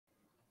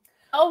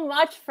so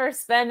much for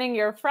spending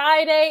your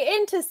Friday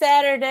into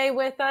Saturday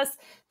with us.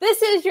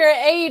 This is your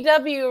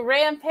AEW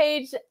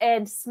Rampage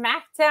and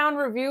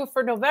Smackdown review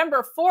for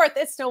November 4th.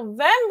 It's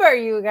November,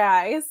 you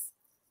guys.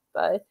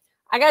 But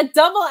I got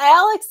double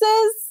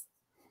Alex's.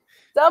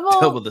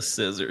 Double the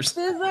scissors.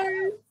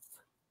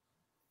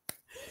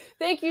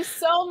 Thank you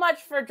so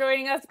much for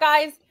joining us,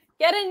 guys.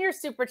 Get in your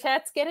super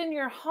chats. Get in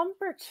your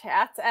humper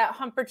chats at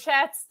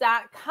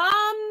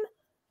humperchats.com.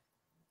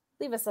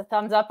 Leave us a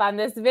thumbs up on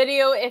this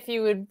video if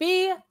you would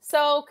be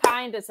so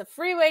kind. It's a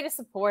free way to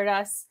support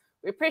us.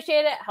 We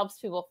appreciate it. It helps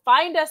people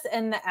find us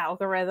in the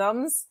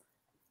algorithms.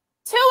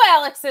 2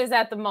 Alexes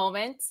at the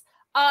moment.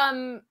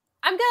 I'm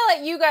going to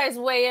let you guys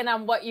weigh in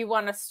on what you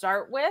want to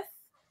start with.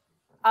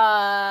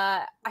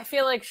 I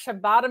feel like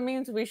Shibata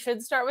means we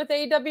should start with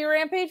AEW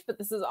Rampage, but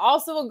this is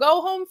also a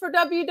go-home for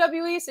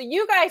WWE. So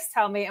you guys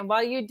tell me, and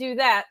while you do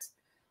that,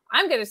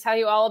 I'm going to tell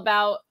you all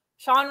about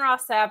Sean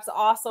Ross Sapp's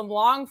awesome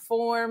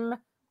long-form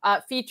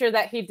feature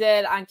that he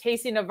did on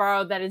Casey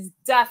Navarro that is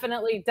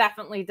definitely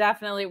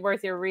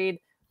worth your read.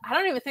 I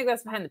don't even think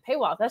that's behind the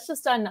paywall. That's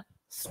just on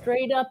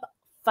straight up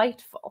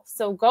Fightful.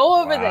 So go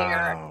over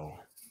there.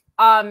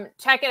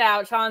 Check it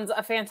out. Sean's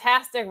a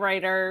fantastic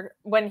writer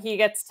when he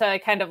gets to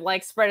kind of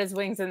like spread his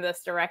wings in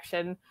this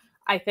direction.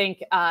 I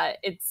think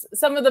it's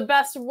some of the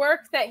best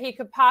work that he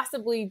could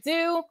possibly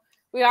do.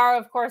 We are,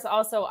 of course,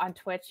 also on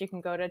Twitch. You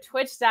can go to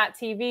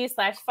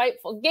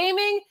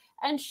twitch.tv/FightfulGaming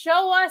and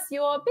show us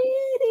your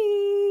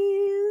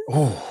beauties.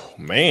 Oh,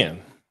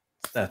 man.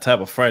 It's that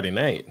type of Friday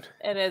night.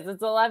 It is.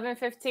 It's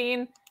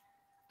 11:15.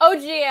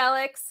 OG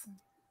Alex,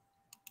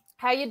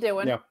 how you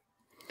doing? Yeah.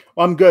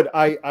 Well, I'm good.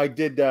 I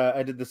did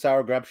the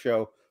Sour Grab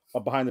show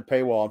behind the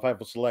paywall on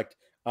Fightful Select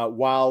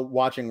while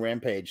watching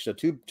Rampage. So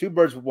two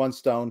birds with one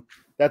stone.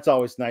 That's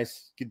always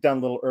nice. Get done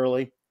a little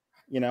early,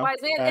 you know.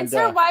 And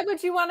sir, why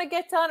would you want to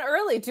get done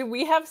early? Do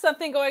we have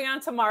something going on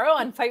tomorrow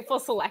on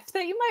Fightful Select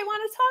that you might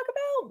want to talk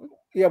about?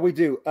 Yeah, we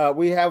do.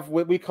 We have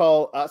what we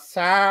call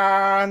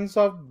Signs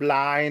of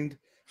Blind,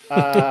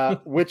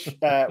 which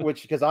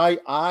because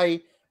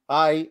I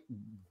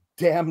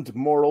damned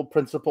moral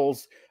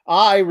principles.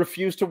 I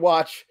refuse to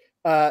watch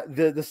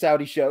the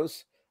Saudi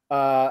shows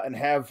and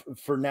have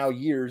for now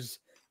years.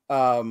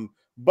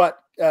 But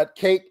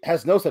Kate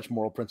has no such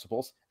moral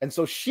principles, and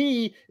so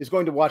she is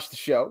going to watch the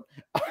show.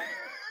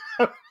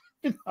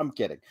 I'm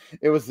kidding.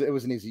 It was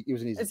an easy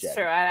It's jab.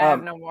 true. I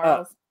have no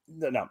morals.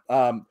 No.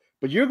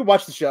 But you're gonna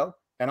watch the show,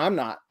 and I'm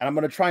not, and I'm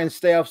gonna try and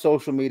stay off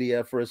social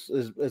media for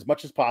as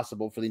much as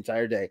possible for the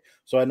entire day,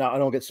 so I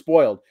don't get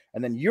spoiled.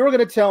 And then you're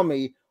gonna tell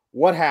me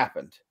what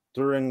happened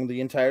during the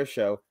entire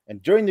show,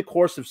 and during the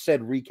course of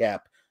said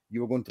recap,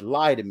 you were going to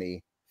lie to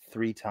me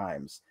 3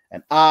 times,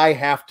 and I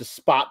have to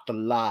spot the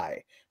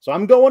lie. So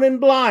I'm going in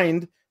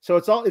blind. So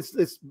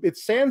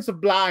it's sands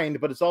of blind,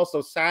 but it's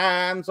also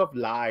sands of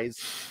lies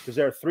because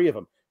there are 3 of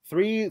them.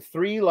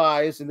 Three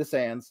lies in the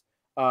sands.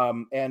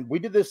 And we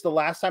did this the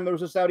last time there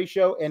was a Saudi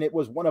show, and it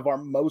was one of our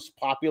most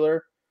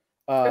popular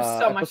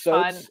so much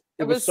fun.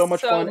 It was so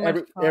much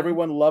fun.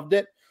 Everyone loved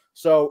it.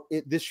 So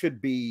this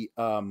should be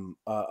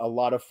a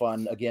lot of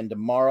fun again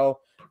tomorrow.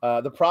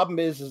 The problem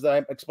is that I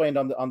explained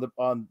on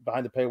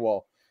behind the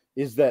paywall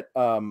is that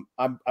I'm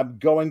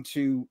going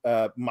to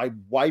my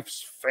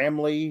wife's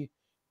family,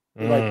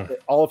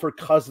 like all of her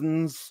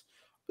cousins.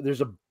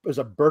 There's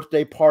a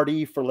birthday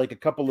party for like a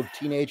couple of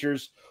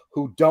teenagers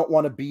who don't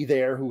want to be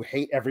there, who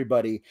hate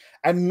everybody.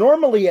 And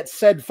normally at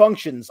said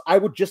functions, I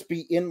would just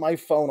be in my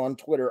phone on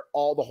Twitter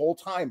the whole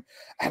time.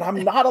 And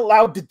I'm not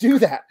allowed to do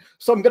that.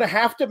 So I'm going to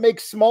have to make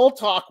small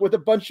talk with a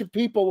bunch of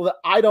people that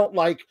I don't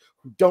like,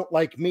 who don't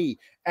like me.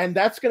 And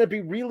that's going to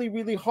be really,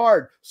 really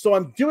hard. So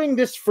I'm doing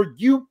this for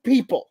you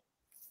people.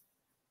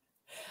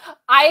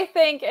 I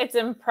think it's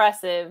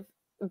impressive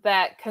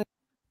that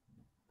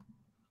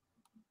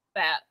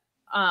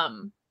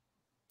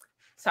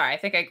sorry, I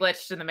think I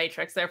glitched in the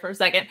matrix there for a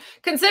second.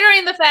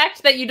 Considering the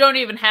fact that you don't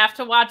even have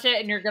to watch it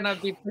and you're going to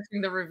be pushing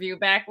the review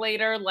back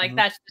later, like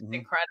that's just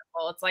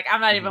incredible. It's like,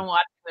 I'm not even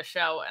watching the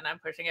show and I'm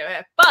pushing it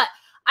back. But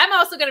I'm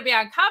also going to be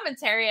on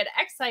commentary at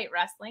Excite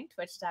Wrestling,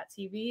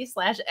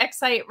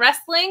 twitch.tv/Excite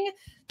Wrestling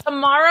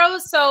tomorrow.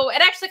 So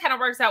it actually kind of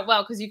works out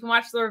well because you can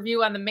watch the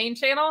review on the main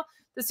channel.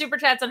 The super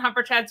chats and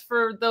humper chats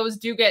for those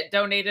do get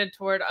donated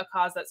toward a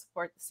cause that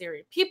support the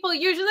Syrian people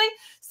usually.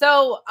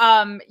 So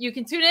you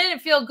can tune in and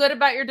feel good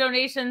about your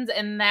donations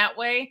in that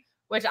way,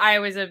 which I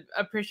always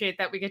appreciate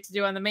that we get to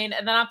do on the main.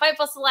 And then on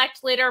Fightful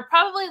Select later,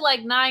 probably like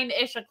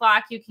 9-ish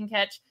o'clock, you can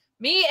catch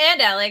me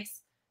and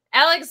Alex.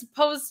 Alex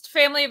post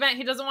family event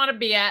he doesn't want to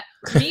be at.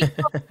 Me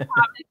post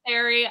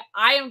commentary.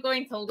 I am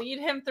going to lead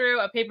him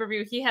through a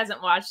pay-per-view he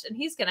hasn't watched, and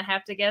he's going to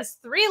have to guess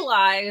 3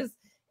 lies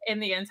in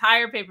the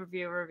entire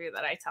pay-per-view review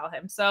that I tell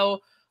him.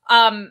 So,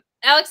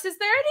 Alex, is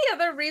there any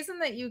other reason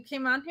that you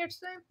came on here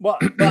today? Well,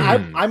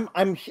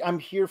 I'm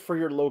here for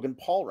your Logan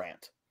Paul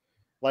rant.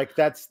 Like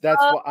that's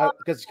what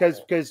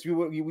because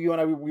you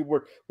and I we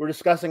were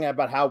discussing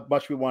about how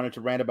much we wanted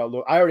to rant about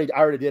Logan. I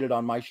already did it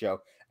on my show,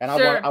 and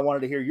I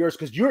wanted to hear yours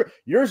because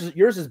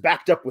yours is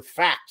backed up with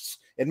facts.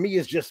 and me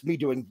is just me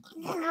doing.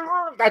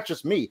 That's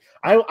just me.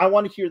 I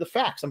want to hear the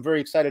facts. I'm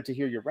very excited to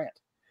hear your rant.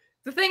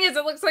 The thing is,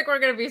 it looks like we're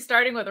going to be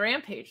starting with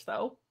Rampage,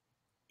 though.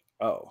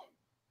 Oh.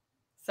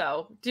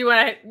 So, do you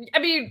want to? I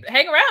mean,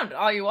 hang around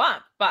all you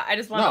want, but I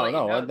just want to let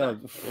you know.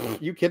 No.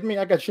 You kidding me?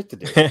 I got shit to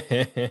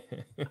do.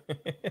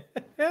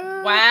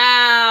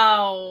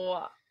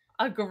 Wow,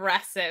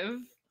 aggressive.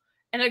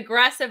 An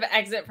aggressive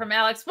exit from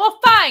Alex. Well,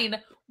 fine.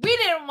 We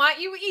didn't want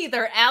you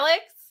either,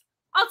 Alex.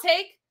 I'll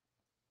take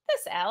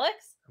this,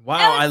 Alex. Wow,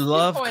 Alex I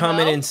love 2.0.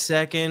 coming in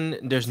second.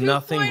 There's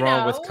nothing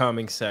wrong with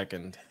coming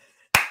second.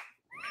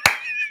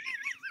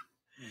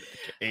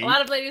 A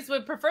lot of ladies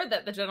would prefer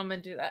that the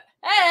gentlemen do that.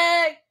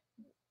 Hey.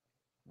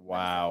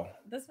 Wow.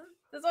 This one.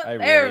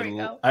 There we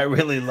go. I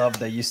really love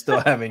that you still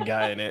haven't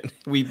gotten it.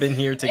 We've been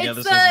here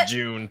together since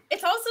June.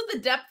 It's also the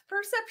depth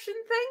perception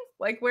thing.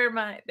 Like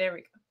there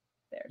we go.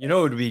 There you know,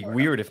 it would be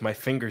weird if my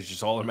fingers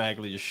just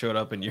automatically just showed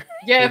up in your.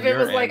 Yeah, if it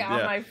was like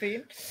on my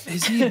feet.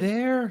 Is he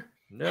there?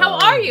 No. How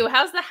are you?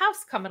 How's the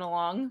house coming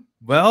along?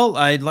 Well,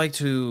 I'd like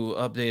to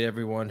update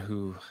everyone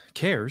who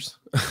cares.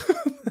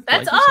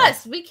 That's like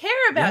us. We care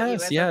about you.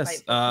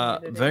 Yes.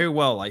 Very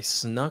well. I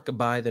snuck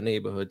by the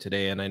neighborhood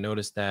today and I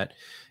noticed that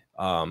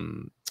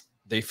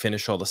they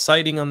finished all the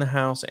siding on the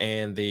house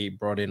and they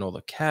brought in all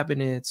the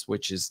cabinets,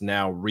 which is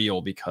now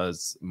real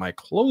because my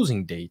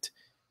closing date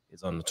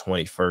is on the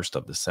 21st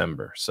of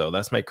December. So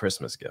that's my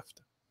Christmas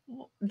gift.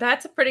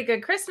 That's a pretty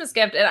good Christmas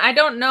gift. And I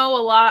don't know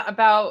a lot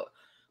about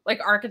like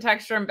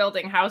architecture and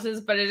building houses,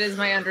 but it is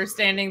my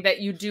understanding that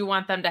you do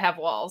want them to have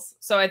walls.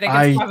 So I think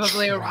it's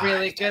probably a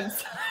really good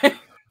sign.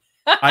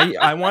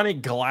 I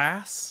wanted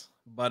glass,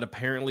 but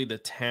apparently the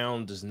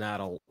town does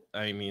not.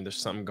 I mean, there's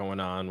something going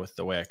on with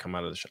the way I come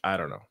out of the I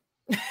don't know.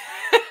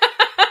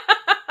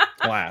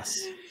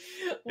 Glass.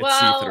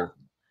 Well,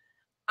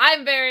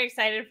 I'm very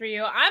excited for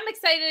you. I'm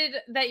excited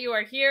that you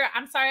are here.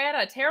 I'm sorry, I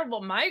had a terrible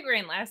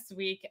migraine last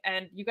week,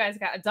 and you guys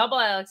got a double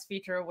Alex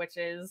feature, which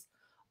is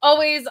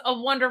always a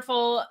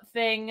wonderful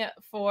thing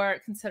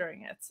for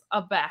considering it's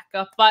a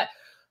backup. But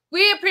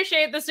we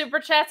appreciate the super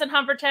chats and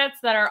humper chats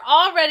that are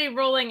already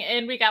rolling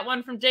in. We got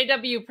one from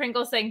JW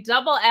Pringle saying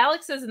double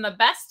Alex's and the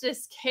best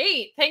is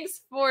Kate.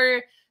 Thanks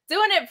for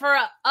doing it for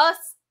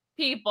us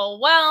people.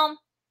 Well,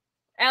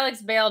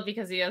 Alex bailed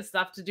because he has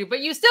stuff to do, but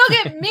you still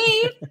get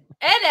me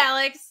and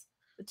Alex,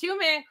 the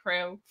two-man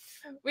crew.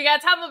 We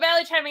got Tom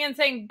Valley chiming in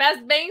saying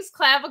best bangs,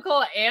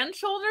 clavicle, and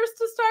shoulders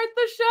to start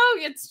the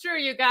show. It's true.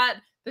 You got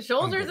the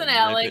shoulders and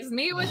Alex,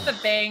 me with the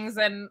bangs,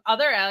 and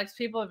other Alex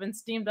people have been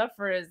steamed up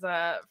for his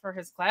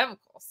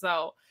clavicle.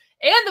 So,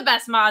 and the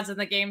best mods in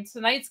the game.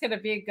 Tonight's gonna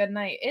be a good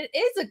night. It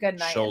is a good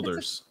night.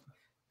 Shoulders.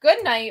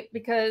 Good night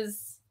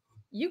because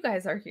you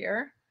guys are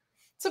here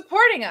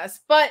supporting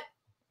us. But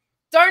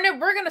darn it,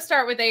 we're gonna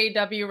start with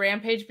AEW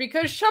Rampage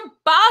because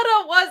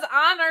Shibata was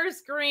on our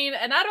screen,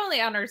 and not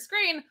only on our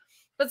screen,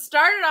 but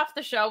started off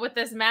the show with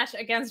this match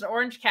against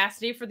Orange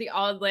Cassidy for the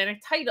All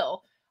Atlantic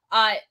title.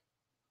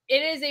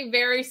 It is a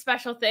very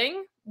special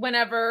thing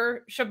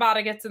whenever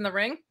Shibata gets in the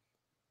ring.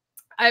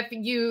 If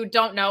you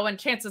don't know, and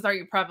chances are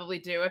you probably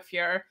do if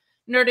you're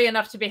nerdy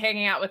enough to be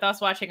hanging out with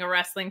us watching a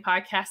wrestling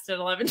podcast at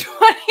 11:20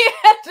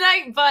 at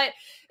night. But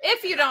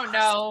if you don't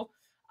know,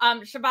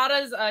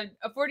 Shibata's a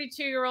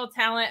 42-year-old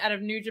talent out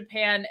of New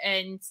Japan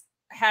and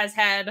has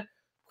had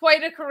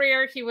quite a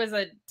career. He was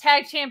a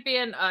tag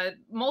champion, a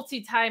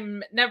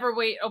multi-time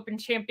Neverweight Open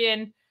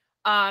champion.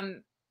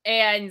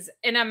 And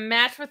in a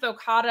match with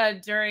Okada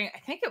during, I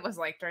think it was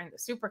like during the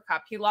Super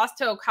Cup, he lost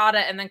to Okada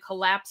and then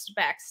collapsed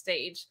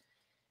backstage.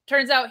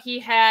 Turns out he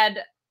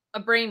had a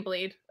brain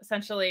bleed,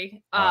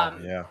 essentially.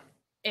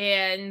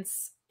 And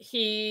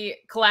he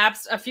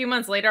collapsed. A few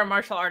months later, a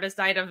martial artist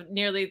died of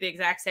nearly the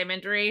exact same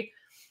injury.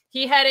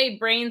 He had a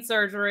brain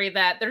surgery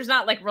that there's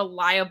not like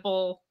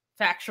reliable,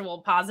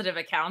 factual, positive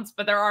accounts,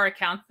 but there are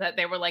accounts that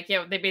they were like,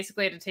 yeah, they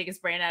basically had to take his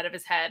brain out of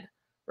his head,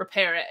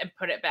 repair it, and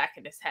put it back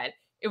in his head.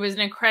 It was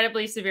an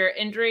incredibly severe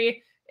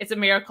injury. It's a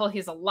miracle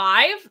he's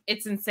alive.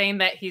 It's insane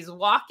that he's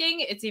walking.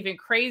 It's even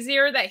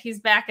crazier that he's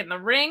back in the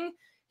ring.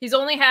 He's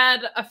only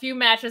had a few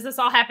matches. This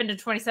all happened in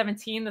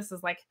 2017. This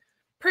is like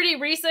pretty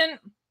recent.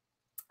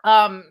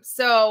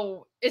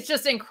 So it's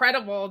just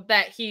incredible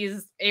that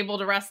he's able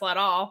to wrestle at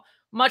all,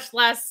 much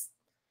less,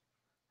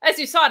 as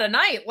you saw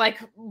tonight, like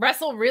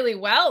wrestle really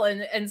well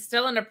and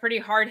still in a pretty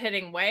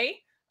hard-hitting way.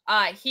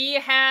 He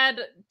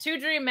had 2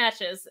 dream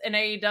matches in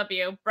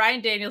AEW,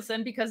 Bryan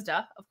Danielson, because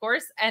duh, of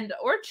course, and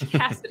Orange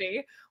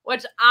Cassidy,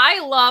 which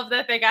I love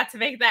that they got to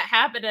make that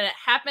happen, and it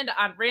happened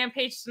on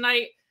Rampage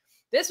tonight.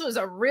 This was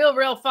a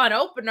real fun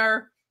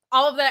opener.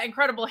 All of that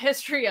incredible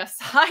history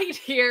aside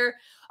here,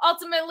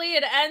 ultimately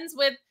it ends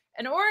with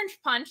an orange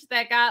punch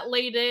that got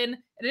laid in.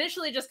 It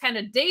initially just kind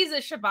of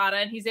dazes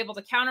Shibata, and he's able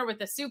to counter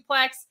with a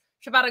suplex.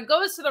 Shibata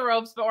goes to the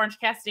ropes, but Orange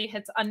Cassidy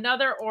hits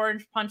another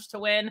orange punch to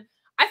win.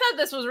 I thought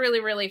this was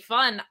really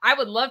fun. I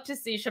would love to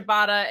see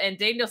Shibata and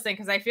Danielson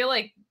because I feel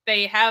like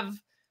they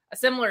have a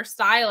similar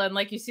style. And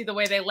like you see the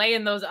way they lay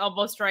in those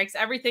elbow strikes,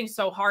 everything's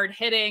so hard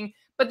hitting.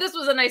 But this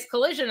was a nice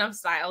collision of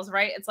styles,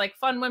 right? It's like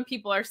fun when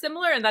people are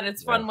similar and then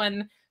it's fun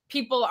when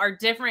people are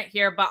different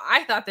here, but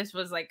I thought this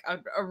was like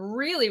a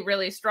really,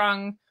 really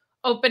strong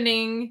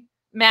opening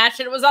match.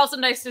 And it was also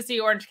nice to see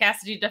Orange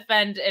Cassidy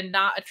defend in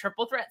not a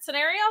triple threat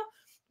scenario,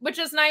 which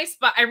is nice.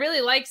 But I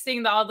really like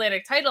seeing the All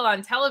Atlantic title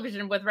on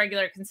television with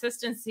regular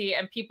consistency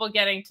and people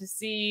getting to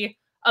see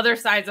other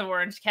sides of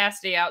Orange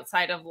Cassidy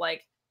outside of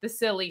like the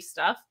silly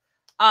stuff.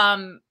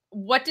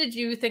 What did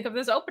you think of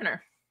this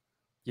opener?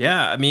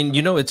 Yeah, I mean,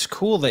 you know, it's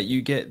cool that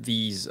you get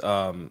these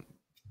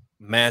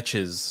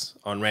matches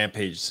on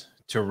Rampage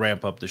to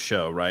ramp up the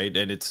show, right?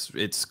 And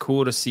it's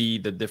cool to see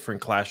the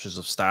different clashes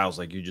of styles,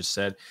 like you just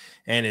said.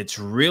 And it's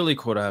really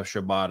cool to have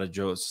Shibata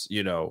just,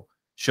 you know,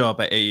 show up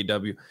at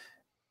AEW.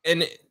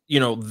 And, you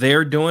know,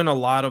 they're doing a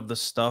lot of the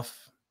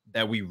stuff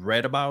that we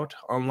read about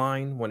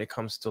online when it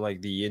comes to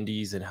like the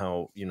indies and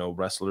how, you know,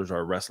 wrestlers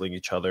are wrestling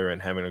each other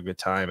and having a good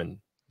time and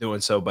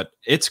doing so. But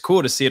it's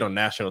cool to see it on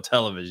national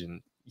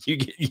television. You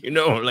get, you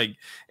know, like,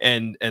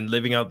 and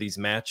living out these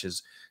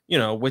matches, you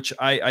know, which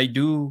I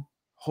do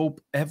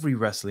hope every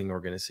wrestling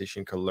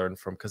organization could learn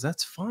from, because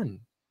that's fun.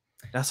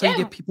 That's how you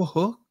get people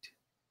hooked.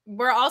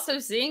 We're also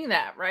seeing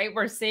that, right?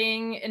 We're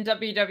seeing in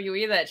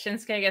WWE that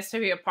Shinsuke gets to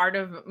be a part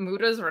of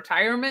Muta's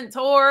retirement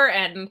tour,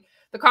 and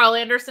the Carl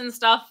Anderson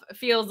stuff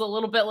feels a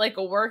little bit like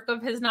a work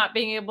of his not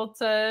being able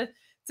to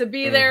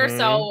be there.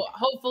 So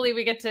hopefully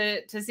we get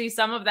to see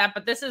some of that.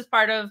 But this is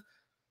part of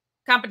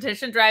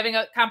competition, driving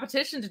a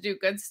competition to do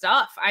good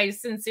stuff. I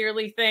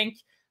sincerely think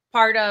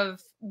part of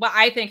what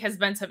I think has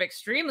been some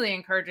extremely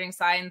encouraging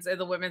signs in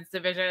the women's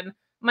division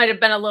might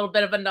have been a little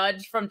bit of a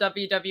nudge from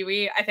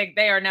WWE. I think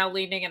they are now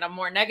leaning in a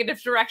more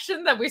negative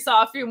direction than we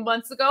saw a few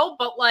months ago,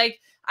 but like,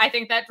 I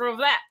think that drove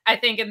that. I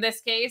think in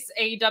this case,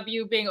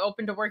 AEW being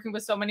open to working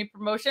with so many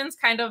promotions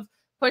kind of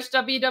pushed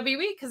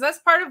WWE, because that's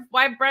part of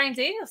why Bryan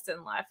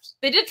Danielson left.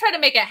 They did try to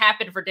make it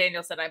happen for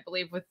Danielson, I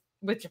believe,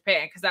 with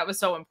Japan, because that was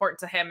so important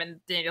to him, and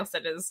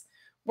Danielson is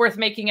worth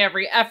making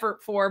every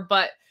effort for.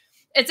 But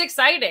it's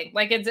exciting.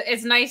 Like,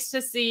 it's nice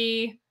to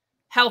see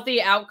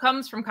healthy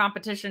outcomes from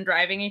competition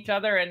driving each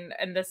other,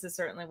 and this is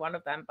certainly one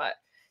of them. But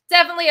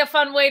definitely a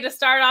fun way to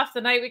start off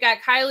the night. We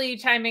got Kylie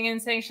chiming in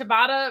saying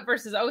Shibata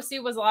versus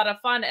OC was a lot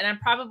of fun, and I'm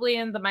probably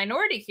in the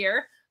minority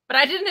here, but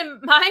I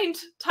didn't mind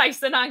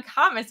Tyson on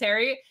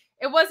commentary.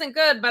 It wasn't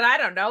good, but I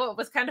don't know. It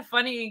was kind of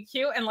funny and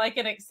cute and like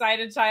an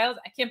excited child.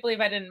 I can't believe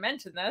I didn't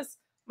mention this.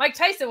 Mike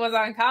Tyson was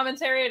on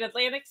commentary at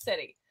Atlantic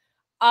City.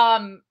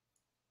 I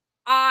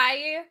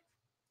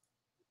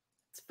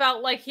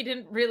felt like he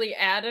didn't really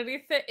add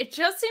anything. It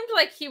just seemed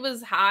like he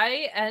was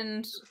high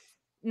and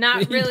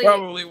not really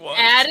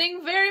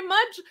adding very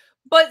much.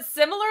 But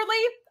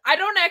similarly, I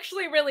don't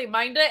actually really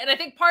mind it. And I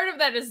think part of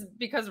that is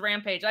because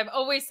Rampage. I've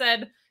always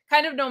said,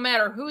 kind of no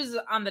matter who's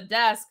on the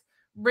desk,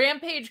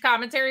 Rampage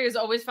commentary has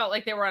always felt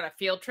like they were on a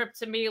field trip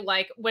to me.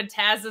 Like when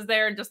Taz is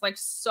there and just like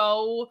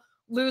so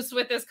loose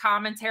with his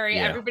commentary,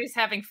 everybody's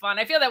having fun.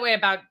 I feel that way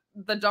about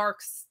the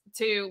Darks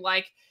too.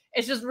 Like,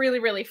 it's just really,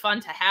 really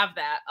fun to have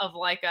that of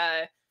like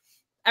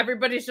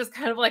everybody's just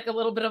kind of like a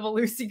little bit of a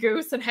loosey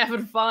goose and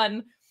having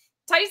fun.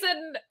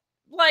 Tyson,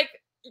 like,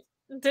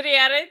 did he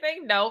add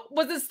anything? No.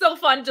 Was it still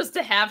fun just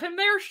to have him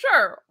there?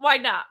 Sure. Why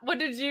not? What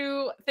did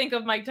you think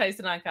of Mike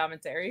Tyson on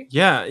commentary?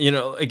 Yeah, you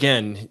know,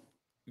 again,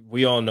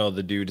 we all know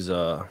the dude is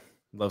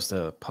loves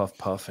to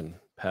puff and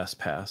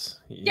pass.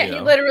 Yeah, he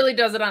literally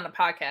does it on a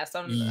podcast.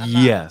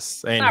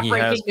 Yes, and not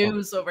breaking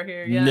news over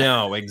here. Yeah.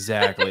 No,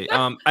 exactly.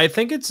 I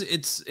think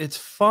it's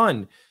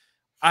fun.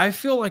 I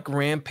feel like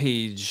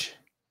Rampage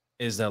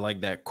is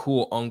that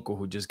cool uncle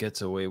who just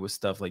gets away with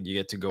stuff. Like, you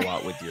get to go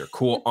out with your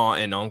cool aunt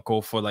and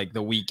uncle for like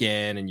the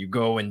weekend, and you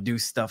go and do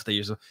stuff that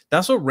you're.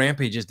 That's what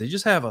Rampage is. They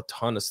just have a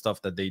ton of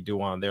stuff that they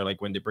do on there.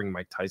 Like when they bring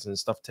Mike Tyson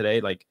stuff today,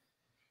 like.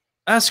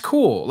 That's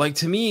cool. Like,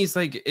 to me, it's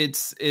like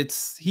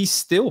he's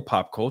still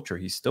pop culture.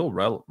 He's still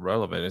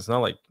relevant. It's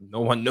not like no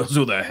one knows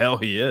who the hell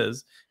he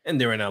is.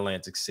 And they're in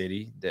Atlantic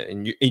City,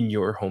 in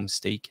your home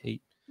state,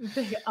 Kate.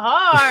 They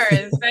are.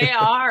 They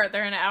are.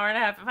 They're an hour and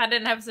a half. If I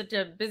didn't have such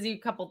a busy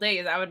couple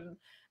days, I would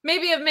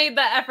maybe have made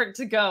the effort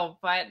to go.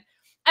 But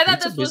I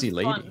thought this was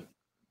fun.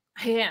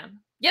 I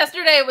am.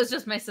 Yesterday it was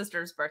just my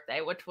sister's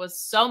birthday, which was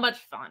so much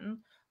fun.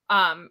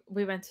 I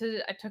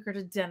took her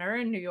to dinner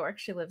in New York.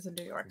 She lives in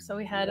New York. So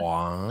we had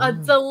a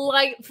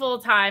delightful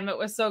time. It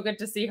was so good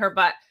to see her,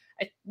 but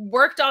I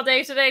worked all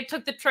day today,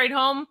 took the train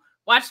home,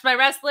 watched my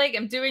wrestling.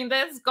 I'm doing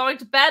this, going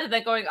to bed, and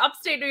then going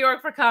upstate New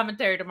York for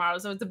commentary tomorrow.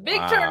 So it's a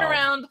big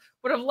turnaround.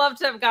 Would have loved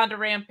to have gone to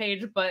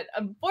Rampage, but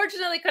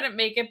unfortunately couldn't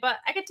make it. But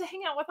I get to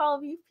hang out with all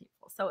of you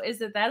people. So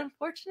is it that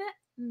unfortunate?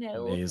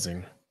 No.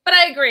 Amazing. But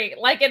I agree.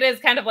 Like, it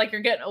is kind of like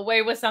you're getting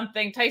away with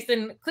something.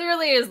 Tyson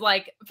clearly is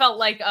like, felt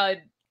like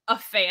a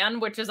fan,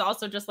 which is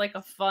also just like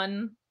a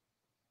fun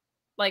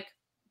like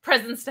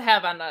presence to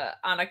have on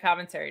a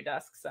commentary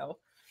desk. So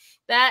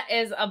that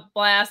is a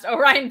blast.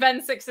 Orion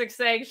Ben 66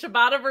 saying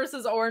Shibata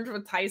versus Orange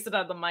with Tyson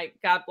on the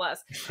mic. God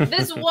bless.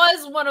 This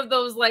was one of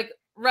those like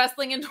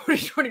wrestling in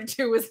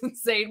 2022 is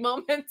insane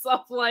moments of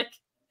like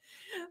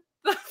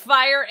the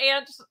fire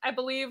ant, I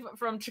believe,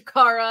 from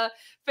Chikara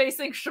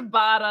facing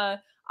Shibata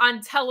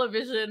on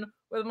television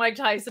with Mike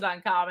Tyson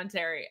on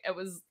commentary. It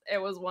was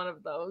one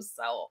of those.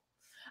 So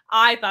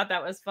I thought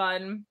that was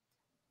fun.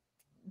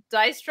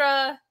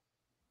 Dystra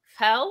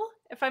fell,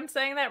 if I'm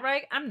saying that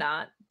right. I'm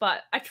not,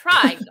 but I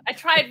tried. I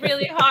tried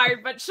really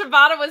hard, but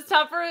Shibata was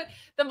tougher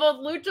than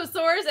both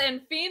Luchasaurus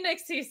and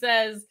Phoenix. He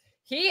says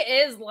he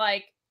is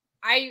like,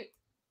 I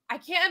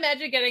can't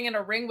imagine getting in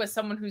a ring with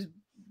someone who's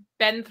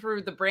been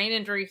through the brain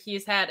injury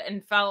he's had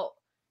and feel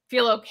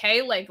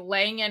okay like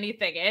laying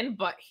anything in,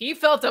 but he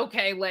felt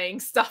okay laying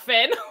stuff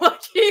in.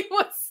 Like he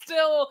was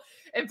still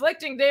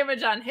inflicting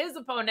damage on his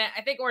opponent.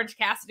 I think Orange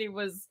Cassidy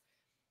was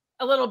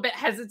a little bit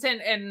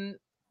hesitant in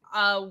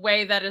a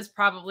way that is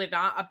probably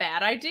not a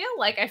bad idea.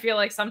 Like I feel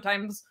like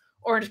sometimes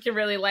Orange can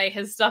really lay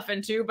his stuff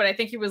in too, but I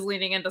think he was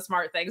leaning into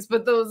smart things.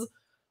 But those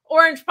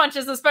Orange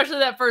punches, especially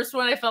that first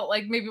one, I felt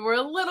like maybe we're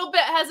a little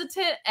bit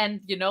hesitant. And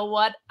you know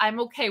what?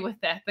 I'm okay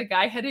with that. The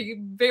guy had a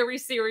very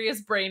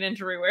serious brain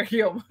injury where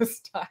he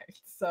almost died.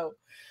 So,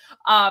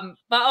 but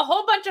a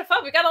whole bunch of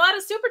fun. We got a lot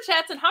of super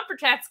chats and humper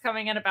chats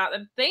coming in about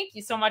them. Thank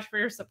you so much for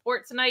your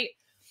support tonight.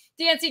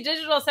 DNC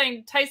Digital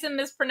saying Tyson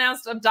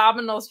mispronounced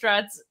abdominal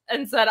struts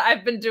and said,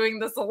 I've been doing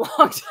this a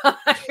long time.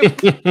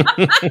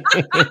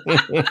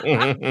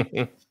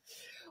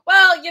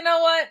 Well, you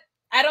know what?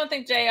 I don't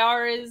think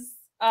JR is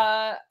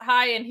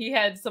high, and he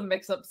had some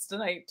mix-ups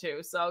tonight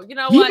too. So you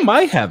know what? He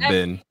might have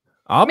been.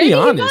 I'll be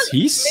honest.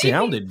 He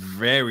sounded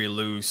very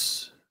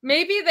loose.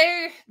 Maybe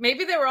they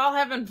were all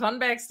having fun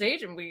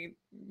backstage, and we,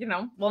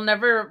 we'll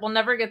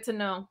never get to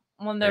know.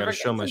 We'll never I gotta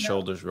show my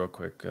shoulders real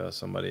quick.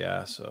 Somebody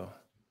asked. So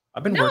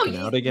I've been No, working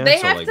out again. They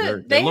so have like to.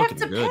 they're They have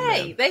to good,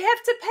 pay. man. They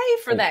have to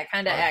pay for that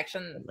kind of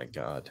action. Oh my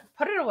god!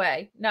 Put it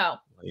away. No.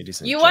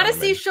 Ladies and You want to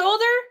gentlemen. see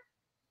shoulder?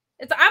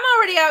 I'm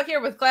already out here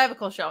with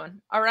clavicle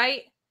showing. All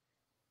right.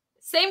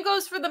 Same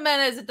goes for the men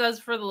as it does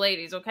for the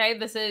ladies. Okay,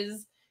 this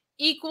is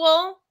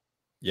equal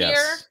Yes.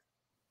 here.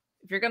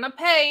 If you're gonna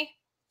pay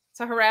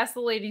to harass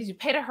the ladies, you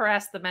pay to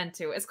harass the men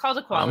too. It's called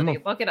equality.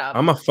 Look it up.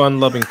 I'm a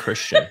fun-loving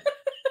Christian.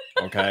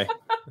 Okay,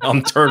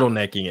 I'm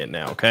turtlenecking it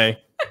now. Okay.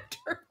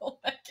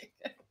 Turtlenecking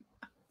it.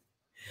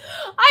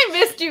 I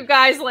missed you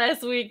guys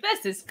last week.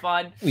 This is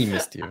fun. We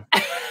missed you.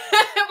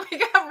 We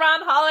got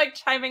Ron Hollick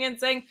chiming in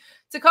saying,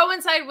 to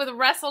coincide with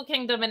Wrestle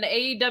Kingdom and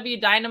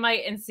AEW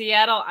Dynamite in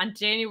Seattle on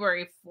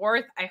January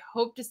 4th, I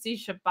hope to see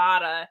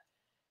Shibata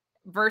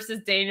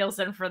versus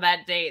Danielson for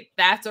that date.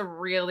 That's a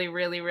really,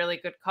 really, really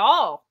good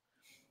call.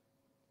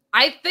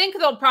 I think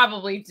they'll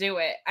probably do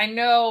it. I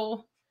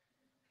know.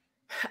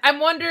 I'm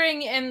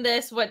wondering in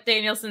this what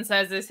Danielson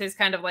says is his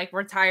kind of like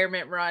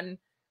retirement run.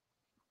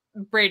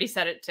 Brady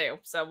said it too,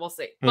 so we'll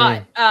see.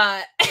 But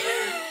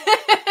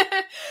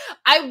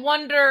I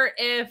wonder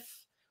if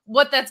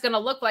what that's going to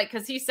look like,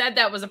 because he said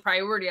that was a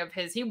priority of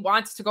his. He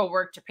wants to go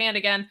work Japan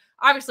again.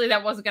 Obviously,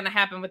 that wasn't going to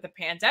happen with the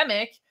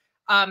pandemic.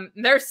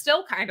 There's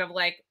still kind of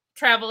like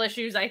travel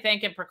issues, I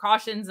think, and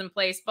precautions in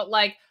place. But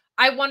like,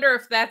 I wonder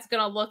if that's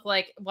going to look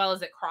like, well,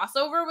 is it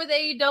crossover with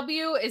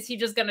AEW? Is he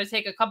just going to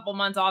take a couple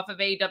months off of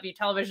AEW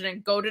television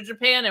and go to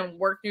Japan and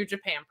work New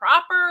Japan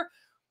proper?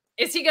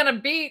 Is he going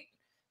to beat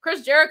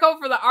Chris Jericho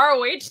for the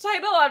ROH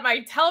title on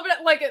my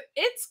television? Like,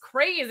 it's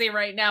crazy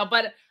right now,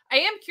 but I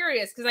am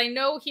curious because I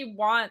know he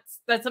wants,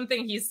 that's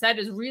something he said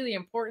is really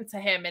important to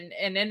him in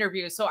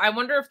interviews. So I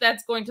wonder if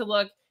that's going to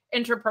look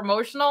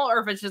interpromotional or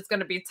if it's just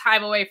going to be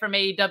time away from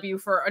AEW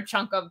for a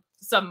chunk of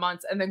some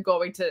months and then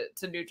going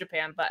to New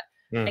Japan. But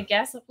I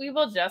guess we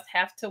will just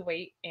have to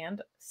wait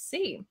and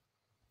see.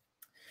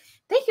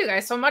 Thank you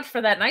guys so much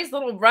for that nice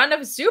little run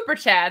of super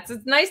chats.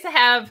 It's nice to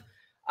have,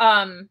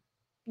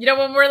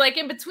 when we're like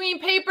in between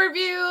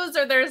pay-per-views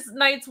or there's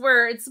nights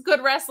where it's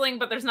good wrestling,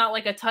 but there's not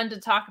like a ton to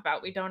talk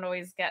about. We don't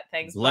always get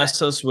things.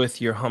 Bless us with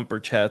your humper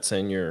chats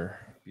and your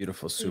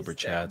beautiful super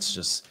chats.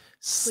 Just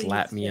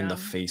slap me in the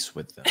face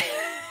with them.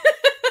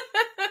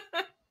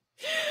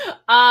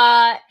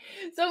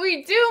 So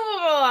we do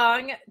move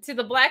along to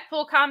the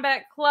Blackpool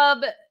Combat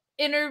Club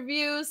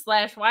interview /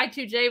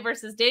 Y2J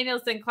versus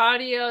Danielson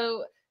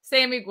Claudio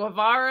Sammy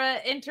Guevara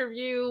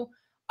interview.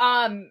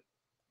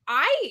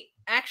 I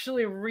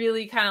actually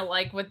really kind of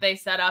like what they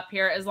set up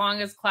here, as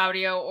long as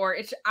Claudio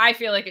I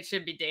feel like it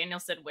should be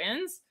Danielson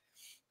wins.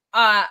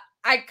 I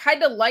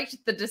kind of liked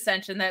the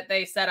dissension that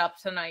they set up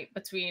tonight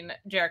between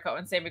Jericho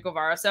and Sammy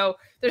Guevara. So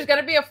there's going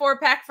to be a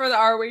 4-pack for the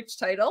ROH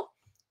title.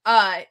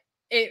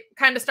 It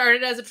kind of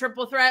started as a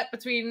triple threat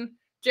between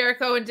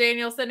Jericho and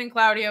Danielson and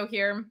Claudio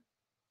here.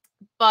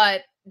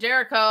 But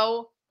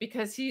Jericho,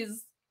 because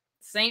he's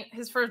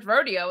his first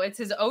rodeo, it's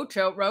his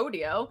Ocho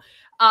rodeo,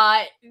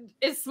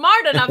 is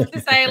smart enough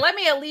to say, let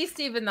me at least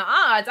even the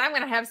odds. I'm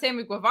going to have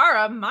Sammy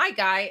Guevara, my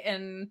guy,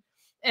 in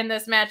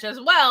this match as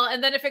well.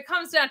 And then if it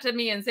comes down to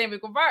me and Sammy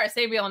Guevara,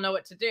 Sammy will know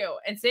what to do.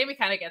 And Sammy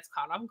kind of gets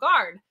caught off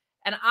guard.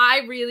 And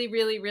I really,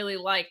 really, really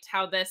liked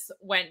how this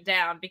went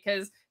down,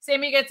 because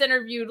Sammy gets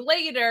interviewed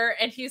later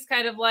and he's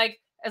kind of like,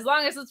 as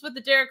long as it's with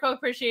the Jericho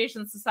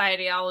Appreciation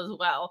Society, all is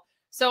well.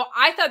 So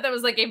I thought that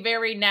was like a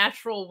very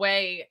natural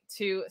way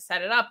to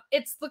set it up.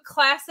 It's the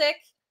classic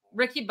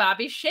Ricky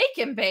Bobby Shake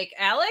and Bake,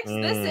 Alex.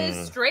 This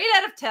is straight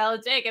out of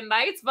Talladega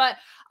Nights, but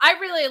I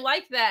really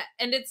like that.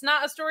 And it's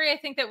not a story I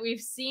think that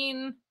we've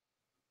seen.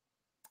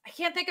 I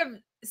can't think of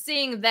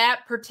seeing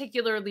that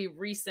particularly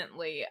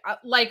recently.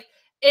 Like,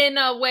 in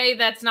a way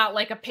that's not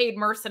like a paid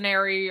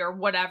mercenary or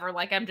whatever,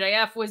 like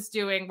MJF was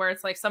doing, where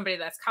it's like somebody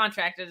that's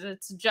contracted.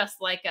 It's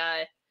just like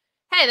a,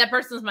 hey, that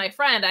person's my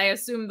friend. I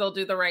assume they'll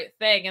do the right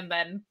thing. And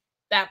then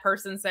that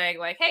person saying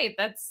like, hey,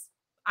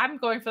 I'm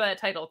going for that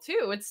title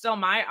too. It's still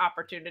my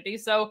opportunity.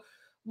 So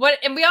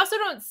and we also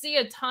don't see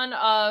a ton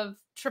of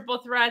triple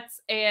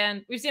threats,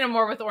 and we've seen them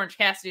more with Orange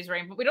Cassidy's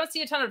reign, but we don't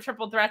see a ton of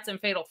triple threats and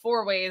fatal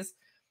 4-ways,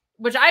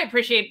 which I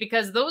appreciate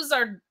because those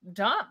are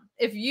dumb.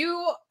 If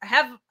you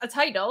have a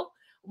title,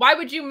 why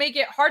would you make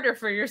it harder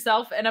for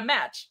yourself in a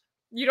match?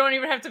 You don't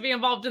even have to be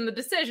involved in the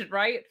decision,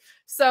 right?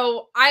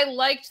 So I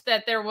liked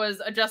that there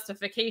was a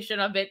justification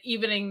of it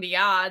evening the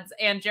odds,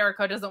 and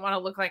Jericho doesn't want to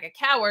look like a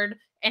coward,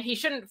 and he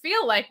shouldn't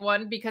feel like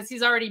one because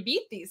he's already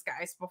beat these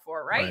guys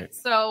before, right?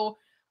 So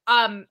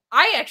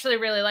I actually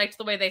really liked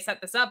the way they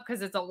set this up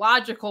because it's a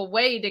logical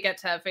way to get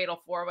to a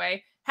fatal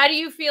 4-way. How do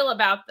you feel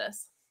about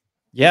this?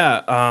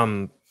 Yeah,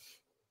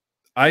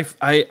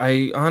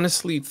 I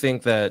honestly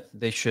think that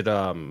they should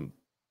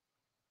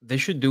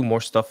do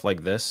more stuff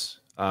like this.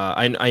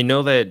 I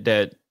know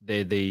that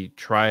they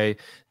try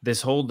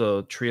this whole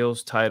the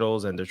trios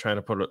titles, and they're trying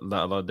to put a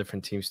lot of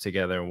different teams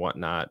together and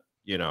whatnot.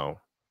 You know,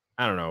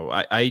 I don't know.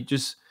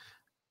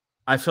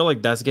 I feel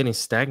like that's getting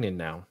stagnant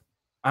now.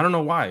 I don't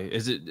know why.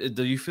 Is it?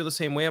 Do you feel the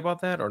same way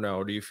about that, or no?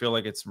 Or do you feel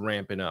like it's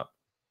ramping up?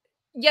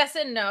 Yes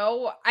and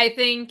no. I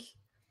think.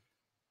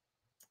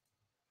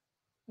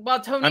 Well,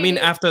 Tony. I mean,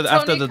 after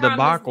the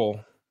debacle,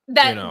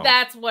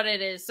 that's what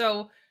it is.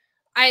 So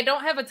I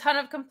don't have a ton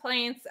of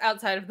complaints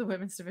outside of the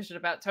women's division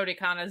about Tony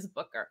Khan as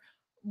booker.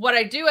 What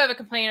I do have a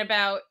complaint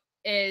about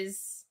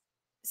is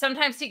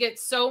sometimes he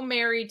gets so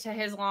married to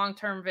his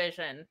long-term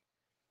vision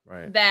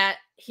that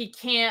he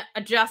can't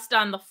adjust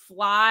on the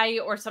fly,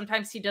 or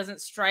sometimes he doesn't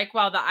strike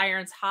while the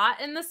iron's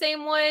hot in the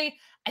same way.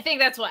 I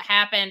think that's what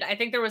happened. I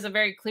think there was a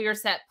very clear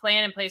set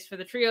plan in place for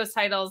the trios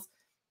titles.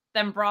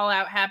 Then Brawl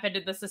Out happened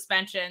in the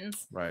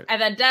suspensions. Right.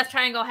 And then Death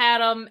Triangle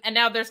had them. And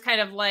now there's kind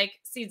of like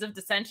seeds of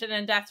dissension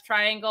in Death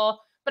Triangle.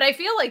 But I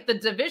feel like the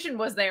division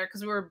was there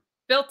because we were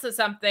built to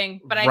something.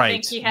 But I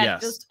think he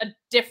had just a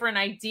different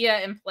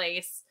idea in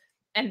place.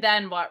 And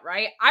then what,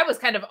 right? I was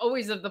kind of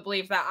always of the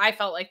belief that I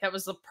felt like that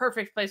was the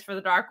perfect place for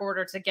the Dark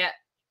Order to get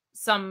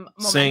some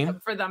momentum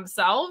for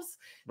themselves.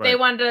 They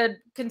wanted to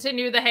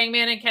continue the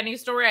Hangman and Kenny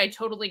story. I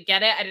totally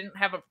get it. I didn't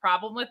have a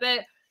problem with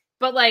it.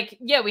 But like,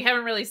 yeah, we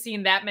haven't really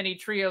seen that many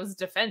trios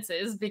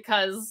defenses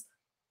because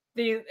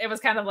it was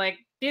kind of like,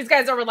 these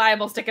guys are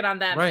reliable, stick it on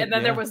them. And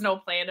then there was no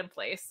plan in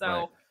place.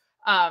 So,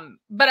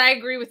 but I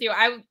agree with you.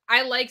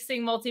 I like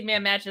seeing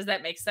multi-man matches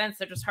that make sense.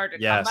 They're just hard to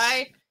come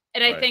by.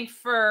 And I think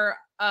for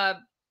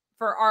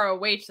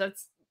ROH,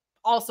 that's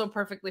also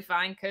perfectly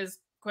fine because,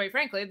 quite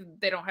frankly,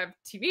 they don't have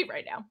TV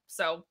right now.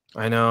 So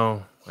I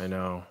know.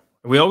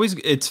 We always,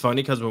 it's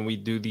funny because when we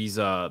do these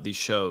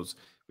shows,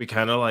 we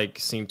kind of like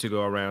seem to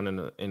go around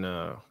in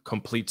a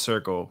complete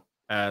circle.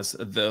 As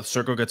the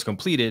circle gets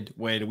completed,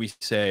 when we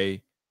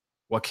say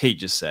what Kate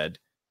just said,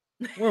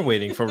 we're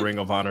waiting for Ring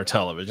of Honor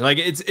television. Like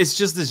it's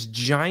just this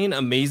giant,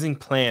 amazing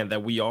plan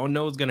that we all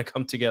know is going to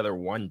come together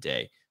one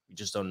day. We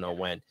just don't know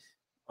when.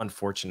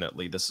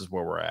 Unfortunately, this is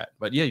where we're at.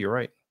 But yeah, you're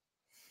right.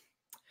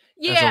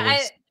 Yeah,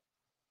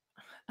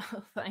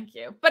 thank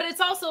you. But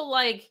it's also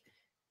like,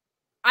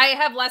 I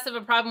have less of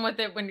a problem with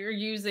it when you're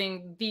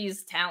using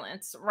these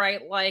talents,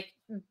 right? Like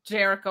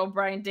Jericho,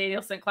 Bryan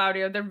Danielson,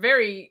 Claudio. They're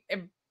very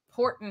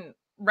important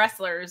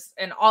wrestlers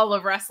in all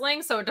of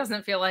wrestling. So it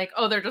doesn't feel like,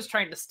 oh, they're just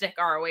trying to stick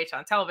ROH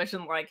on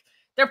television. Like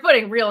they're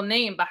putting real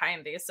name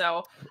behind these.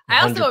 So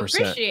I also 100%.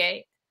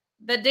 Appreciate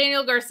that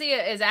Daniel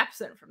Garcia is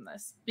absent from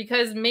this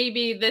because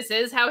maybe this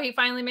is how he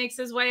finally makes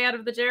his way out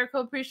of the Jericho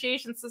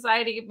Appreciation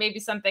Society. Maybe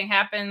something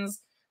happens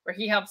where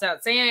he helps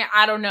out Sonya.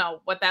 I don't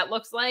know what that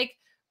looks like,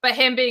 but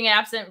him being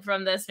absent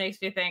from this makes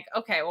me think,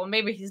 okay, well,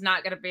 maybe he's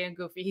not going to be in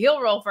goofy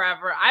heel role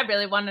forever. I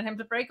really wanted him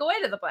to break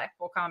away to the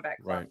Blackpool Combat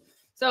Club. Right.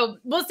 So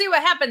we'll see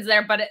what happens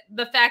there. But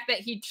the fact that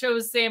he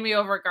chose Sammy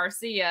over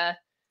Garcia,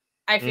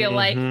 I feel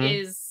like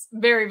is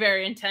very,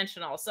 very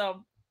intentional.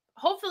 So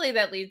hopefully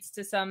that leads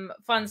to some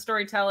fun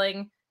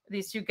storytelling.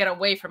 These two get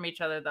away from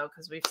each other, though,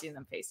 because we've seen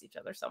them face each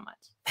other so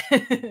much.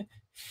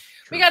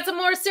 We got some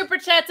more super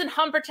chats and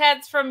humper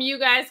chats from you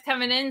guys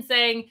coming in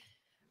saying,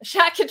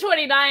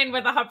 Shaka29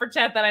 with a humper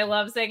chat that I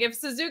love saying, if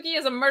Suzuki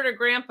is a murder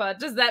grandpa,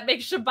 does that make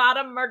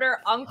Shibata murder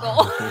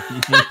uncle?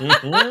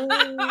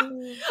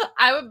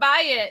 I would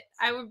buy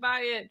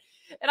it.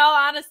 In all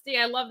honesty,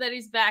 I love that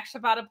he's back.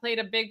 Shibata played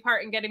a big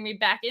part in getting me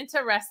back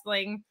into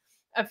wrestling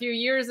a few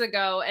years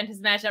ago, and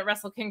his match at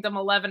Wrestle Kingdom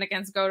 11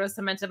 against Goto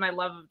cemented my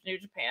love of New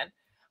Japan.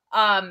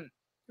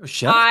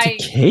 Shout out to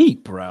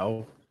Kate,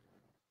 bro.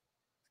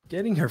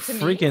 Getting her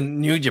freaking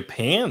New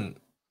Japan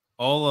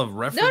all of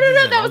references.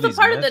 No, that was a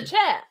part of the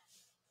chat.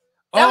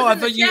 I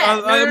thought you.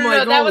 No,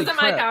 that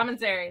wasn't my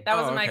commentary. That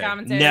wasn't my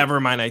commentary. Never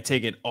mind. I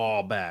take it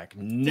all back.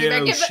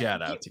 No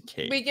shout out to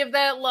Kate. We give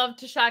that love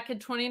to Shot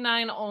Kid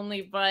 29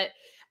 only, but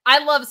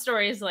I love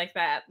stories like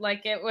that.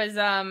 Like it was,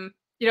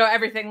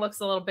 everything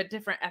looks a little bit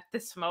different at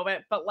this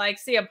moment, but like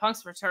CM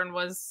Punk's return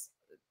was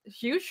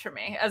huge for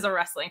me as a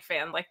wrestling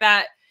fan. Like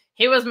that,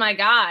 he was my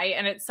guy,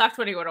 and it sucked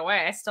when he went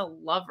away. I still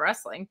love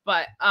wrestling,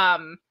 but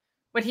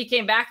when he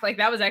came back, like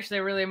that was actually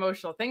a really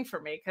emotional thing for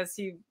me because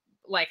he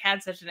like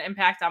had such an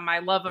impact on my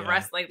love of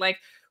wrestling. Like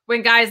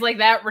when guys like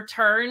that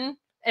return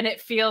and it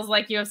feels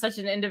like you have such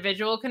an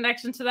individual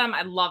connection to them,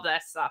 I love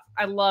that stuff.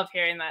 I love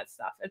hearing that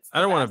stuff.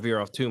 I don't want to veer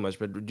off too much,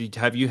 but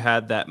have you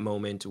had that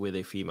moment with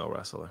a female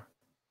wrestler?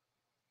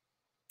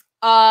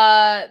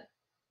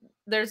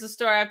 There's a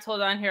story I've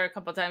told on here a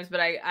couple times, but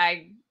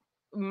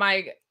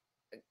my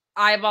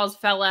eyeballs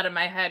fell out of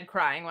my head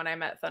crying when I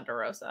met Thunder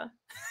Rosa.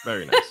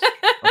 Very nice.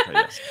 Okay,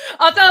 yes.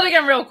 I'll tell it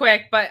again real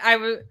quick, but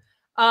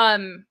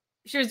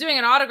she was doing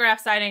an autograph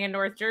signing in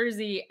North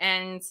Jersey,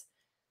 and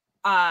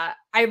I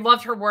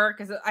loved her work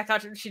because I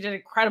thought she did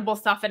incredible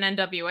stuff in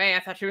NWA.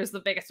 I thought she was the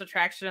biggest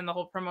attraction in the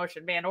whole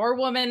promotion, man or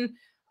woman.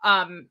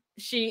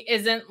 She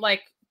isn't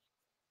like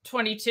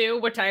 22,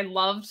 which I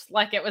loved.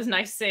 Like it was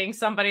nice seeing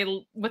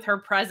somebody with her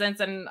presence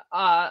and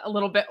a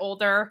little bit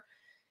older.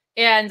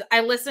 And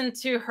I listened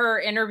to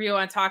her interview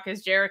on Talk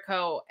is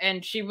Jericho,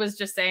 and she was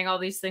just saying all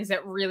these things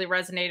that really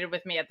resonated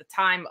with me at the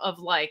time of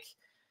like,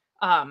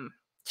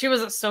 she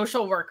was a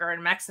social worker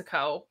in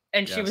Mexico,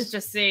 and she was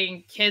just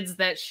seeing kids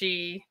that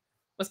she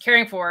was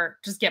caring for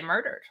just get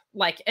murdered.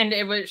 Like, and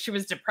she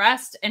was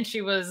depressed, and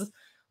she was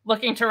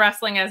looking to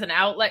wrestling as an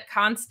outlet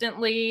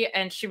constantly.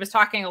 And she was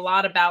talking a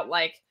lot about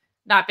like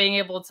not being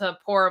able to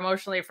pour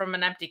emotionally from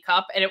an empty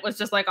cup. And it was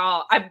just like,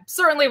 I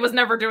certainly was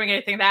never doing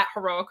anything that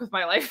heroic with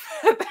my life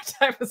at that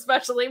time,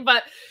 especially,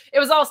 but it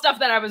was all stuff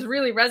that I was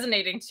really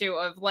resonating to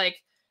of like,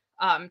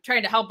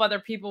 trying to help other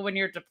people when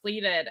you're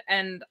depleted.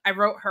 And I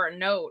wrote her a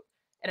note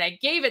and I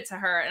gave it to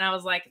her, and I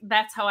was like,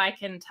 that's how I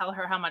can tell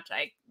her how much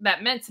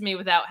that meant to me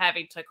without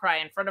having to cry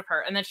in front of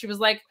her. And then she was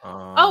like,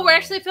 oh, we're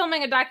actually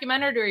filming a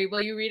documentary.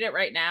 Will you read it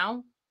right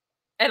now?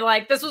 And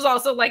like, this was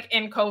also like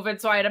in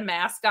COVID, so I had a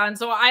mask on.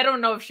 So I don't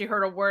know if she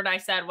heard a word I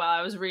said while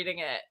I was reading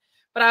it,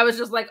 but I was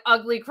just like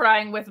ugly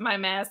crying with my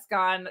mask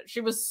on. She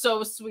was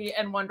so sweet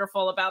and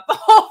wonderful about the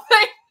whole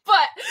thing.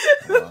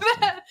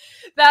 But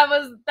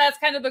that's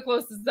kind of the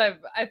closest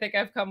I think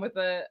I've come with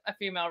a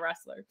female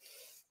wrestler.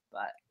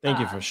 But thank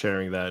you for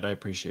sharing that. I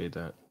appreciate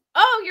that.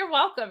 Oh, you're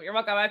welcome. You're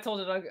welcome. I told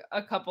it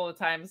a couple of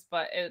times,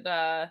 but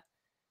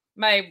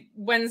my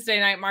Wednesday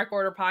night Mark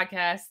Order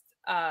podcast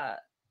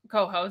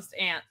co-host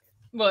Ant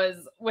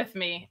was with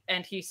me,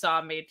 and he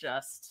saw me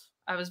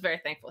I was very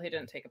thankful he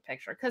didn't take a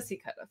picture because he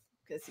could have.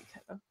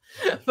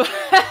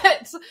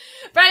 But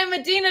Brian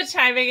Medina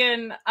chiming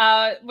in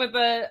with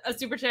a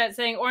super chat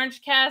saying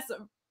Orange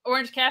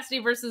Cassidy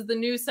versus the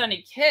new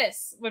Sunny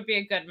Kiss would be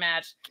a good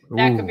match.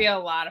 That could be a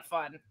lot of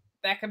fun.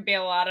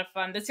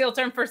 This heel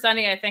turn for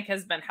Sunny, I think,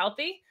 has been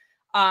healthy.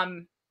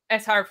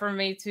 It's hard for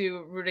me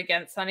to root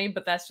against Sunny,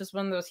 but that's just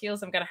one of those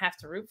heels I'm going to have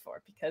to root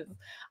for because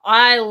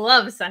I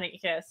love Sunny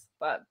Kiss.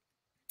 But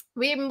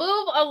we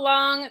move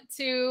along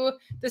to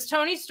this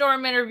Toni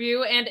Storm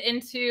interview and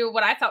into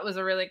what I thought was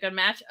a really good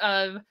match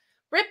of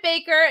Britt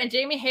Baker and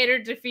Jamie Hayter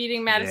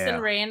defeating Madison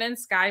Rayne and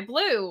Skye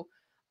Blue.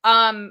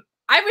 I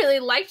really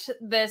liked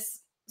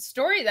this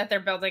story that they're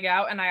building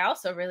out, and I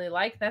also really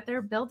like that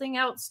they're building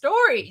out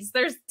stories.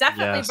 There's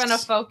definitely been a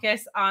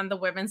focus on the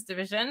women's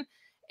division,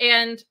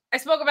 and I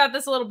spoke about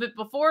this a little bit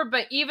before,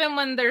 but even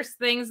when there's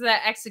things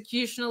that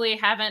executionally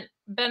haven't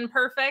been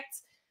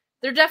perfect,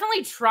 they're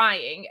definitely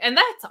trying, and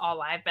that's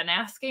all I've been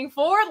asking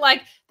for.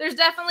 Like, there's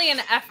definitely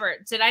an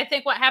effort. Did I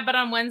think what happened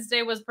on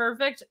Wednesday was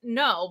perfect?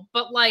 No,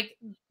 but like,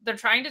 they're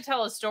trying to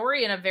tell a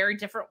story in a very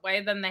different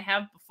way than they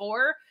have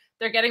before.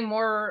 They're getting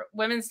more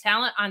women's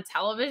talent on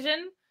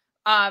television.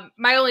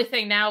 My only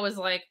thing now is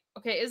like,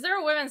 okay, is there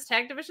a women's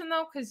tag division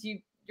though? Because you're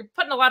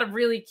putting a lot of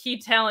really key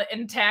talent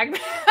in tag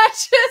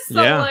matches.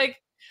 So like,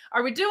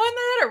 are we doing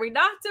that? Are we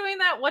not doing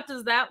that? What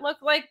does that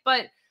look like?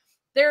 But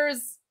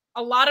there's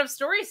a lot of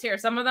stories here.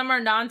 Some of them are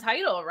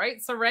non-title, right?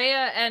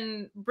 Saraya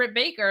and Britt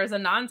Baker is a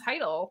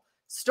non-title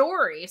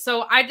story.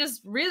 So I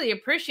just really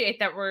appreciate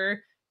that we're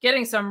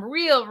getting some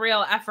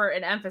real effort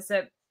and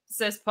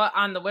emphasis put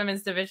on the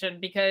women's division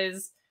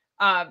because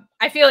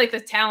I feel like the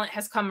talent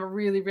has come a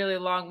really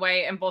long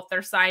way in both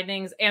their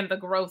signings and the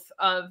growth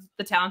of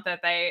the talent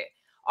that they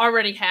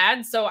already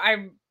had. So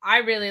I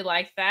really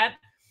like that.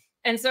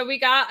 And so we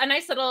got a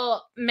nice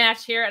little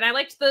match here. And I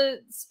liked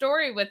the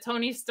story with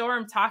Toni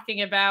Storm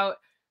talking about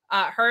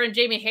her and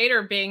Jamie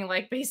Hayter being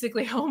like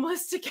basically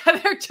homeless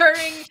together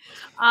during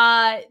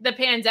the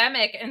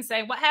pandemic and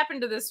saying, what happened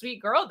to this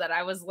sweet girl that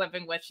I was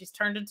living with? She's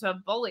turned into a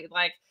bully.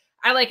 Like,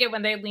 I like it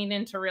when they lean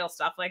into real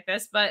stuff like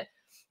this, but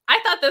I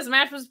thought this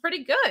match was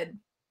pretty good.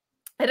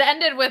 It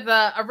ended with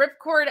a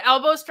ripcord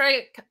elbow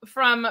strike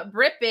from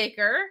Britt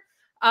Baker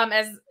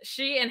as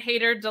she and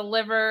Hayter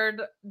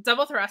delivered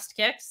double thrust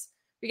kicks.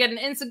 We get an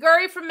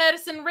enziguri from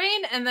Madison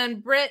Rayne, and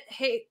then Britt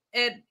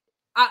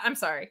I'm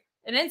sorry,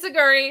 an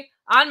enziguri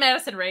on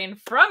Madison Rayne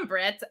from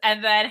Britt,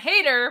 and then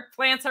Hayter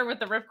plants her with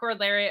the ripcord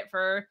lariat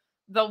for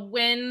the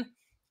win.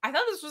 I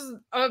thought this was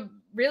a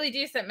really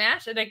decent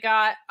match, and it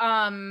got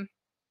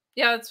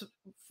it's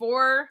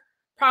 4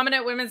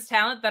 prominent women's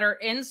talent that are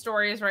in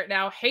stories right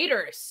now.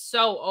 Hayter is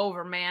so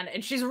over, man,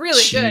 and she's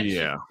really good.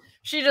 Yeah.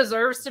 She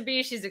deserves to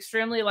be. She's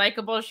extremely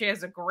likable. She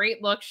has a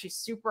great look. She's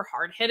super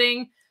hard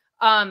hitting.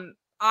 I'm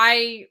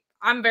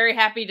very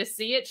happy to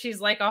see it.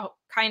 She's like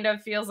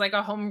feels like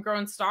a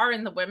homegrown star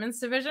in the women's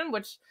division,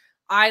 which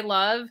I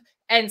love.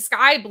 And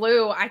Skye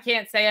Blue, I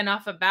can't say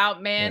enough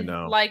about, man.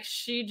 Like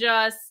she's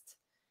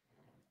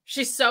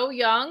so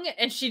young,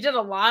 and she did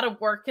a lot of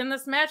work in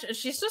this match, and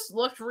she's just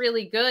looked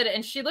really good.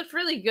 And she looked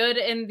really good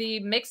in the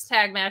mixed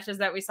tag matches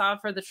that we saw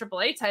for the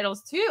AAA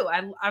titles too.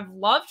 I've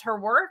loved her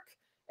work,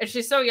 and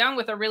she's so young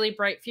with a really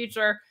bright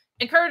future.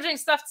 Encouraging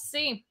stuff to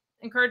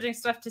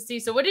see.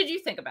 So what did you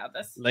think about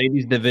this?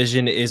 Ladies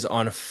division is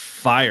on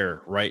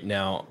fire right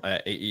now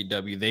at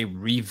AEW. They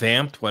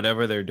revamped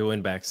whatever they're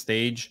doing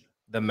backstage.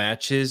 The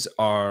matches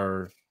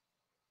are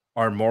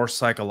more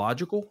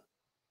psychological,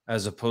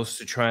 as opposed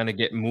to trying to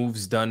get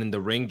moves done in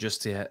the ring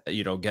just to,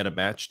 get a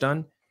match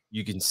done.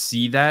 You can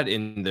see that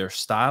in their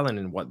style and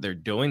in what they're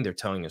doing. They're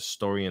telling a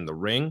story in the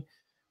ring.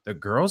 The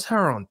girls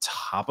are on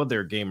top of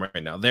their game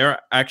right now.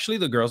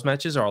 The girls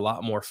matches are a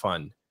lot more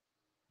fun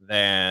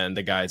than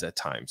the guys at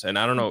times. And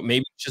I don't know,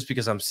 maybe just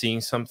because I'm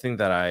seeing something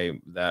that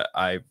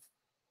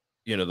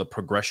the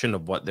progression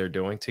of what they're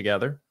doing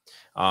together.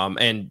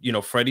 And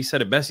Freddie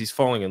said it best. He's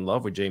falling in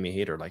love with Jamie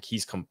Hayter. Like,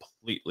 he's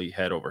completely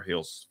head over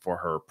heels for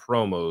her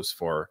promos,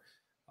 for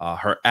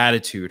her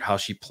attitude, how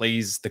she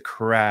plays the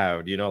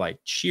crowd, like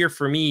cheer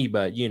for me,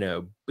 but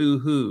boo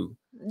hoo.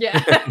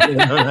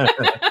 Yeah.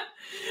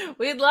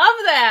 We love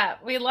that.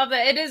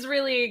 It is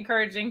really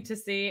encouraging to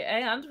see.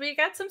 And we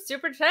got some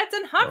super chats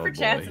and humper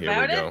chats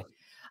about it.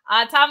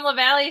 Tom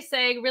LaValle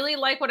saying, really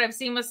like what I've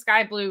seen with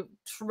Skye Blue.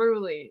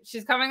 Truly.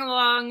 She's coming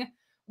along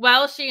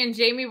well. She and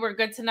Jamie were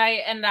good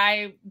tonight, and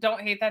I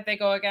don't hate that they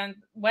go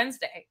again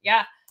Wednesday.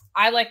 Yeah,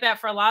 I like that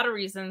for a lot of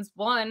reasons.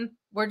 One,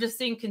 we're just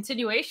seeing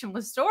continuation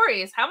with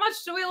stories. How much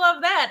do we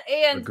love that?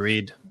 And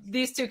agreed.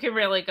 These two can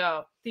really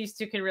go.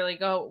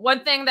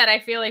 One thing that I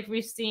feel like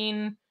we've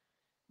seen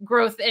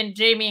growth in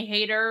Jamie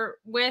Hayter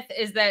with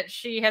is that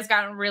she has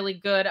gotten really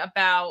good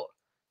about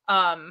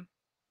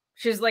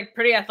she's like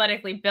pretty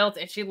athletically built,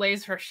 and she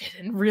lays her shit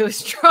in really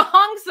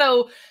strong.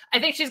 So I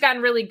think she's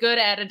gotten really good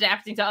at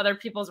adapting to other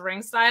people's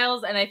ring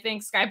styles, and I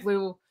think Skye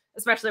Blue,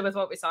 especially with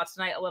what we saw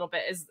tonight a little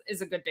bit,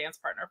 is a good dance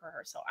partner for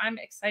her. So I'm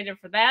excited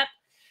for that.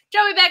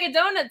 Joey Bag of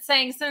Donuts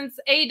saying, since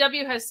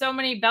AEW has so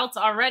many belts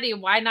already,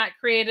 why not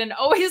create an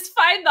always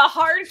find the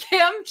hard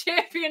cam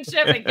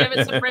championship and give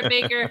it to Britt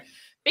Baker?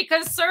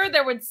 Because, sir,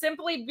 there would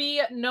simply be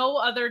no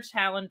other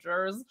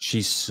challengers.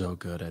 She's so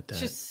good at that.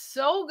 She's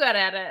so good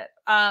at it.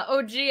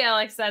 OG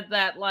Alex said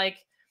that, like,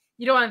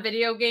 on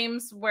video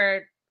games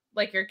where,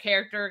 like, your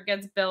character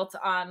gets built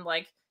on,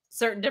 like,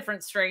 certain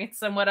different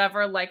strengths and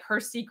whatever, like, her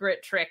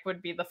secret trick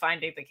would be the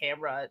finding the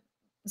camera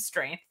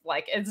strength.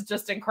 Like, it's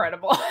just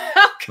incredible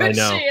how good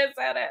she is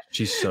at it.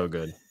 She's so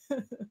good.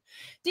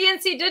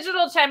 DNC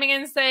Digital chiming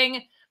in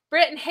saying,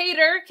 Britt and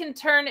Hayter can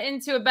turn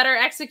into a better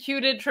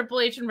executed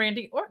Triple H and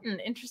Randy Orton.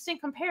 Interesting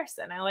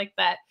comparison. I like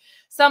that.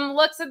 Some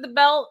looks at the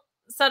belt,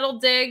 subtle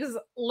digs,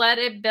 let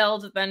it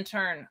build, then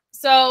turn.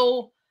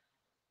 So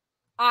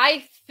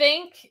I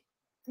think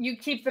you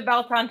keep the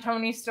belt on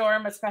Toni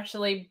Storm,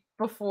 especially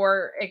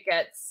before she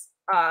gets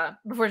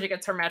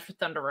her match with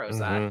Thunder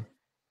Rosa. Mm-hmm.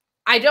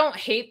 I don't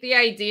hate the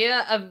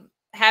idea of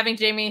having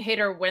Jamie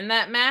Hayter win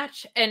that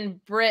match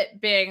and Britt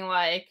being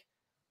like,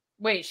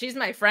 wait, she's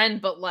my friend,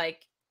 but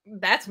like,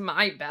 that's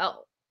my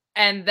belt,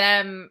 and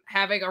them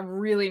having a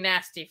really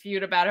nasty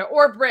feud about it,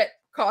 or Britt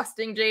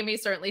costing Jamie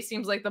certainly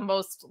seems like the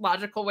most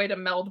logical way to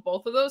meld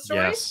both of those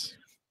stories. Yes.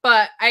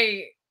 But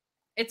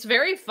it's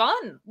very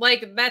fun.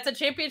 Like, that's a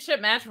championship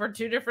match where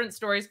 2 different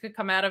stories could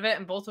come out of it,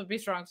 and both would be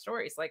strong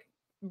stories. Like,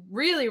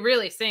 really,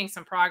 really seeing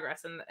some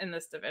progress in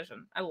this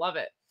division. I love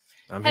it.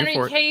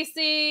 Henry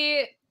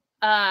Casey.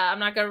 I'm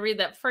not going to read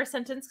that first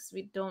sentence because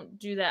we don't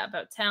do that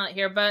about talent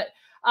here, but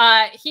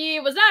he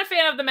was not a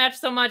fan of the match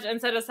so much and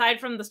said, aside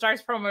from the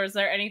Starks promo, is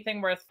there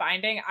anything worth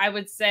finding? I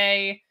would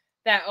say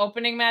that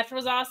opening match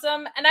was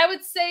awesome. And I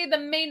would say the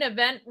main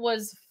event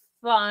was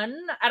fun.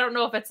 I don't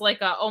know if it's like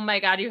oh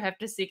my God, you have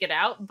to seek it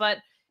out. But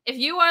if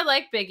you are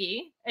like Big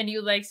E and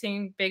you like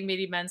seeing big,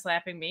 meaty men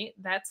slapping meat,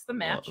 that's the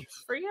match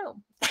for you.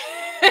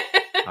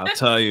 I'll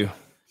tell you.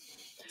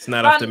 It's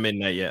not after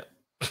midnight yet.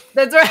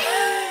 That's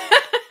right.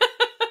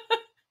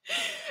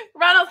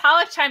 Ronald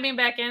Hollick chiming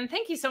back in.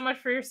 Thank you so much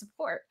for your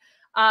support.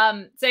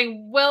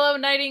 Saying Willow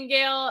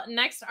Nightingale,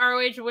 next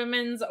ROH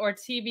Women's or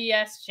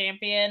TBS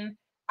champion.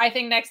 I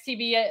think next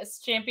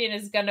TBS champion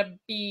is going to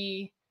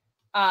be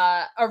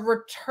a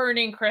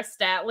returning Chris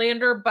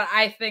Statlander, but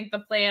I think the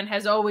plan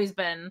has always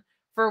been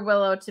for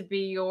Willow to be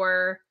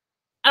your,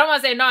 I don't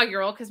want to say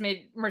inaugural because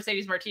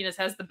Mercedes Martinez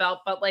has the belt,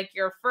 but like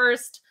your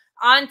first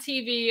on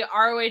TV,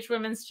 ROH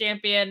Women's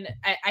Champion,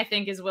 I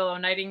think, is Willow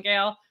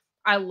Nightingale.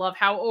 I love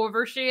how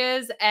over she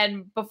is.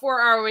 And before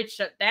ROH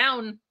shut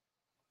down,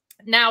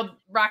 now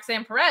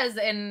Roxanne Perez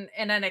in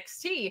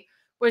NXT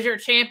was your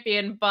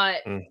champion,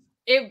 but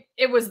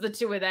it was the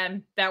two of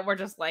them that were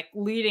just like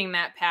leading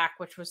that pack,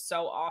 which was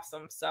so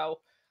awesome. So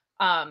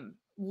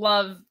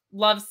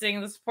love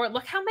seeing the support.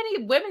 Look how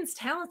many women's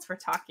talents we're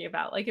talking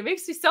about. Like, it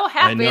makes me so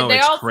happy. I know, they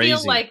all crazy.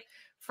 Feel like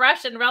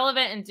fresh and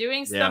relevant and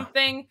doing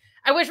something.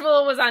 I wish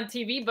Willow was on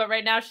TV, but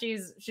right now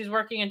she's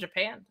working in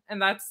Japan,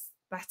 and that's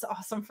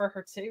awesome for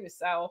her too.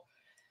 So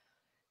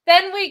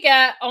then we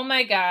get, oh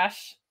my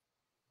gosh,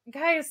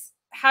 guys,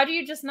 how do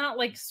you just not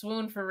like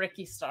swoon for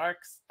Ricky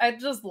Starks? I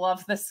just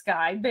love this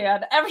guy,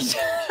 man. Every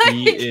time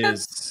he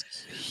oozes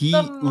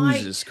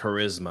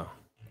charisma.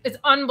 It's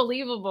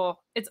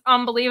unbelievable. It's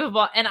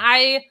unbelievable. And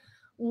I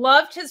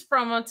loved his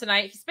promo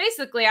tonight. He's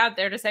basically out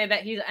there to say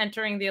that he's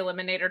entering the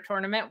Eliminator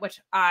tournament, which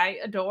I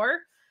adore.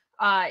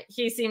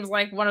 He seems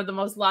like one of the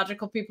most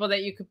logical people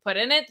that you could put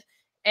in it.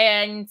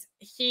 And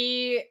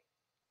he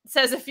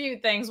says a few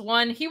things.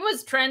 One, he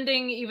was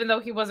trending even though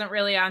he wasn't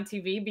really on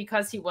TV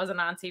because he wasn't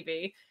on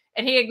TV.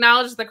 And he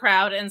acknowledged the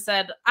crowd and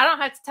said, I don't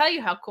have to tell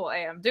you how cool I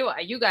am, do I?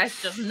 You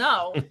guys just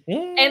know.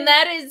 And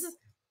that is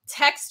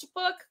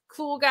textbook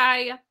cool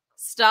guy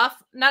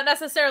stuff. Not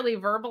necessarily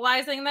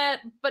verbalizing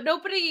that, but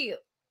nobody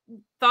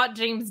thought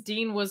James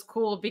Dean was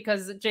cool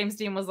because James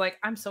Dean was like,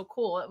 I'm so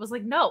cool. It was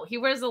like, no, he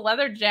wears a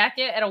leather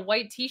jacket and a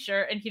white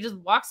t-shirt and he just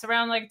walks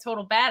around like a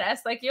total badass,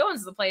 like he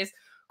owns the place.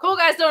 Cool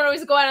guys don't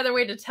always go out of their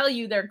way to tell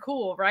you they're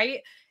cool,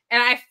 right?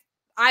 And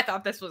I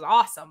thought this was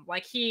awesome.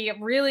 Like, he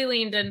really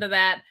leaned into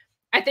that.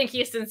 I think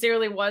he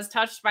sincerely was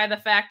touched by the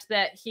fact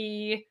that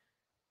he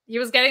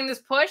was getting this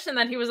push and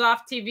then he was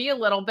off TV a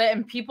little bit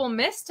and people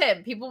missed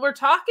him. People were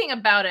talking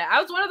about it. I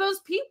was one of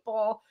those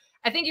people.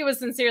 I think he was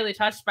sincerely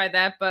touched by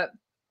that, but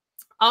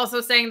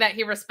also saying that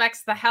he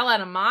respects the hell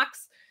out of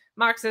Mox.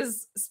 Mox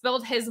has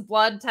spilled his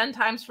blood 10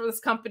 times for this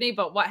company,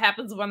 but what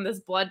happens when this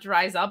blood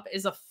dries up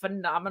is a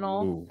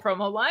phenomenal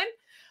promo line.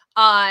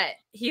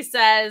 He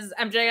says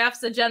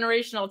MJF's a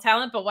generational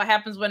talent, but what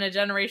happens when a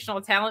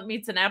generational talent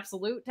meets an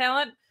absolute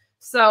talent?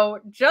 So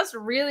just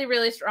really,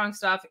 really strong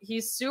stuff.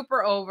 He's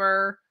super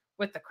over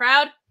with the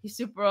crowd. He's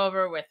super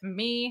over with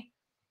me.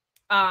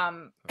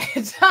 Tom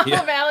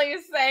O'Malley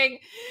is saying,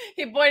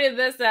 he pointed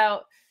this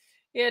out.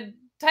 He had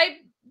tight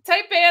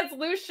pants,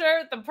 loose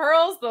shirt, the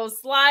pearls, those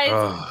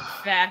slides,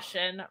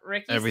 fashion.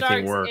 Ricky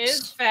Starks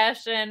is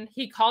fashion.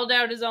 He called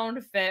out his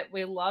own fit.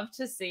 We love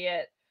to see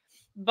it.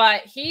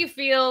 But he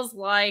feels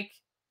like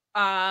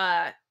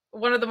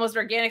one of the most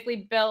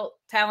organically built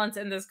talents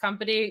in this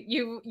company.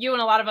 You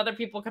and a lot of other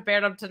people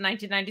compared him to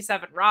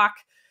 1997 Rock.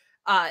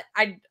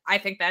 I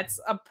think that's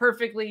a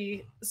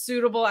perfectly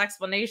suitable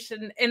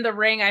explanation. In the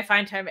ring, I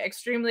find him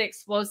extremely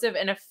explosive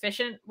and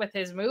efficient with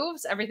his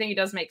moves. Everything he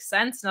does makes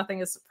sense. Nothing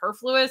is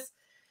superfluous.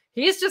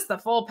 He's just the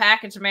full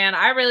package, man.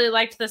 I really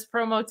liked this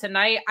promo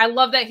tonight. I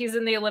love that he's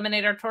in the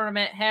Eliminator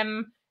tournament.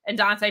 Him and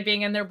Dante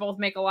being in there both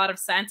make a lot of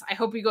sense. I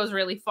hope he goes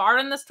really far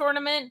in this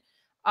tournament.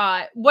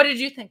 What did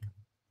you think?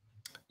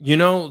 You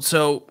know,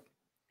 so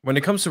when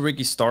it comes to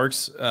Ricky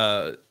Starks,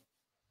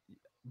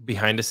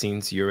 behind the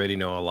scenes, you already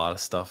know a lot of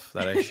stuff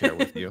that I share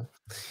with you.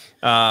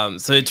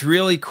 So it's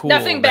really cool.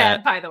 Nothing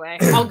bad, by the way.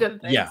 All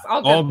good things. Yeah,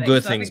 all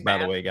good things, by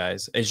the way,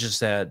 guys. It's just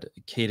that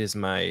Kate is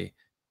my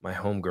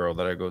homegirl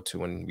that I go to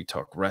when we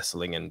talk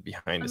wrestling and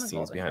behind the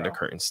scenes, behind the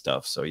curtain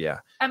stuff. So yeah,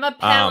 I'm a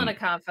pal and a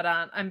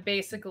confidant. I'm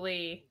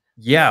basically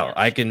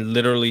I can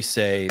literally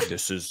say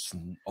this is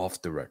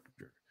off the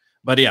record.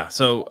 But yeah,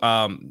 so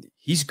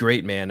he's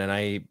great, man, and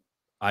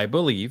I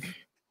believe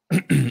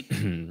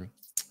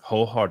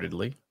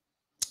wholeheartedly.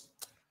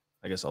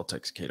 I guess I'll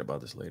text Kate about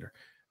this later.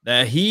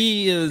 That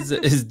he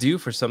is due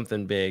for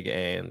something big,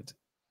 and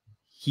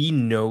he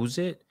knows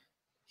it.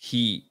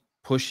 He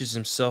pushes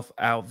himself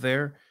out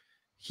there.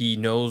 He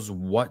knows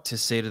what to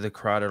say to the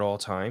crowd at all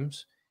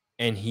times,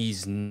 and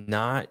he's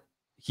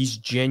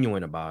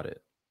genuine about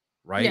it,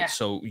 right? Yeah,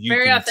 so you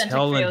can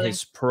tell in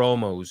his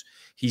promos,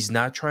 he's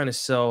not trying to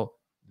sell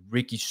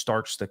Ricky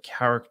Starks the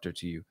character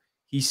to you.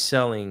 He's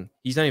not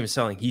even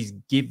selling, he's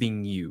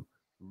giving you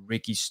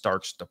Ricky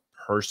Starks the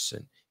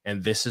person.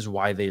 And this is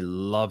why they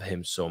love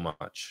him so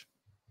much.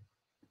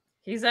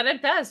 He said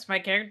it best. My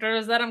character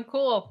is that I'm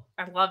cool.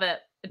 I love it.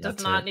 It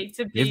does not need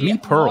to be. Give me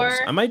pearls.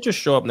 I might just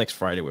show up next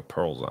Friday with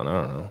pearls on.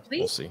 I don't know.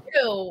 Please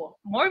we'll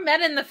see. More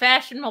men in the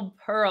fashionable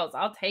pearls.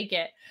 I'll take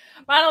it.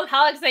 Ronald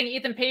Hollick saying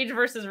Ethan Page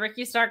versus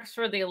Ricky Starks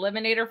for the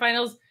Eliminator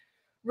Finals.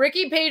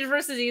 Ricky Page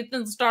versus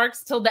Ethan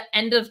Starks till the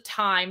end of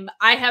time.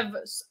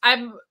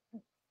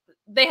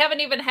 They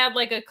haven't even had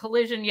like a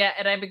collision yet,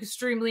 and I'm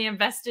extremely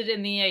invested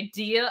in the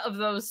idea of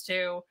those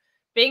two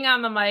being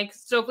on the mic.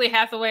 Stokely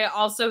Hathaway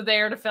also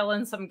there to fill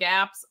in some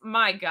gaps.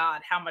 My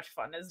God, how much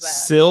fun is that?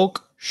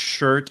 Silk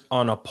shirt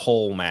on a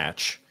pole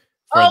match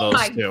for those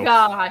two. Oh my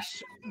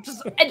gosh.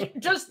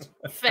 Just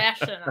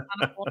fashion on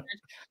a pole match.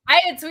 I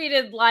had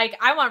tweeted like,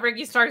 I want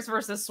Ricky Starks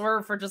versus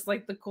Swerve for just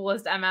like the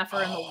coolest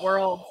MFer in the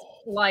world.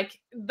 Like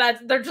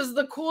that, they're just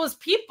the coolest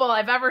people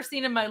I've ever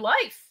seen in my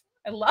life.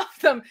 I love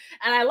them,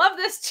 and I love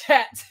this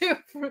chat too.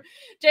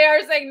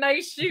 JR saying,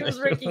 "Nice shoes,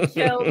 Ricky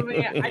killed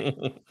me."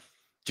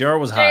 JR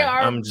was high.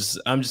 I'm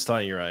just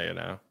telling you right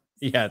now.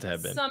 He had to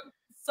have been.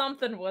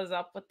 Something was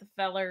up with the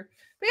feller.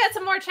 We got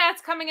some more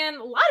chats coming in.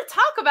 A lot of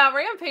talk about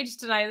Rampage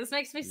tonight. This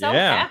makes me so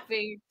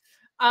happy.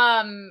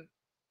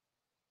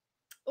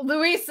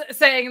 Luis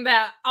saying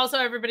that also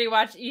everybody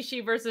watched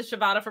Ishii versus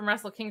Shibata from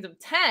Wrestle Kingdom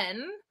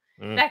 10.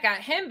 That got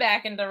him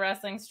back into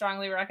wrestling.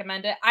 Strongly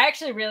recommend it. I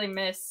actually really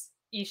miss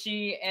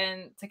Ishii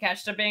and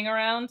Takeshita being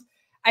around.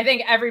 I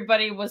think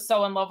everybody was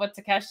so in love with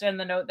Takeshita in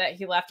the note that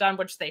he left on,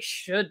 which they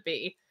should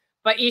be.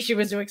 But Ishii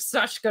was doing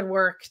such good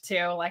work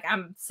too. Like,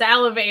 I'm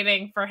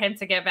salivating for him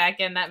to get back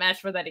in. That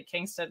match with Eddie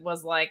Kingston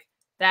was like,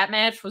 that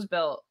match was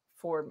built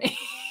for me.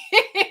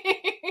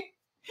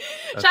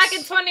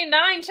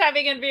 Shockin29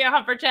 chiming in via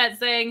Humper Chat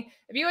saying,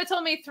 if you had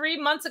told me 3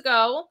 months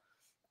ago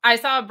I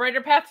saw a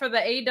brighter path for the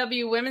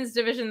AEW women's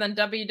division than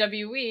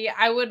WWE,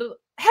 I would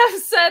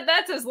have said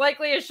that's as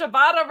likely as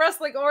Shibata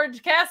wrestling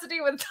Orange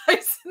Cassidy with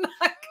Tyson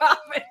on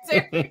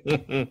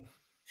commentary.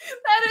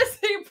 That is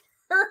a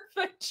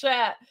perfect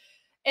chat.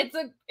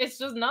 It's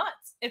just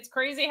nuts. It's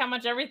crazy how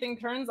much everything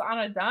turns on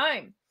a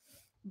dime.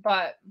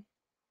 But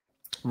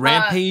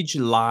Rampage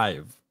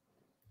live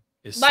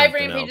is live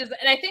Rampages,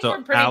 and I think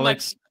we're pretty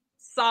much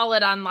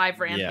solid on live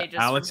Rampages.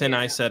 Yeah, Alex and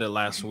I said it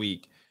last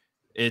week.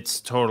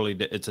 It's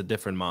a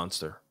different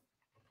monster.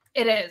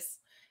 It is,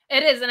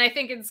 and I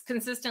think it's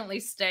consistently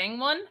staying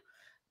one.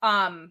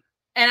 And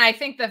I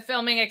think the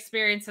filming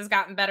experience has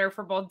gotten better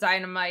for both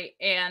Dynamite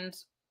and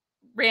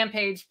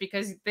Rampage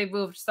because they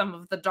moved some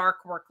of the dark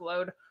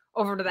workload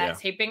over to that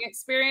taping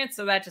experience.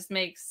 So that just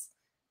makes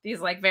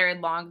these like very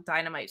long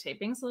Dynamite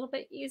tapings a little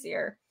bit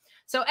easier.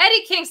 So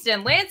Eddie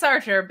Kingston, Lance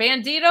Archer,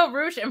 Bandito,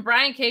 Rush, and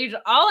Brian Cage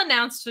all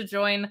announced to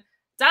join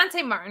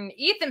Dante Martin,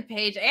 Ethan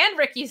Page, and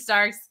Ricky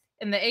Starks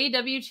in the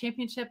AEW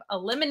Championship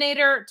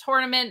Eliminator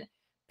Tournament.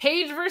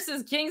 Page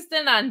versus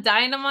Kingston on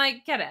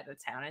Dynamite. Get out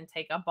of town and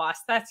take a bus.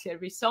 That's going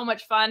to be so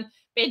much fun.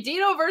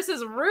 Bandito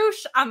versus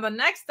Rush on the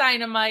next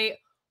Dynamite.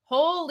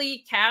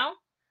 Holy cow.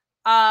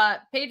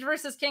 Page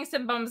versus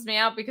Kingston bums me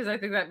out because I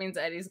think that means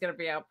Eddie's going to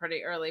be out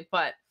pretty early.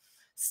 But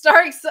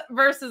Starks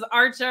versus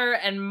Archer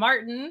and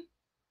Martin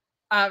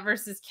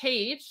versus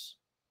Cage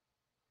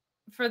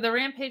for the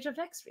Rampage of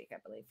next week, I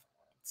believe.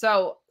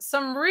 So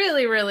some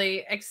really,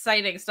 really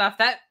exciting stuff.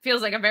 That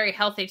feels like a very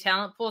healthy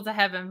talent pool to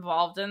have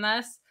involved in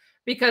this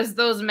because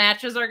those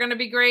matches are going to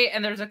be great.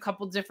 And there's a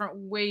couple different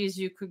ways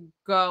you could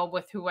go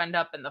with who end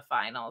up in the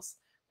finals.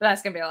 But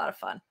that's going to be a lot of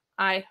fun.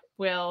 I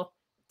will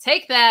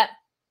take that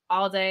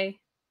all day,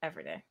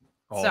 every day.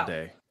 All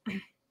day.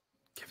 Give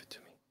it to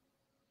me.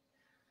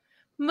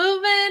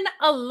 Moving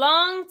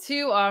along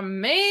to our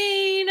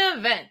main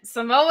event.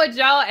 Samoa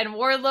Joe and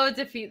Wardlow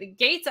defeat the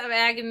Gates of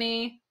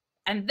Agony.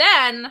 And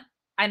then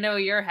I know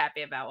you're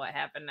happy about what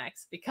happened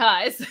next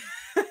because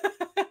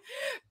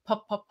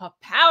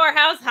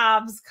Powerhouse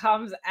Hobbs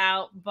comes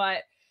out.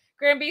 But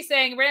Granby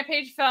saying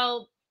Rampage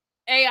felt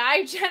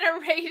AI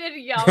generated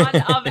yawn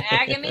of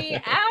agony.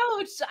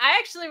 Ouch. I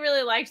actually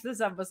really liked this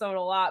episode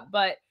a lot,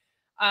 but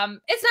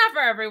it's not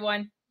for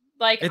everyone.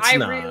 Like,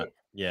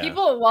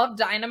 people love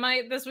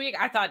Dynamite this week.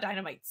 I thought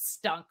Dynamite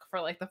stunk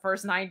for like the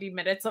first 90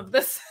 minutes of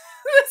this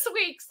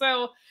week.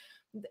 So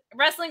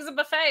wrestling's a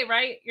buffet,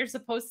 right? You're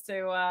supposed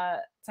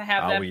to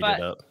have that. Eat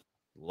it up.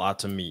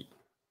 Lots of meat.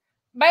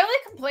 My only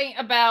complaint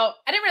I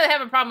didn't really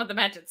have a problem with the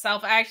match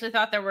itself. I actually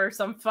thought there were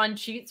some fun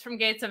cheats from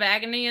Gates of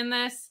Agony in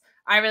this.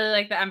 I really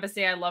like the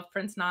Embassy. I love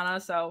Prince Nana.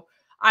 So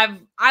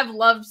I've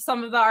loved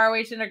some of the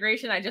ROH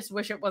integration. I just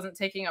wish it wasn't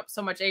taking up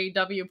so much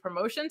AEW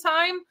promotion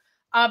time.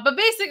 But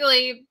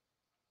basically,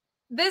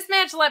 this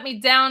match let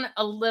me down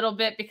a little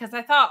bit because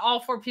I thought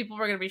all 4 people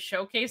were going to be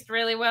showcased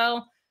really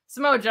well.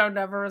 Samoa Joe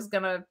never was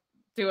going to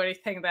do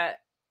anything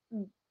that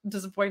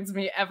disappoints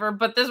me ever.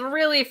 But this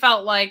really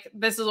felt like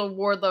this is a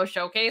Wardlow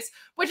showcase,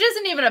 which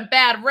isn't even a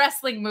bad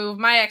wrestling move.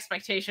 My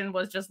expectation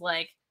was just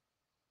like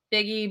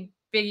big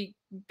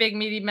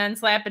meaty men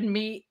slapping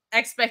meat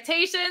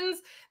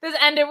expectations. This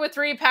ended with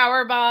 3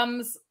 power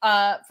bombs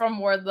from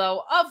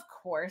Wardlow, of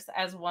course,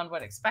 as one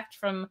would expect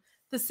from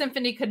the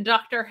symphony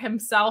conductor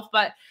himself.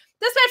 But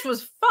this match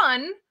was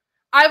fun.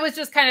 I was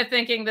just kind of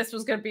thinking this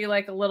was going to be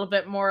like a little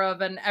bit more of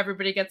an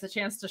everybody gets a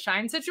chance to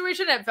shine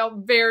situation. It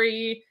felt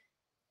very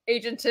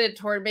agented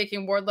toward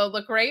making Wardlow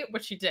look great,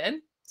 which he did.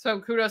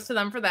 So kudos to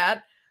them for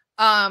that.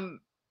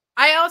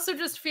 I also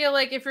just feel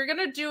like if you're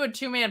going to do a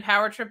 2-man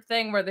power trip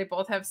thing where they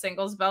both have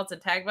singles belts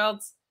and tag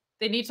belts,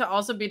 they need to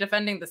also be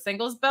defending the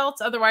singles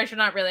belts. Otherwise, you're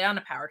not really on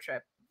a power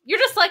trip. You're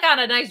just like on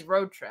a nice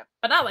road trip,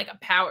 but not like a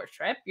power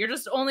trip. You're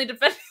just only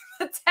defending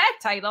the tag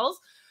titles.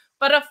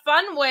 But a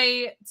fun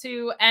way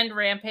to end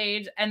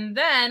Rampage. And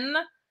then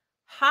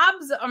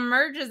Hobbs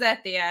emerges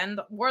at the end.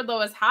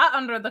 Wardlow is hot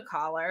under the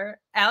collar.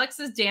 Alex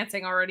is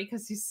dancing already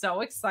because he's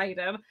so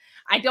excited.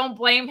 I don't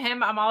blame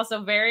him. I'm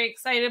also very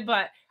excited,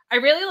 but I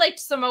really liked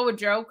Samoa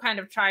Joe kind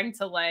of trying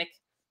to like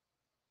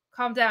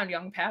calm down,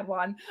 young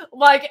Padawan.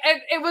 Like,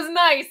 it was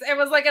nice. It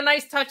was like a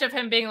nice touch of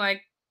him being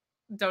like,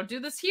 don't do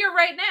this here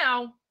right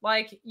now.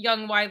 Like,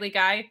 young wily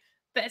guy,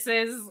 this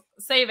is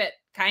save it,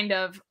 kind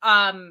of.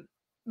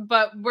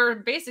 But we're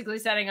basically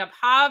setting up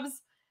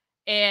Hobbs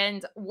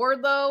and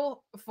Wardlow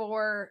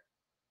for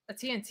a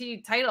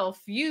TNT title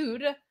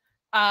feud.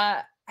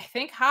 I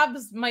think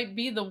Hobbs might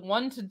be the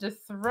one to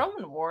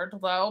dethrone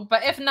Wardlow,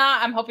 but if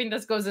not, I'm hoping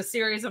this goes a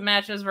series of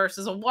matches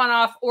versus a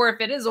one-off, or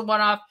if it is a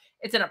one-off,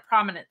 it's in a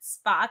prominent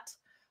spot.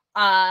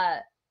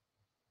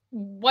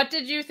 What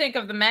did you think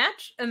of the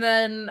match? And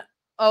then,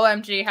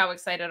 OMG, how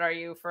excited are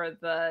you for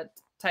the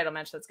title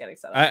match that's getting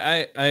set up?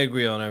 I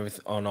agree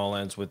on all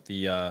ends with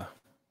the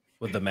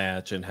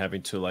match, and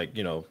having to, like,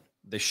 you know,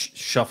 they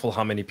shuffle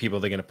how many people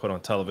they're going to put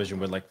on television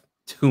with like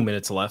 2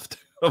 minutes left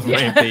of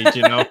Rampage,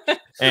 you know,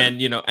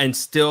 and, you know, and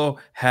still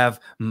have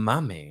my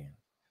man,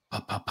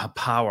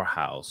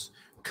 Powerhouse,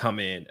 come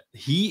in.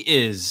 He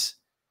is,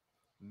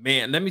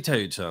 man, let me tell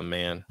you something,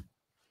 man.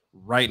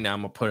 Right now,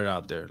 I'm going to put it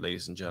out there,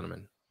 ladies and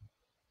gentlemen.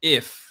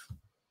 If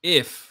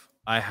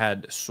I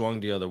had swung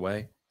the other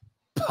way,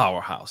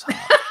 Powerhouse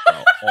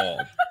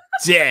all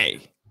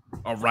day.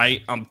 All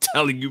right? I'm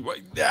telling you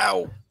right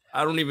now.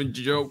 I don't even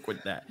joke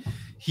with that.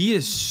 He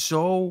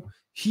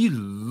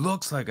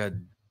looks like a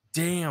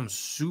damn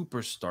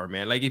superstar,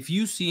 man. Like, if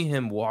you see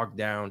him walk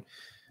down,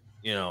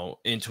 you know,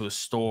 into a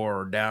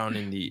store or down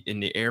in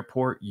the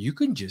airport, you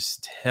can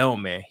just tell,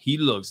 man, he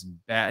looks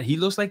bad. He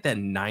looks like that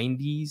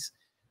 90s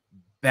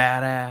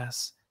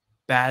badass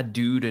bad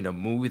dude in a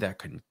movie that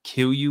can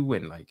kill you.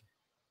 And, like,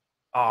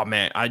 oh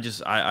man, I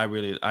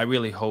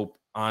really hope,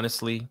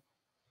 honestly,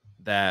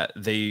 that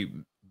they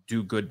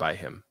do good by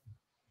him,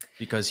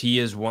 because he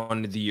is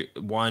one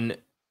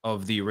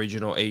of the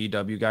original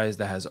AEW guys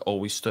that has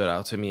always stood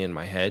out to me in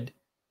my head.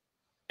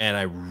 And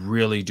I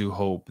really do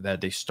hope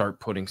that they start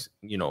putting,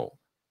 you know,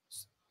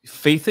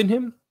 faith in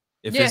him.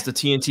 If it's the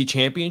TNT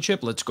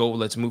championship,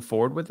 let's move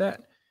forward with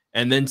that.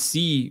 And then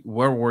see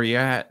where we're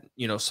at,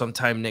 you know,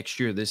 sometime next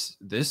year,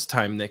 this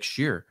time next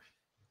year.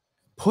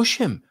 Push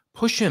him.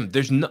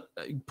 There's no,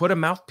 put a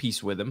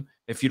mouthpiece with him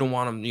if you don't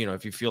want him, you know,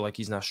 if you feel like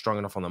he's not strong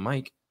enough on the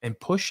mic, and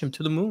push him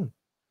to the moon.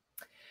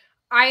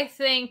 I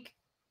think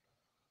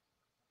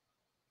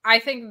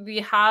the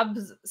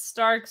Hobbs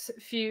Starks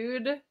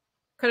feud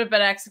could have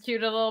been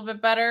executed a little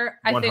bit better.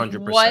 100%. I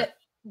think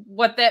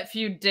what that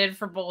feud did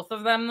for both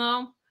of them,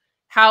 though,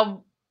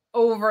 how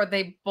over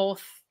they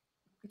both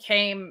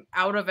came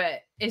out of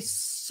it, is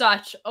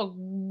such a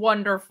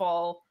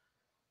wonderful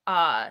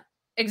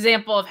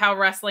example of how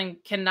wrestling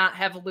cannot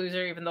have a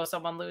loser even though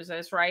someone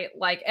loses, right?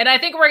 Like, and I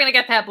think we're gonna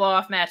get that blow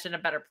off match in a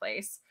better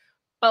place.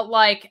 But,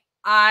 like,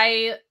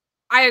 I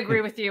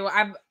agree with you.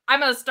 I'm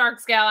a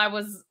Starks gal. I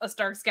was a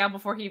Starks gal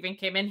before he even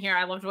came in here.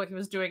 I loved what he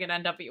was doing in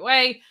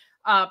NWA.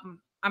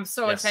 I'm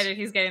so excited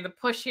he's getting the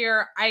push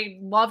here. I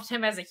loved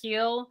him as a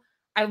heel.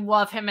 I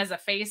love him as a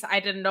face. I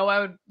didn't know I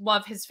would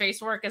love his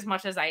face work as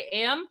much as I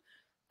am.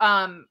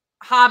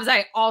 Hobbs,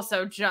 I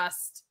also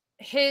just,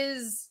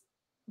 his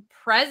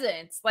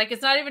presence, like,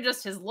 it's not even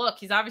just his look.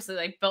 He's obviously,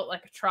 like, built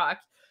like a truck.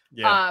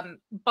 Yeah.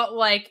 But,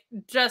 like,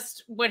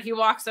 just when he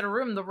walks in a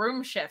room, the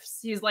room shifts.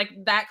 He's like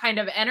that kind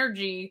of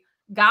energy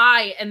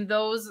guy, and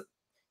those,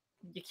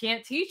 you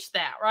can't teach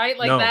that, right?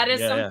 Like, that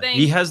is something.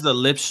 He has the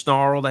lip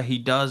snarl that he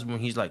does when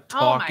he's, like,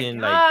 talking,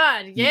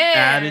 like, the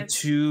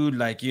attitude,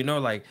 like, you know,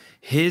 like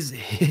his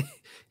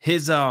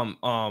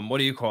what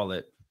do you call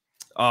it?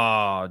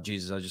 Oh,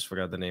 Jesus, I just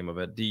forgot the name of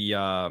it.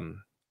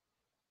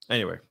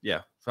 Anyway,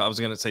 yeah. I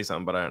was gonna say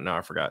something, but now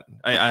I forgot.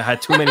 I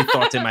had too many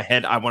thoughts in my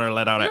head. I want to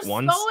let out at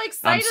once. So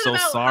excited! I'm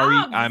so sorry.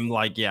 Hobbs. I'm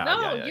like, you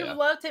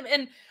loved him,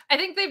 and I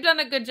think they've done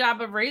a good job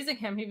of raising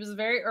him. He was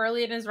very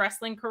early in his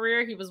wrestling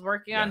career. He was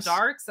working on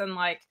Darks, and,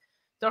 like,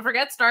 don't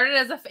forget, started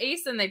as a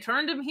face, and they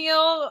turned him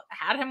heel.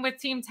 Had him with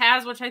Team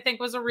Taz, which I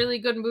think was a really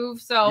good move.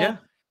 So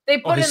they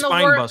put in the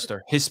work.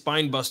 His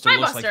spine buster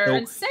looks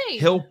like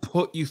he'll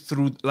put you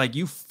through, like,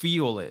 you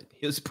feel it.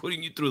 He's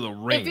putting you through the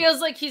ring. It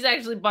feels like he's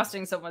actually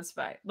busting someone's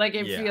spine. Like,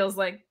 it feels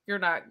like you're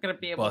not going to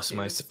be able to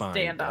my spine,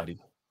 stand up. Daddy.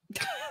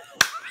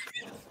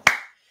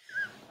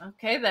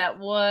 Okay, that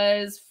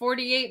was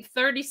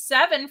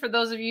 48-37 for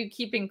those of you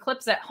keeping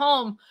clips at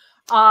home.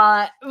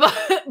 But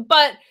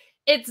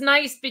it's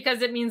nice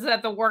because it means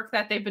that the work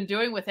that they've been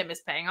doing with him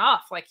is paying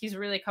off. Like, he's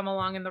really come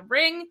along in the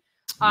ring.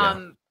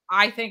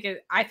 I think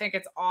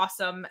it's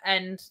awesome,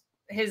 and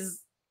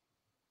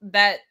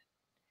that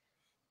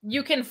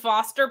you can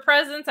foster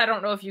presence. I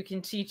don't know if you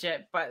can teach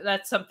it, but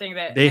that's something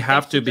that they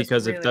have to,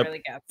 because if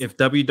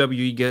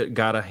WWE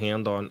got a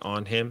hand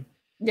on him,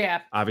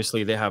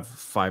 obviously they have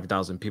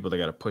 5,000 people they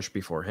got to push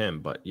before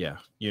him. But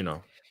you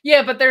know.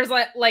 Yeah, but there's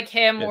like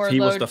him or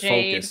Low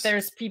Jade.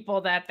 There's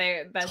people that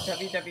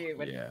WWE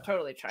would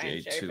totally try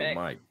and cherry pick.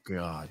 My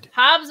God.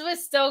 Hobbs with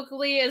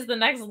Stokely is the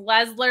next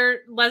Lesnar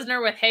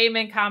with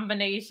Heyman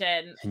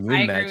combination. Can you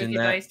imagine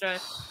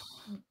that?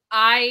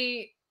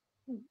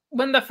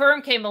 When the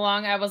firm came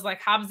along, I was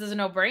like, Hobbs is a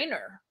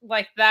no-brainer.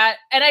 Like that.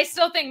 And I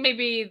still think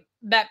maybe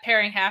that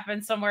pairing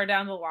happens somewhere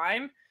down the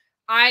line.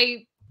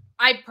 I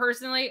I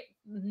personally,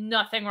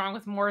 nothing wrong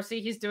with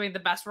Morrissey. He's doing the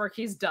best work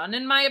he's done,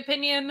 in my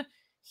opinion.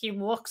 He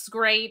looks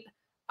great.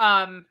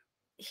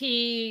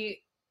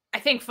 He, I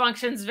think,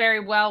 functions very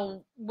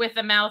well with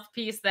a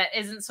mouthpiece that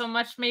isn't so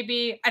much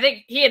maybe. I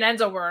think he and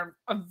Enzo were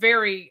a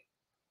very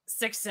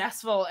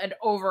successful and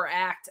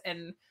overact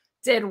and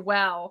did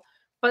well.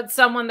 But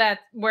someone that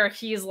where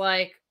he's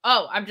like,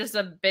 oh, I'm just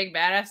a big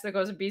badass that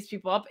goes and beats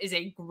people up is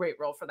a great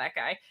role for that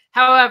guy.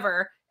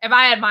 However, if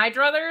I had my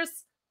druthers,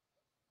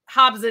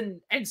 Hobbs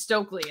and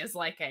Stokely is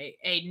like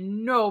a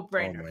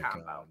no-brainer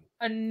combo. God.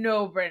 A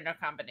no-brainer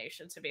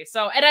combination to me.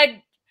 So,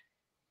 and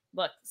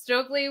look,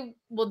 Stokely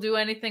will do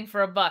anything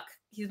for a buck.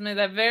 He's made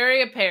that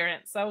very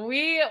apparent. So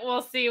we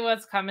will see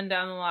what's coming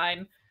down the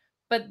line.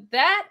 But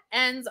that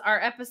ends our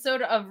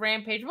episode of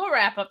Rampage. We'll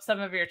wrap up some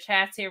of your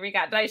chats here. We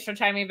got Dice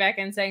chiming back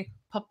in saying,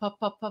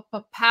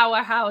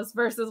 Powerhouse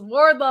versus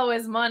Wardlow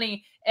is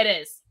money. It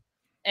is.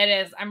 It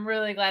is. I'm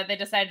really glad they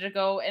decided to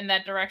go in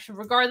that direction,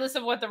 regardless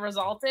of what the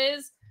result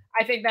is.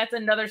 I think that's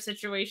another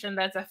situation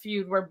that's a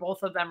feud where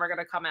both of them are going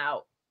to come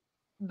out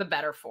the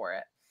better for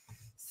it.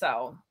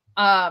 So,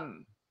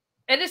 and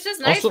it's just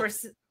nice.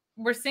 Also,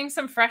 we're seeing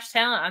some fresh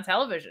talent on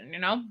television, you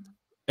know?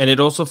 And it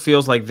also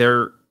feels like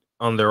they're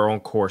on their own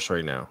course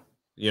right now.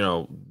 You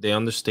know, they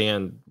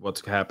understand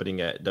what's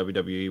happening at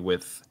WWE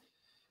with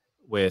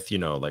you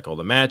know, like all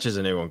the matches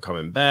and everyone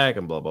coming back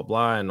and blah blah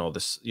blah and all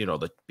this, you know,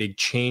 the big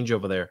change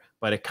over there.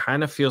 But it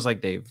kind of feels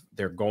like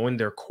they're going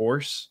their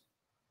course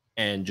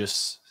and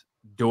just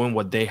doing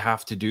what they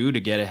have to do to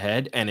get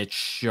ahead, and it's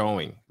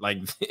showing. Like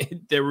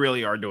they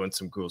really are doing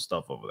some cool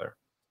stuff over there.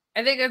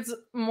 I think it's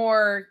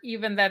more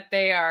even that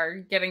they are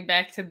getting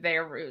back to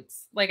their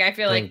roots. Like I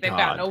feel like they've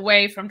gotten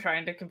away from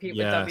trying to compete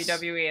with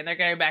WWE, and they're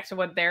getting back to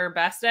what they're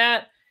best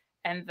at,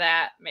 and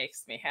that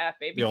makes me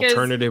happy. The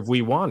alternative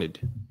we wanted.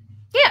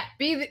 Yeah,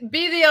 be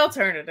the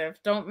alternative.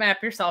 Don't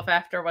map yourself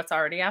after what's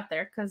already out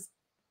there, because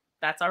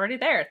that's already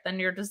there. Then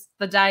you're just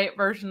the diet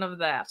version of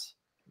that,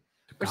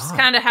 which is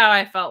kind of how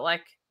I felt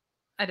like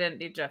I didn't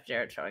need Jeff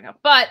Jarrett showing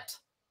up. But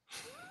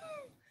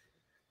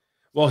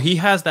well, he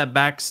has that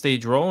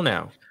backstage role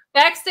now.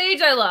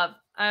 Backstage, I love.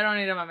 I don't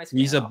need him on my screen.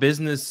 He's a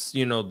business,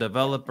 you know,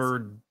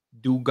 developer,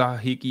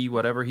 dugahiki,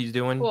 whatever he's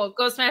doing. Cool.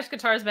 Go smash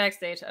guitars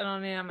backstage. I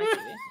don't need him on my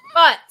TV.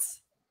 But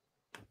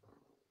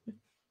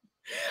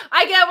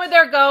I get where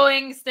they're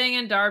going. Sting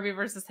and Darby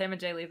versus him and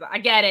Jay Lethal. I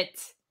get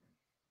it.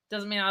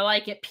 Doesn't mean I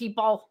like it,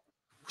 people.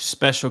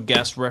 Special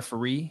guest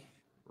referee,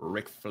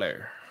 Ric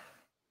Flair.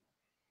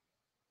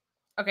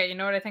 Okay, you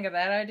know what I think of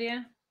that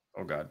idea?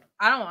 Oh, God.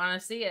 I don't want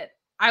to see it.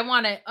 I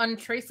want it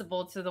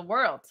untraceable to the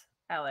world,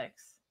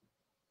 Alex.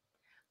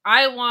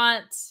 I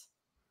want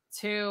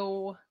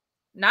to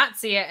not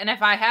see it. And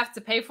if I have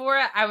to pay for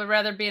it, I would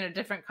rather be in a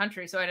different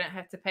country so I didn't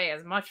have to pay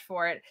as much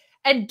for it.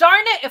 And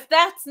darn it, if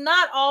that's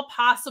not all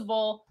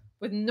possible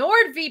with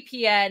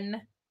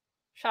NordVPN,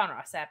 Sean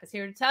Ross Sapp is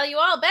here to tell you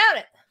all about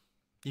it.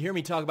 You hear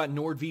me talk about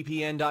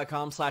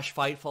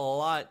NordVPN.com/Fightful a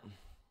lot.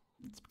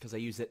 It's because I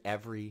use it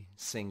every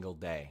single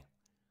day.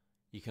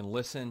 You can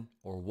listen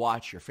or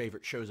watch your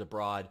favorite shows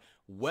abroad,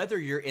 whether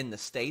you're in the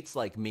States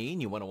like me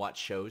and you want to watch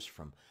shows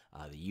from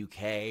the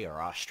UK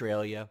or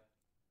Australia,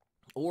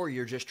 or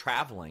you're just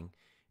traveling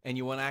and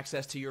you want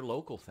access to your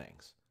local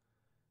things.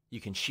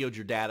 You can shield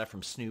your data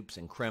from snoops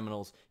and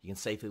criminals. You can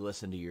safely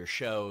listen to your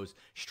shows,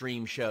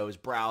 stream shows,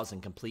 browse in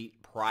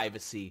complete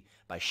privacy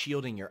by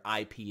shielding your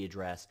IP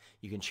address.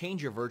 You can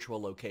change your virtual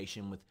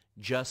location with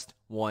just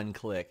one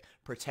click.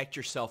 Protect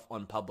yourself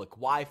on public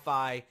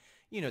Wi-Fi.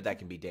 You know that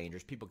can be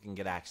dangerous. People can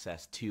get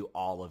access to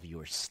all of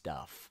your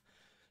stuff.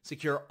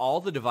 Secure all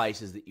the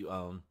devices that you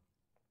own.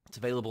 It's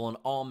available on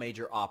all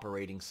major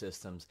operating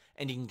systems,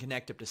 and you can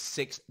connect up to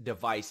 6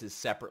 devices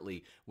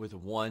separately with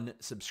one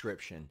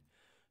subscription.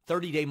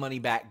 30-day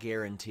money-back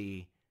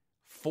guarantee,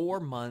 4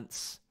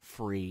 months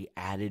free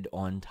added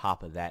on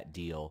top of that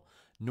deal.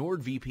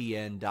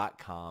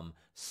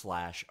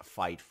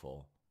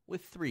 NordVPN.com/Fightful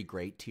with 3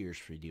 great tiers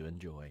for you to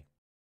enjoy.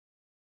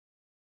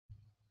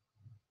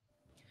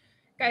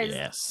 Guys,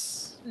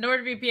 yes.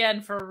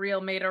 NordVPN for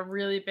real made a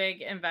really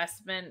big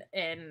investment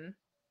in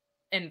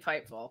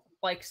Fightful.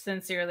 Like,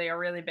 sincerely, a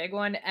really big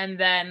one. And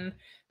then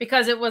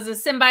because it was a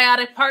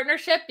symbiotic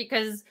partnership,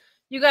 because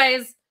you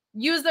guys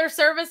use their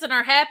service and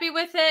are happy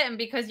with it, and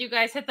because you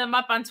guys hit them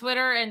up on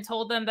Twitter and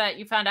told them that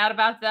you found out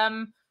about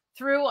them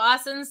through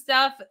us and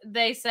stuff,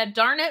 they said,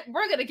 darn it,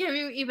 we're going to give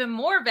you even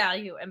more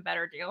value and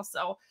better deals.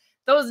 So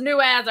those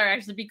new ads are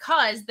actually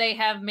because they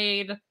have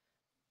made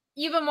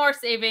even more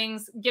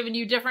savings, giving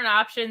you different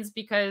options,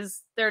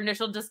 because their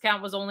initial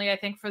discount was only, I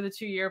think, for the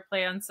 2-year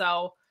plan.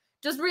 So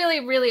just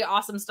really, really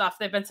awesome stuff.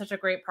 They've been such a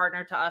great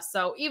partner to us.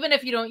 So even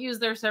if you don't use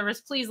their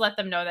service, please let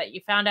them know that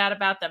you found out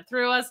about them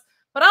through us.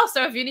 But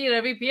also, if you need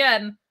a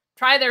VPN,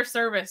 try their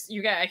service.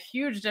 You get a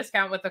huge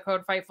discount with the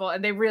code Fightful,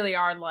 and they really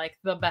are like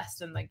the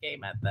best in the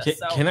game at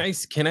this.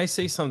 Can I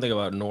say something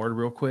about Nord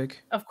real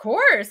quick? Of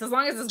course, as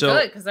long as it's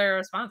good, because they're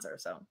a sponsor.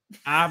 So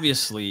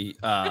obviously,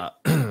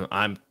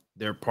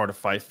 they're part of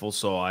Fightful,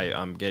 so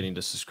I'm getting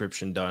the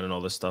subscription done and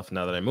all this stuff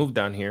now that I moved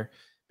down here,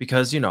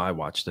 because, you know, I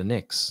watch the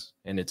Knicks.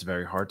 and it's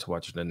very hard to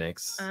watch the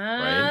Knicks,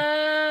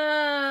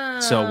 right?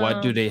 So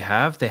what do they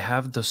have? They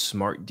have the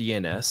smart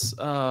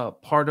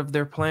DNS part of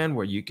their plan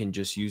where you can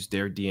just use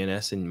their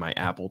DNS in my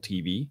Apple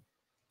TV,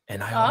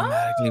 and I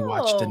automatically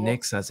watch the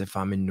Knicks as if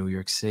I'm in New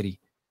York City.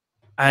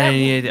 I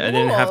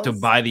didn't have to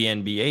buy the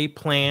NBA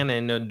plan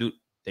and do.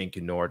 Thank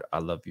you, Nord. I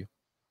love you.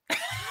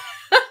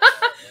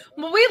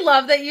 Well, we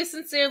love that you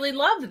sincerely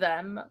love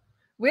them.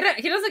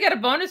 He doesn't get a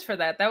bonus for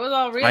that. That was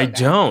all real. I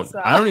don't.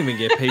 So. I don't even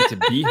get paid to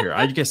be here.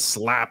 I get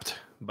slapped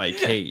by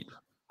Kate.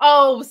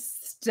 Oh,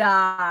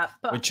 stop.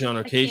 Which on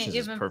occasions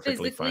is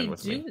perfectly fine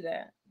with me.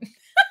 That.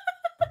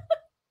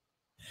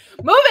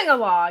 Moving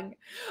along.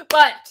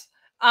 But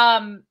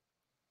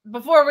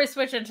before we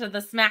switch into the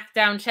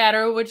SmackDown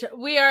chatter, which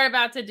we are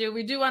about to do,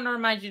 we do want to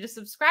remind you to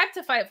subscribe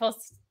to Fightful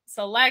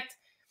Select.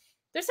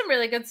 There's some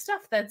really good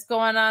stuff that's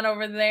going on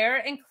over there,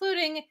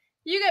 including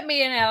you get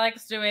me and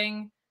Alex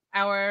doing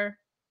our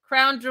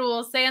Crown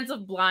Jewel Sands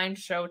of Blind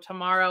show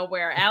tomorrow,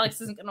 where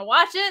Alex isn't going to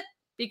watch it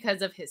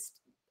because of his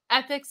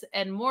ethics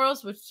and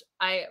morals, which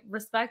I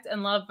respect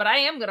and love, but I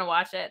am going to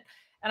watch it.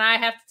 And I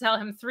have to tell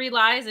him 3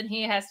 lies, and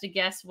he has to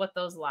guess what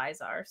those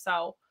lies are.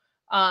 So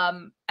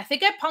I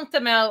think I punked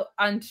him out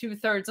on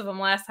 2/3 of them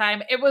last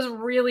time. It was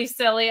really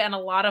silly and a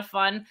lot of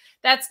fun.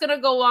 That's going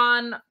to go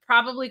on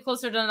probably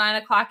closer to 9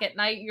 o'clock at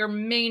night. Your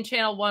main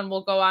channel 1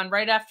 will go on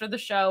right after the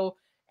show.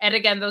 And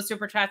again, those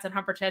super chats and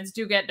humper chats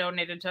do get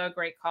donated to a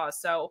great cause.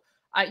 So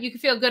you can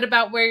feel good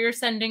about where you're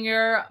sending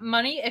your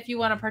money if you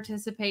want to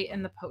participate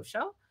in the post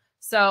show.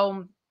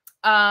 So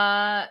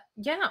yeah,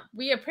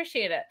 we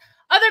appreciate it.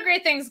 Other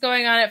great things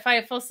going on at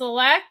Fightful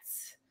Select.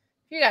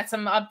 You got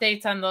some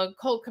updates on the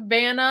Colt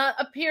Cabana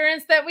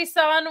appearance that we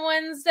saw on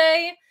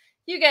Wednesday.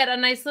 You get a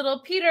nice little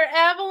Peter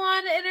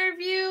Avalon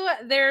interview.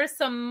 There's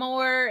some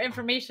more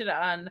information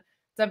on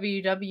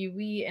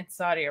WWE in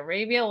Saudi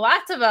Arabia.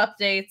 Lots of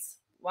updates.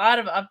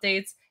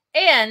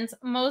 And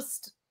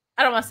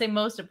I don't want to say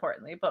most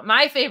importantly, but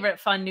my favorite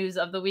fun news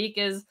of the week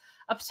is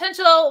a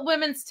potential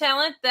women's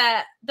talent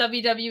that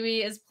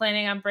WWE is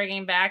planning on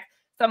bringing back.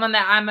 Someone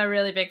that I'm a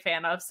really big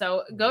fan of.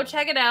 So go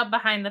check it out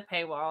behind the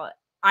paywall.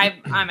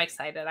 I'm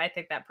excited. I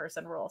think that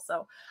person rules.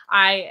 So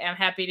I am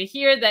happy to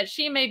hear that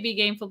she may be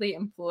gainfully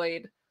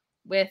employed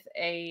with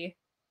the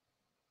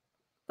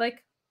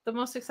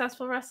most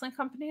successful wrestling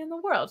company in the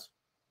world.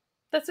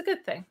 That's a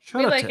good thing.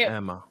 Shout out to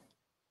Emma.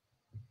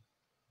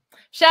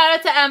 Shout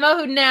out to Emma,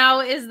 who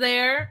now is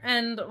there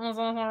and was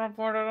also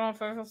reported on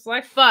Fightful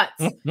Select. But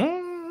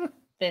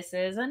this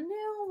is a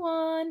new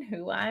one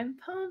who I'm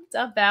pumped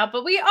about.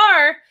 But we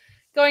are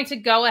going to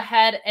go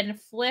ahead and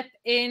flip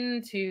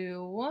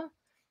into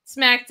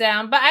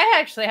SmackDown, but I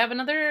actually have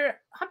another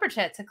humper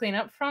chat to clean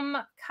up from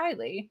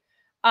Kylie.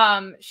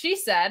 She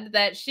said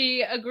that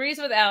she agrees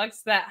with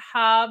Alex that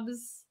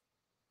Hobbs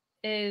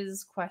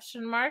is ?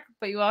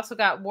 But you also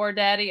got War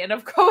Daddy and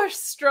of course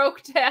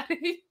Stroke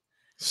Daddy.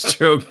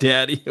 Stroke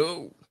Daddy.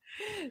 Oh,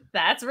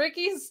 that's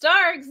Ricky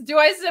Starks. Do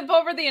I zip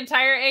over the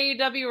entire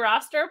AEW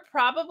roster?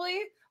 Probably.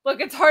 Look,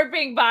 it's hard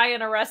being bi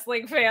and a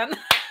wrestling fan.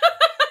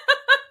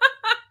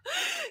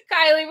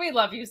 Kylie, we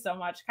love you so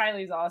much.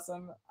 Kylie's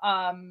awesome.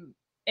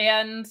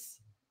 And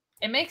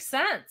it makes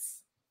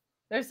sense.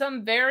 There's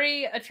some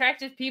very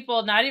attractive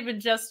people, not even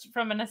just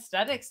from an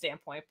aesthetic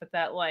standpoint, but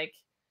that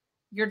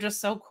you're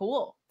just so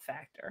cool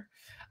factor.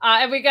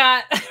 And we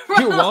got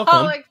You're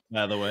welcome,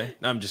 by the way.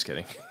 No, I'm just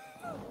kidding.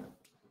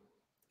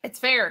 It's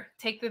fair.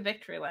 Take the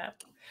victory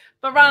lap.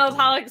 But Ronald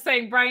Hollick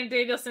saying Bryan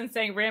Danielson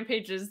saying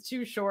Rampage is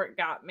too short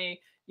got me.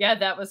 Yeah,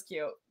 that was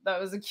cute. That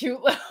was a cute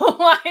little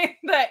line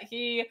that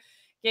he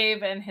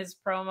gave in his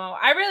promo.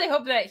 I really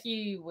hope that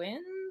he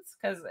wins,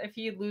 because if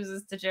he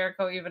loses to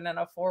Jericho even in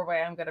a 4-way,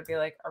 I'm gonna be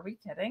like, are we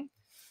kidding?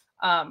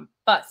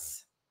 But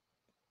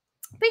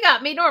they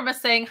got me Norma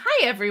saying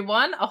hi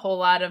everyone, a whole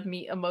lot of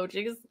meat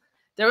emojis.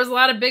 There was a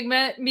lot of big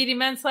meaty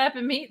men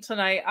slapping meat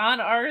tonight on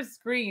our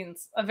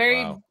screens. A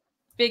very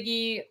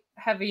biggie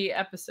heavy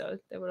episode.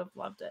 They would have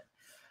loved it.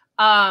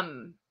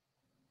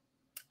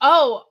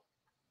 Oh,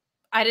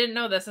 I didn't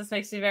know this. This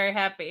makes me very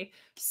happy.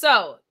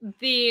 So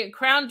the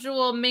Crown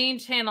Jewel main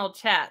channel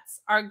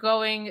chats are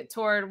going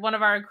toward one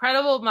of our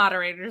incredible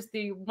moderators,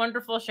 the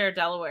wonderful Cher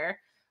Delaware.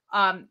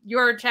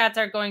 Your chats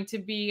are going to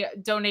be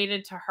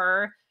donated to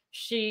her.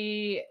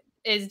 She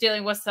is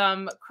dealing with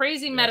some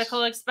crazy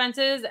medical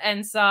expenses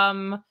and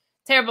some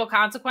terrible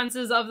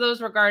consequences of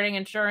those regarding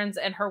insurance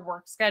and her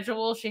work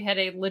schedule. She had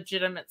a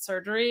legitimate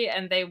surgery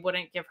and they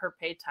wouldn't give her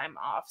paid time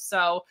off.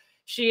 So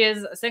she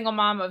is a single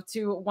mom of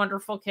 2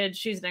 wonderful kids.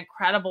 She's an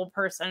incredible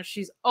person.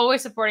 She's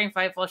always supporting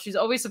Fightful. She's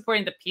always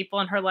supporting the people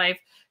in her life.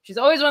 She's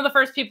always one of the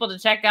first people to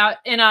check out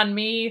in on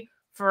me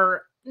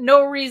for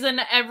no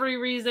reason, every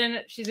reason.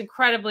 She's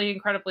incredibly,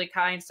 incredibly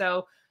kind.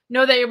 So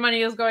know that your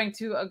money is going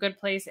to a good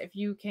place if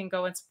you can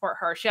go and support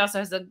her. She also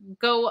has a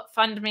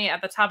GoFundMe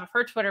at the top of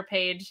her Twitter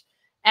page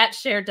at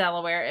Cher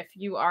Delaware if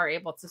you are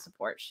able to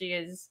support. She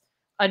is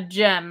a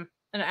gem,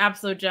 an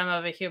absolute gem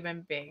of a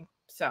human being.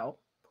 So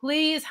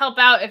please help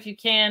out if you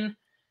can.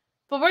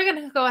 But we're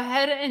going to go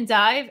ahead and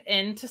dive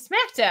into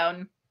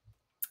SmackDown.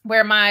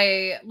 where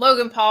my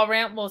Logan Paul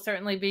rant will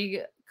certainly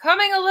be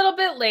coming a little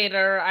bit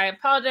later. I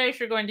apologize,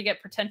 you're going to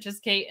get pretentious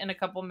Kate in a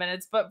couple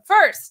minutes. But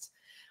first,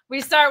 we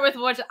start with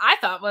what I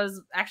thought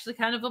was actually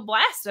kind of a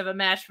blast of a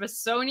match with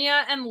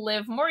Sonya and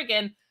Liv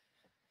Morgan.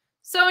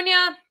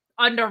 Sonya,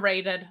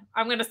 underrated.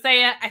 I'm going to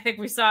say it. I think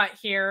we saw it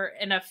here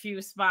in a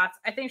few spots.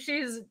 I think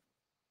she's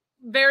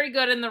very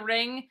good in the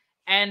ring,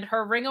 and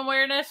her ring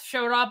awareness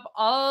showed up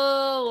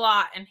a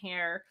lot in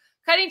here.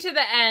 Cutting to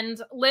the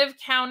end, Liv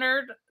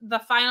countered the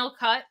final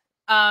cut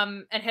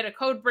and hit a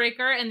code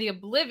breaker and the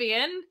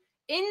Oblivion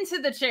into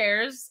the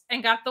chairs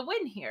and got the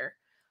win here.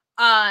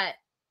 I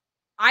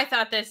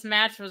thought this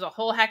match was a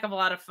whole heck of a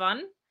lot of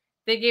fun.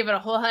 They gave it a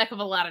whole heck of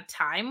a lot of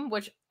time,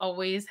 which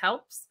always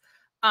helps.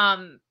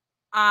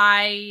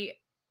 I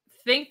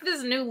think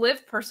this new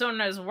Liv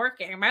persona is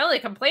working. My only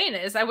complaint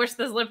is I wish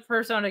this Liv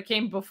persona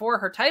came before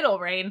her title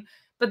reign,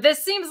 but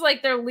this seems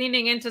like they're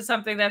leaning into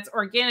something that's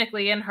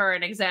organically in her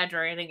and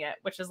exaggerating it,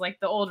 which is like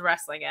the old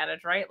wrestling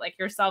adage, right? Like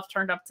yourself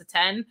turned up to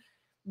 10.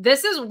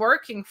 This is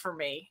working for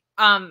me.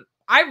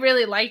 I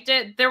really liked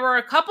it. There were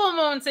a couple of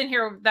moments in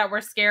here that were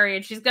scary,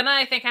 and she's gonna,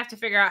 I think, have to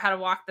figure out how to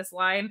walk this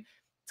line.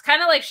 It's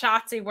kind of like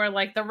Shotzi, where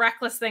like the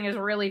reckless thing is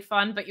really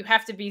fun, but you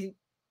have to be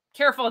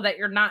careful that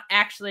you're not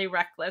actually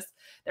reckless.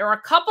 There were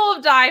a couple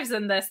of dives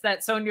in this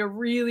that Sonya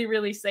really,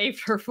 really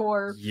saved her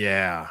for.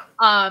 Yeah.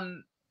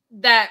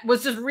 That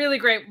was just really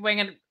great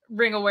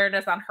ring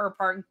awareness on her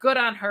part. Good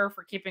on her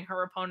for keeping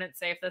her opponent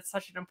safe. That's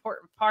such an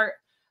important part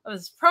of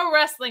this pro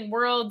wrestling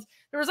world.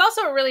 There was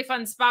also a really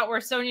fun spot where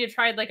Sonya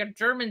tried like a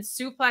German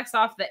suplex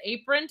off the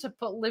apron to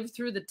put Liv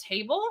through the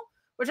table,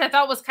 which I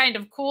thought was kind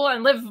of cool.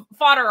 And Liv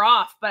fought her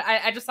off, but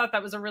I just thought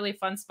that was a really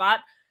fun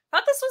spot. I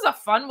thought this was a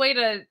fun way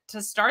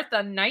to start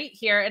the night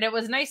here. And it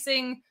was nice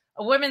seeing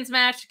a women's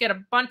match get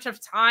a bunch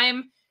of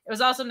time. It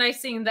was also nice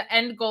seeing the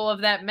end goal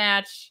of that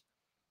match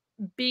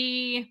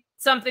be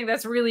something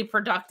that's really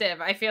productive.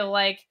 I feel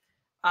like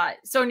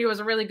Sonya was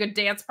a really good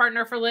dance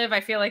partner for Liv.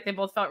 I feel like they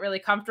both felt really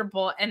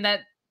comfortable, and that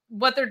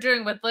what they're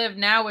doing with Liv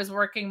now is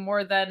working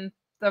more than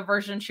the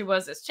version she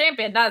was as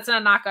champion. That's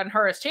not a knock on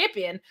her as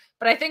champion,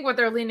 but I think what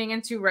they're leaning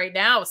into right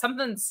now,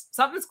 something's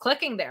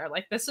clicking there.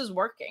 Like this is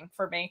working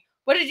for me.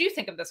 What did you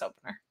think of this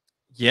opener?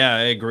 Yeah,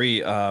 I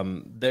agree.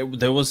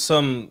 There was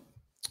some,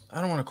 I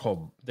don't want to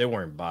call, they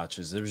weren't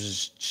botches. There was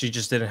just, she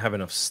just didn't have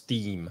enough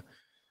steam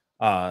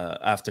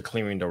after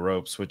clearing the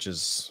ropes, which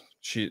is,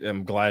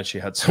 I'm glad she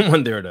had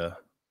someone there to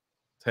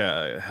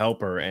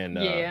help her. And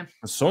yeah,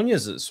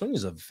 Sonya's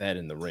a vet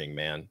in the ring,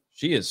 man.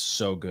 She is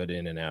so good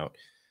in and out.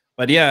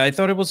 But yeah, I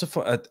thought it was a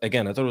fun,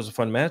 again, I thought it was a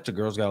fun match. The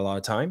girls got a lot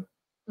of time,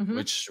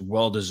 which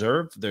well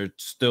deserved. They're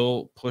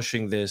still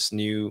pushing this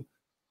new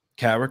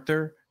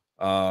character.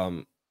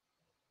 I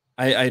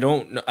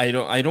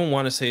don't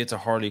want to say it's a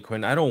Harley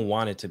Quinn. I don't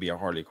want it to be a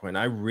Harley Quinn.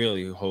 I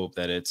really hope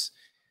that it's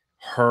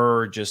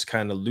her just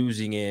kind of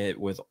losing it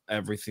with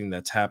everything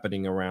that's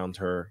happening around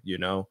her, you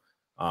know,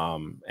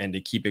 and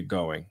to keep it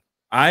going.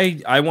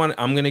 I'm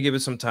gonna give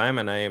it some time,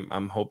 and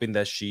I'm hoping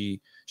that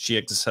she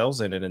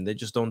excels in it, and they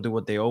just don't do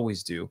what they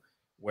always do,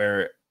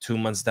 where 2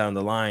 months down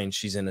the line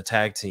she's in a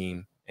tag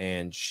team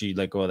and she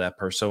let go of that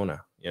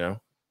persona, you know.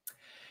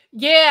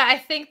 Yeah, I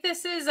think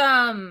this is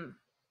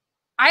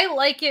I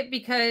like it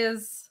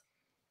because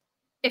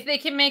if they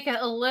can make it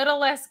a little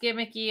less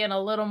gimmicky and a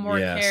little more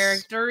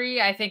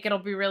character-y, I think it'll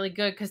be really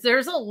good, because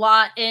there's a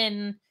lot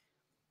in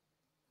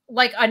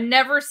like a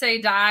never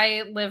say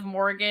die Liv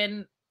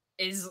Morgan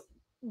is,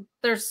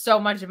 there's so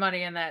much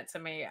money in that to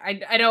me.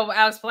 I know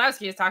Alex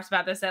Pulaski has talked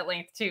about this at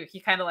length too. He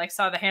kind of like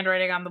saw the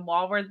handwriting on the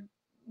wall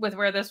with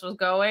where this was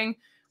going,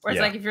 where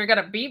it's like, if you're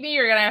gonna beat me,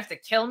 you're gonna have to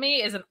kill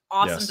me, is an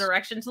awesome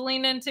direction to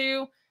lean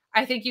into.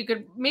 I think you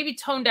could maybe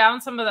tone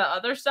down some of the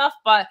other stuff,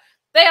 but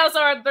they also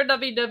are, they're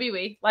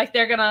WWE. Like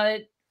they're gonna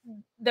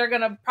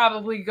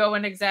probably go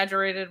an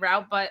exaggerated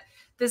route, but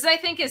this I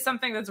think is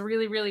something that's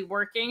really, really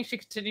working. She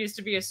continues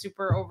to be a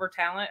super over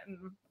talent, and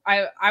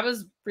I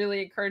was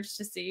really encouraged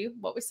to see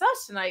what we saw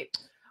tonight.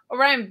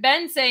 Orion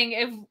Ben saying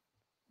if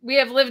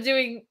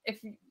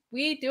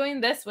we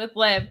doing this with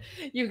Liv,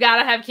 you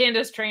gotta have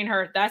Candice train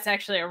her. That's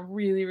actually a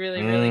really,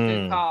 really, really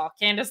good call.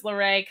 Candice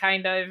LeRae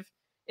kind of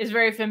is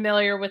very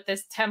familiar with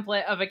this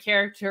template of a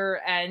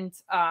character, and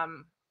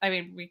I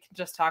mean, we can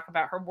just talk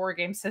about her War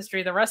Games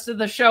history the rest of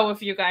the show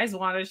if you guys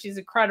wanted. She's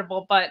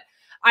incredible, but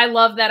I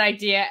love that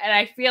idea, and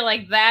I feel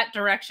like that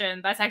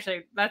direction, that's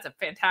a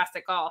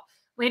fantastic call.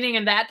 Leaning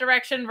in that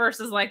direction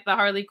versus like the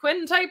Harley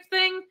Quinn type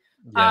thing.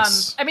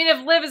 Yes. I mean,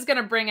 if Liv is going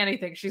to bring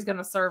anything, she's going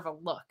to serve a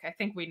look. I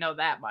think we know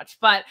that much,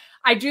 but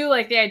I do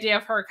like the idea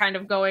of her kind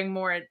of going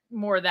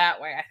more that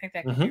way. I think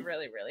that could be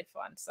really, really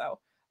fun. So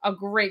a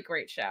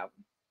great shout.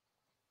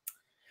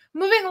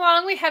 Moving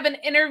along, we have an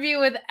interview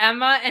with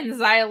Emma and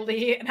Xia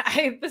Li, and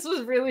this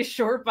was really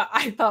short, but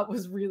I thought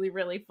was really,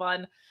 really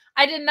fun.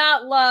 I did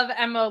not love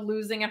Emma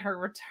losing in her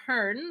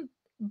return,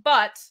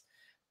 but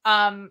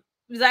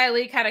Xia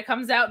Li kind of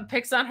comes out and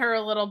picks on her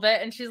a little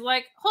bit, and she's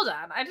like, hold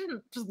on, I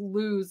didn't just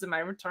lose in my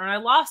return. I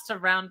lost to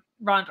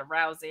Ronda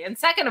Rousey. And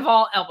second of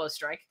all, elbow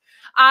strike.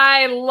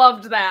 I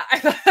loved that. I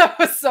thought that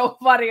was so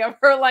funny of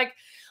her. Like,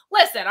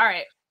 listen, all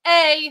right.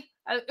 A,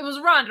 it was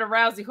Ronda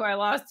Rousey who I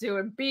lost to,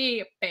 and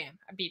B, bam,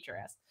 I beat your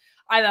ass.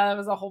 I thought it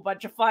was a whole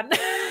bunch of fun.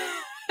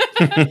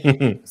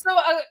 So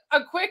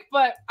a quick,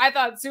 but I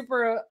thought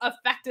super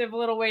effective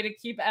little way to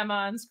keep Emma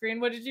on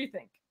screen. What did you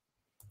think?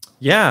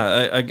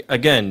 Yeah,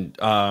 again,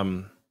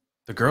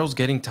 the girls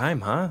getting time,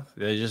 huh?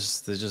 They're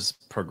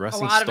just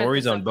progressing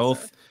stories on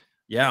both.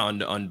 Yeah,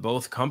 on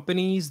both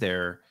companies.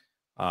 They're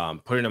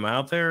putting them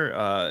out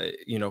there.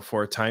 You know,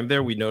 for a time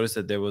there, we noticed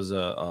that there was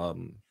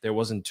there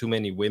wasn't too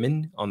many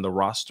women on the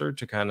roster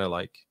to kind of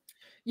like,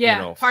 yeah,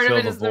 you know, part of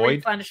it is the the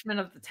replenishment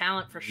of the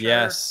talent for sure.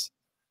 Yes.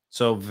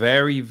 So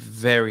very,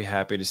 very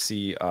happy to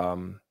see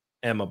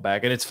Emma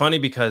back. And it's funny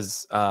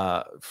because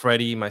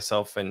Freddie,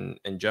 myself, and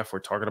Jeff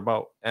were talking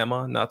about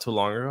Emma not too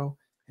long ago.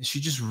 And she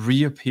just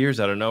reappears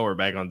out of nowhere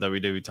back on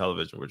WWE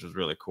television, which was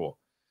really cool.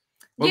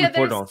 What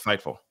reported on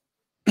Fightful?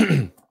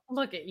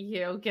 Look at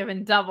you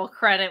giving double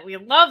credit. We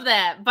love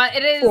that. But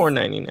it is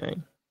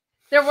 $4.99.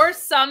 There were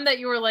some that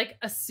you were like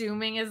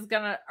assuming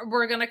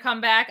were gonna come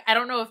back. I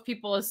don't know if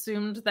people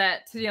assumed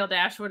that Tennille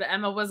Dashwood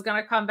Emma was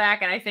gonna come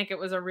back, and I think it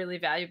was a really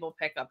valuable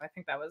pickup. I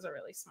think that was a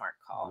really smart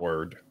call.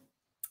 Word.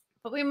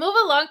 But we move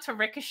along to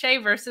Ricochet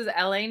versus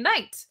LA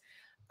Knight.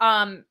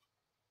 LA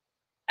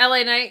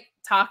Knight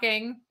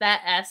talking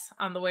that S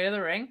on the way to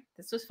the ring.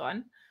 This was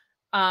fun.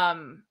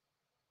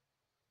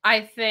 I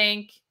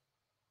think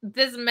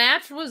this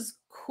match was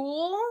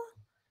cool.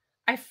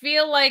 I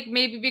feel like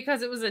maybe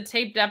because it was a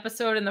taped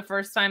episode and the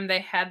first time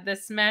they had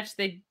this match,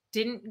 they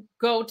didn't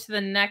go to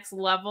the next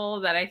level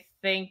that I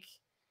think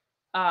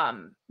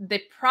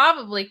they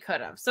probably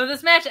could have. So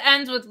this match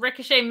ends with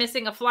Ricochet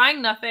missing a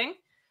flying nothing.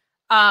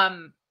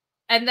 And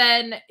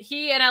then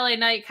he and LA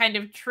Knight kind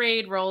of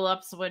trade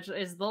roll-ups, which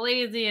is the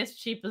laziest,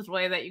 cheapest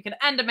way that you can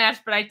end a match.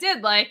 But I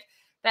did like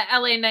that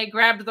LA Knight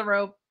grabbed the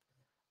rope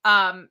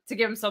to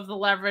give himself the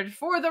leverage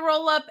for the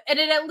roll-up, and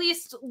it at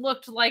least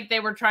looked like they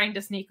were trying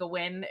to sneak a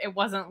win. It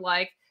wasn't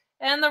like,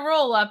 and the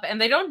roll-up, and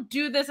they don't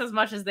do this as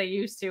much as they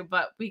used to,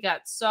 but we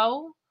got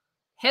so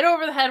hit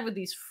over the head with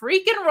these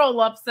freaking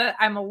roll-ups that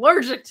I'm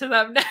allergic to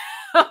them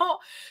now.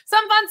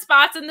 Some fun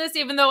spots in this,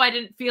 even though I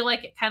didn't feel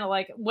like it kind of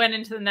like went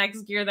into the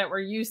next gear that we're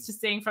used to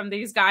seeing from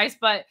these guys,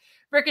 but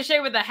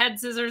Ricochet with the head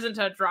scissors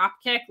into a drop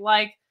kick,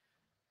 like,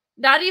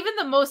 not even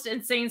the most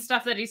insane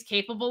stuff that he's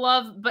capable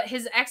of, but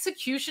his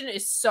execution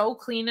is so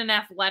clean and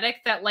athletic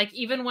that, like,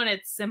 even when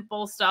it's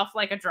simple stuff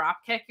like a drop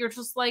kick, you're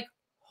just like,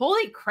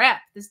 holy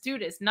crap, this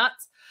dude is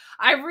nuts.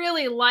 I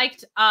really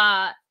liked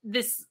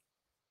this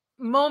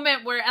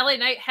moment where LA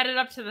Knight headed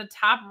up to the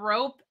top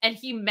rope and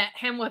he met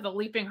him with a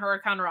leaping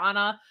Hurricane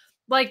Rana.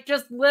 Like,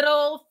 just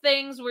little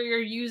things where you're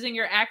using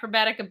your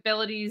acrobatic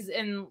abilities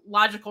in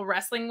logical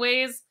wrestling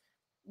ways.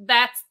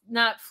 That's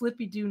not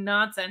flippy-do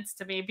nonsense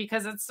to me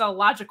because it's still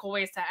logical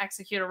ways to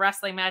execute a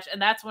wrestling match.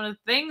 And that's one of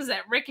the things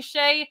that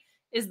Ricochet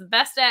is the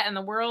best at in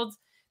the world.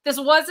 This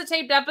was a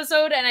taped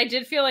episode, and I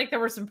did feel like there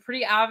were some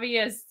pretty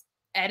obvious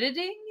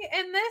editing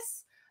in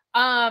this.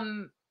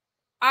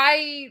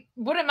 I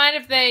wouldn't mind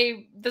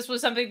if this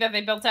was something that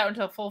they built out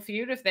into a full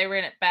feud if they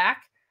ran it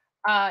back.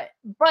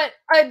 But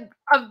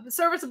a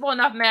serviceable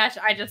enough match.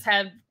 I just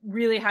had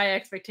really high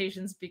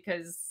expectations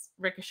because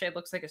Ricochet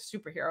looks like a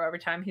superhero every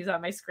time he's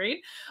on my screen.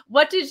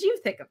 What did you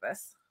think of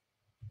this?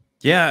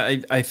 Yeah,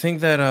 I think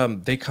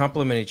that they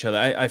complement each other.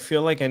 I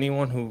feel like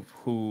anyone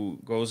who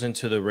goes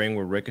into the ring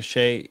with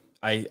Ricochet,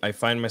 I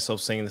find myself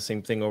saying the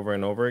same thing over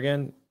and over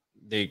again.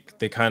 They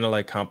kind of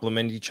like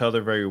complement each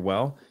other very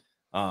well.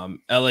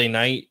 LA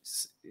Knight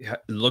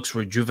looks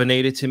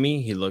rejuvenated to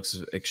me. He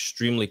looks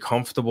extremely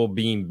comfortable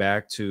being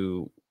back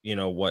to, you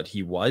know, what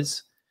he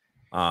was.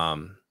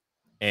 And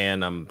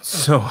I'm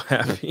so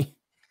happy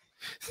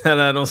that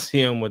I don't see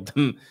him with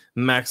the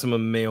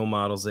maximum male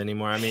models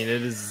anymore. I mean,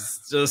 it is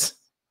just...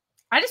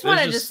 I just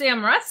wanted to see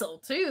him wrestle,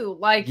 too.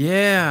 Like,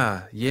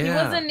 yeah. He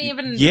wasn't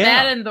even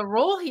bad in the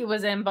role he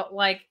was in, but,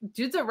 like,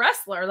 dude's a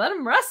wrestler. Let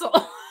him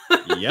wrestle.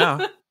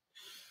 Yeah.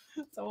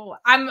 So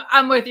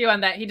I'm with you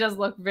on that. He does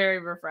look very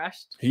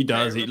refreshed. He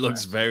does. He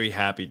looks very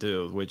happy,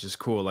 too, which is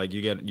cool. Like,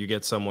 you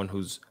get someone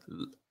who's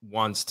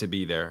wants to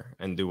be there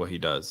and do what he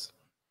does.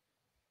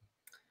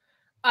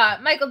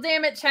 Michael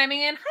Dammit chiming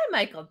in. Hi,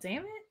 Michael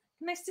Dammit.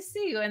 Nice to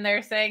see you. And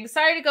they're saying,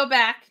 sorry to go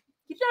back.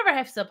 You never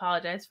have to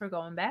apologize for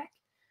going back.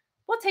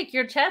 We'll take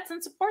your chats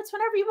and supports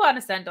whenever you want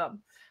to send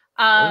them.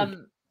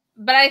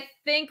 But I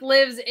think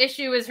Liv's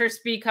issue is her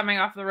speed coming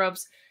off the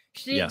ropes.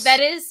 That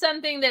is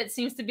something that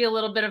seems to be a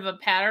little bit of a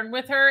pattern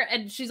with her.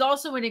 And she's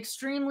also an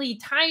extremely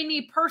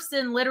tiny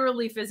person,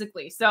 literally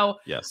physically. So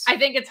I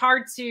think it's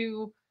hard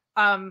to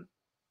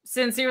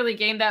sincerely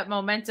gain that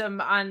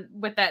momentum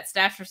with that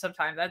stature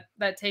sometimes.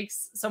 That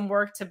takes some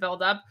work to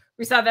build up.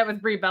 We saw that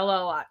with Brie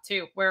Bella a lot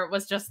too, where it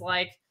was just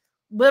like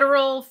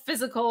literal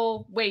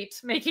physical weight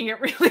making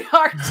it really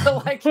hard to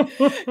like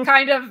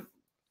kind of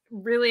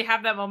really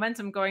have that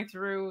momentum going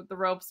through the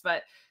ropes.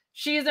 But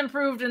she's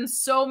improved in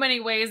so many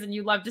ways and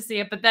you love to see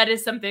it. But that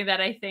is something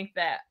that I think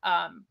that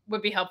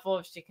would be helpful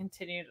if she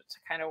continued to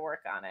kind of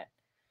work on it.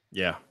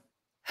 Yeah.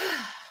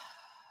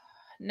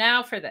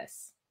 Now for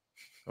this.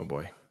 Oh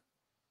boy.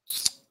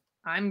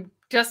 I'm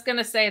just going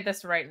to say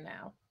this right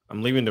now.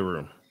 I'm leaving the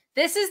room.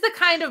 This is the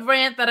kind of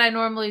rant that I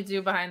normally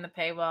do behind the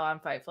paywall on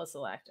Fightful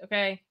Select,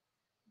 okay?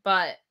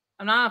 But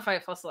I'm not on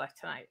Fightful Select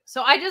tonight.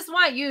 So I just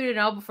want you to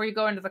know before you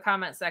go into the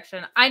comment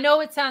section, I know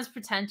it sounds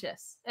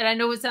pretentious, and I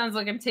know it sounds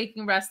like I'm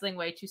taking wrestling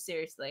way too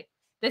seriously.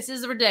 This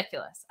is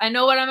ridiculous. I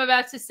know what I'm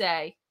about to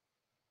say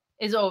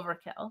is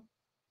overkill.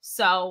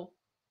 So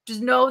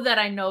just know that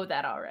I know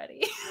that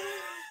already.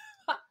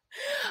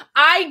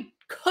 I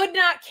could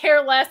not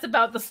care less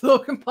about the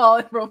Logan Paul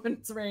and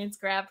Roman Reigns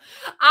crap.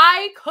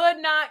 I could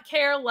not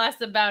care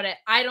less about it.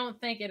 I don't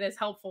think it is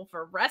helpful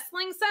for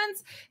wrestling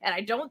sense, and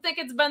I don't think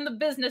it's been the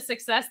business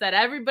success that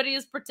everybody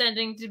is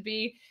pretending to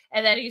be,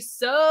 and that he's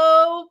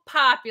so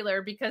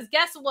popular because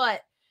guess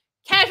what?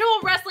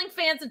 Casual wrestling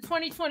fans in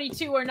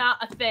 2022 are not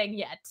a thing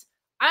yet.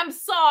 I'm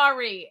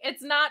sorry.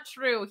 It's not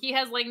true. He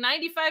has like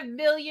 95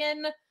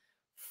 million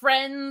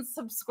friends,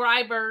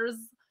 subscribers,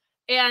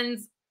 and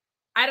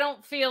I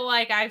don't feel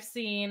like I've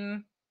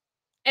seen,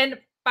 and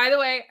by the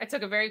way, I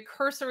took a very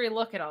cursory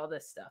look at all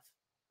this stuff.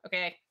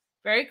 Okay.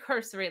 Very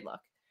cursory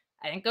look.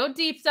 I didn't go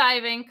deep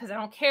diving because I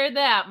don't care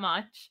that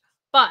much,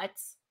 but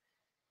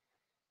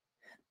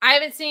I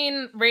haven't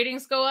seen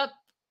ratings go up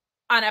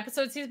on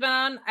episodes he's been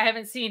on. I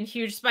haven't seen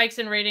huge spikes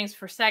in ratings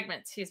for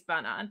segments he's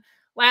been on.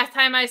 Last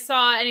time I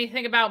saw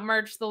anything about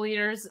merch, the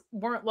leaders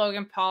weren't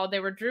Logan Paul.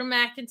 They were Drew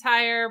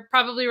McIntyre,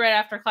 probably right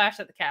after Clash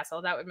at the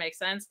Castle. That would make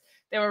sense.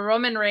 They were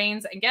Roman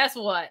Reigns. And guess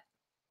what?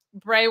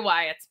 Bray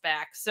Wyatt's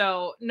back.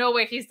 So no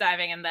way he's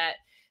diving in that.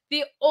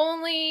 The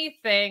only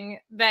thing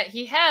that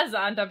he has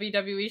on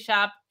WWE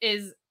Shop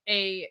is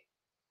a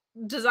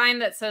design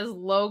that says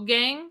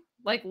Logang,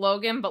 like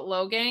Logan, but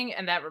Logang.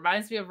 And that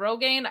reminds me of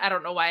Rogaine. I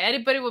don't know why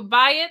anybody would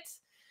buy it.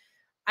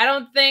 I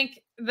don't think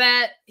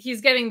that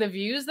he's getting the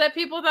views that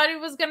people thought he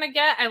was going to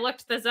get. I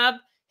looked this up.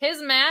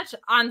 His match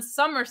on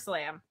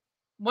SummerSlam,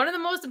 one of the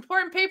most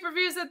important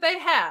pay-per-views that they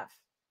have,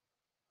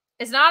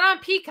 it's not on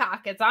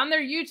Peacock. It's on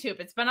their YouTube.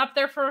 It's been up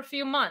there for a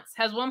few months.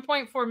 Has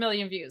 1.4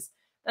 million views.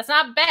 That's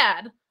not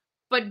bad.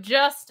 But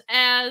just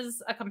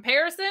as a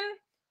comparison,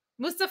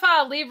 Mustafa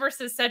Ali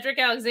versus Cedric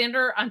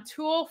Alexander on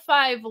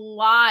 205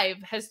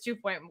 Live has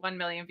 2.1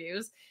 million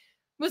views.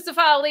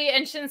 Mustafa Ali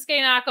and Shinsuke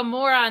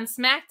Nakamura on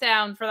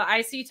SmackDown for the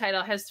IC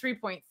title has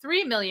 3.3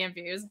 million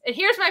views. And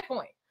here's my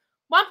point.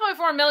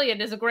 1.4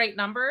 million is a great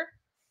number.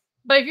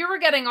 But if you were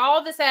getting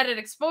all this added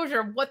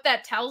exposure, what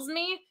that tells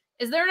me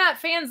is they're not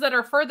fans that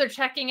are further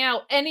checking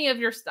out any of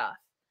your stuff.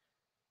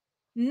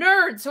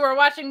 Nerds who are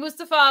watching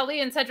Mustafa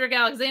Ali and Cedric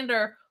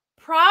Alexander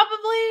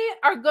probably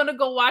are going to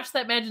go watch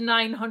that match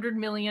 900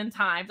 million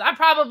times. I'm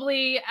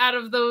probably, out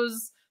of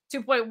those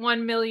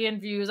 2.1 million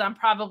views, I'm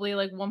probably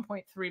like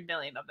 1.3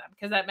 million of them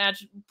because that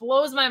match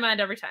blows my mind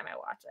every time I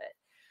watch it.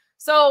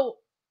 So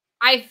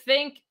I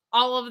think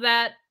all of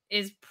that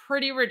is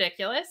pretty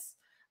ridiculous.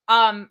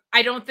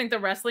 I don't think the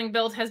wrestling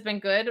build has been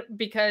good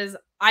because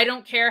I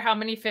don't care how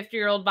many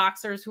 50-year-old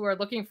boxers who are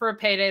looking for a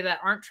payday that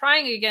aren't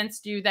trying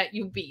against you that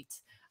you beat.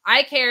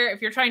 I care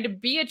if you're trying to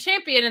be a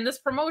champion in this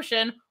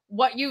promotion,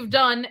 what you've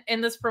done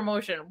in this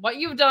promotion. What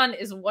you've done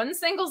is one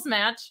singles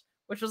match,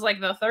 which was like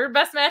the third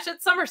best match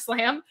at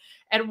SummerSlam,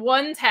 and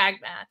one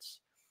tag match.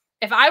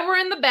 If I were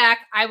in the back,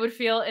 I would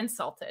feel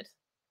insulted.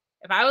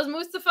 If I was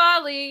Mustafa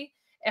Ali,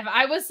 if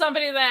I was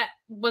somebody that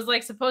was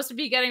like supposed to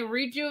be getting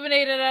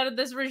rejuvenated out of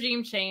this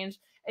regime change,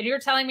 and you're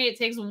telling me it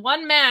takes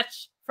one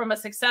match from a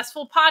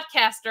successful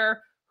podcaster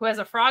who has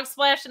a frog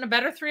splash and a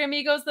better Three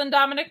Amigos than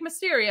Dominic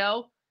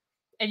Mysterio,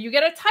 and you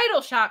get a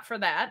title shot for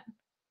that,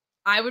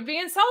 I would be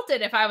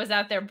insulted if I was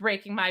out there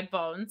breaking my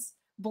bones,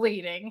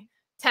 bleeding,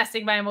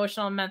 testing my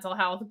emotional and mental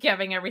health,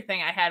 giving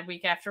everything I had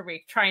week after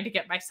week, trying to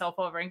get myself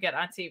over and get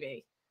on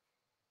TV.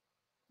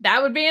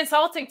 That would be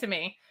insulting to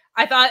me.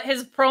 I thought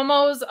his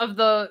promos of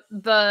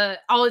the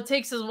all it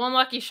takes is one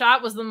lucky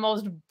shot was the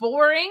most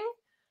boring,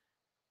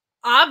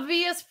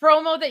 obvious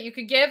promo that you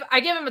could give. I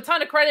give him a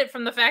ton of credit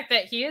from the fact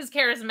that he is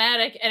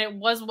charismatic and it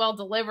was well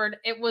delivered.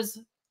 It was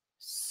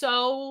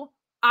so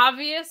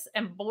obvious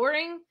and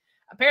boring.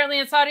 Apparently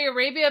in Saudi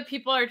Arabia,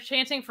 people are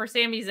chanting for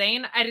Sami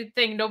Zayn. I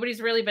think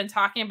nobody's really been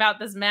talking about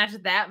this match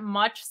that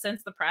much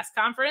since the press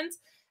conference.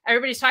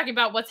 Everybody's talking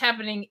about what's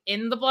happening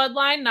in the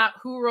bloodline, not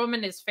who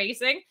Roman is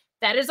facing.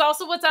 That is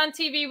also what's on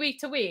TV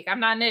week to week. I'm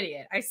not an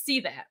idiot. I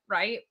see that,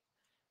 right?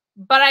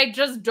 But I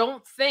just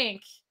don't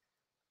think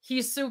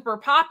he's super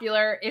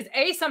popular is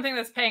A, something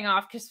that's paying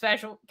off because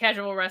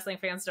casual wrestling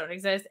fans don't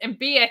exist. And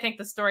B, I think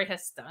the story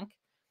has stunk.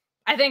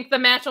 I think the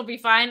match will be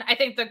fine. I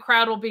think the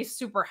crowd will be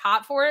super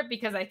hot for it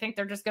because I think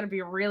they're just going to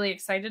be really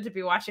excited to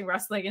be watching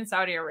wrestling in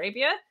Saudi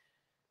Arabia.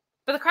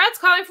 But the crowd's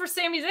calling for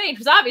Sami Zayn,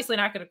 who's obviously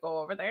not going to go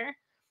over there.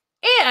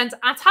 And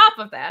on top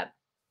of that,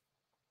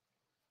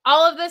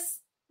 all of this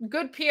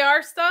good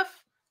PR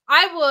stuff,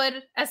 I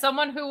would, as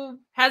someone who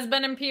has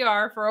been in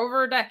PR for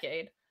over a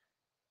decade,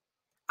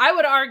 I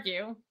would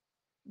argue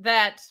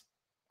that,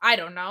 I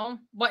don't know,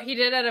 what he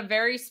did at a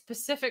very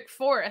specific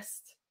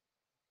forest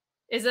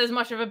is as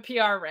much of a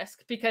PR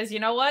risk, because you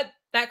know what?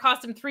 That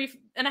cost him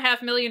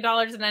 $3.5 million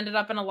and ended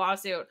up in a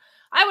lawsuit.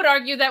 I would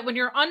argue that when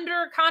you're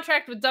under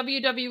contract with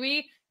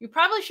WWE, you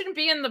probably shouldn't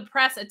be in the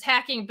press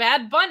attacking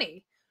Bad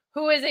Bunny,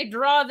 who is a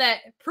draw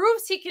that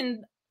proves he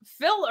can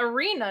fill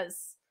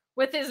arenas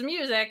with his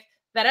music,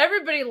 that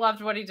everybody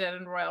loved what he did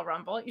in Royal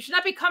Rumble. You should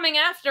not be coming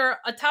after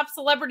a top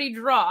celebrity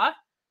draw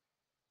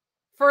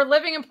for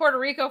living in Puerto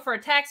Rico for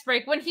a tax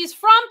break when he's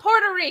from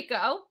Puerto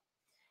Rico,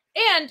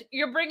 and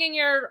you're bringing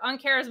your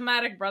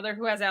uncharismatic brother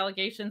who has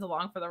allegations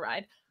along for the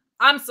ride.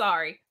 I'm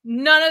sorry.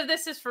 None of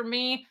this is for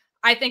me.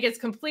 I think it's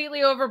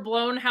completely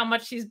overblown how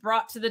much he's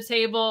brought to the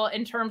table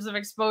in terms of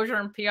exposure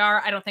and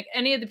PR. I don't think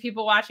any of the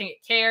people watching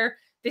it care.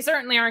 They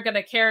certainly aren't going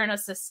to care in a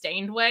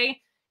sustained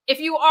way. If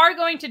you are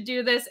going to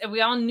do this, and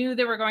we all knew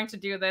they were going to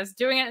do this,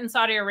 doing it in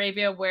Saudi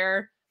Arabia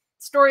where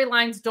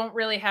storylines don't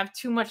really have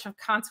too much of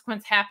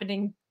consequence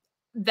happening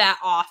that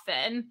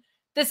often,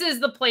 this is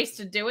the place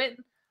to do it.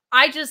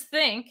 I just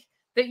think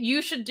that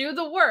you should do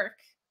the work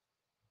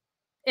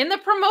in the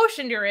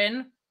promotion you're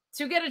in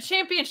to get a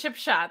championship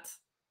shot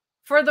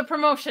for the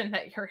promotion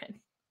that you're in.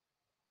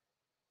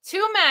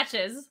 2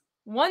 matches,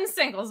 1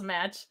 singles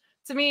match,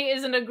 to me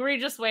is an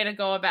egregious way to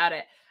go about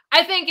it.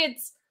 I think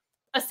it's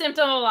a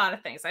symptom of a lot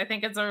of things. I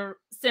think it's a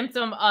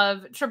symptom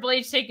of Triple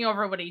H taking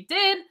over what he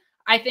did.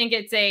 I think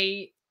it's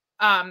a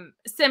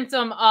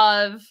symptom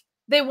of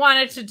they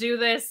wanted to do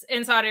this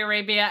in Saudi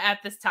Arabia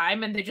at this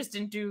time, and they just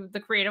didn't do the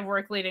creative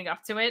work leading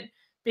up to it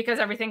because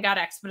everything got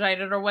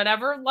expedited or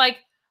whatever. Like,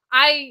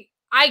 I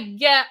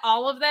get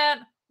all of that.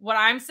 What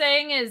I'm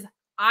saying is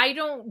I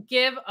don't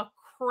give a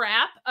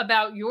crap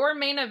about your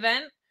main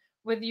event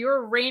with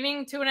your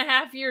reigning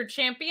 2.5-year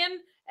champion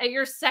at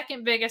your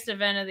second biggest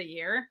event of the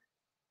year.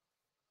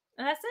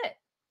 And that's it.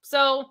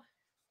 So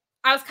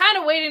I was kind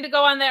of waiting to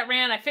go on that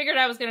rant. I figured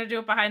I was going to do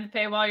it behind the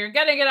paywall. You're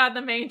getting it on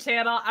the main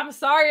channel. I'm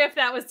sorry if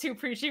that was too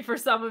preachy for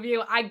some of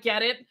you. I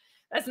get it.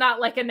 That's not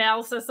like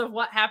analysis of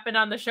what happened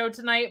on the show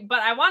tonight, but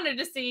I wanted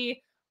to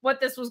see what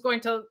this was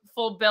going to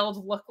full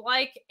build look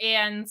like.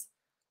 And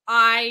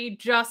I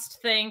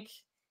just think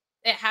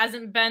it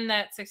hasn't been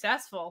that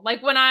successful.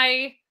 Like when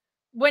I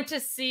went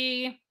to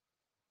see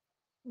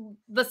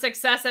the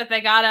success that they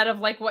got out of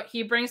like what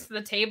he brings to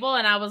the table,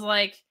 and I was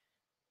like,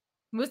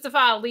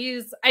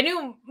 I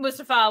knew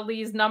Mustafa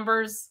Ali's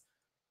numbers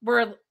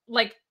were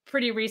like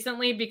pretty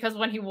recently because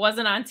when he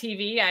wasn't on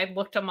TV, I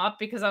looked him up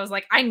because I was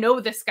like, I know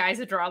this guy's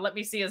a draw. Let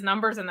me see his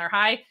numbers, and they're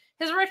high.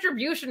 His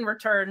Retribution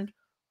returned,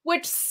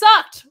 which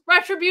sucked.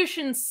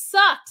 Retribution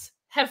sucked.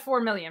 Had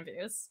 4 million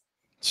views.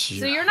 Yeah.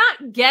 So you're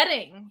not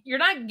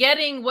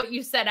getting what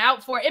you set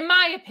out for, in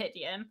my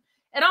opinion.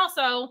 And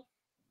also,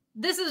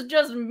 this is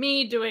just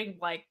me doing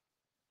like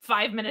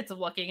 5 minutes of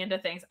looking into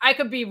things. I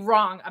could be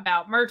wrong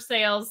about merch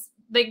sales.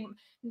 They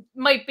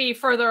might be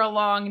further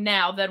along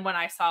now than when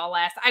I saw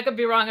last. I could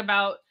be wrong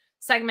about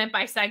segment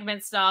by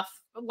segment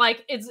stuff.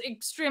 Like, it's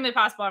extremely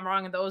possible I'm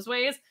wrong in those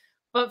ways.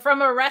 But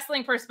from a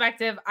wrestling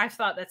perspective, I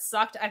thought that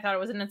sucked. I thought it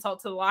was an insult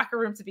to the locker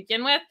room to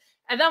begin with.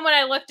 And then when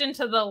I looked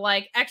into the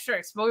like extra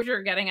exposure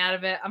you're getting out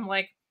of it, I'm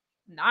like,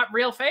 not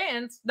real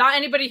fans. Not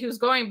anybody who's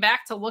going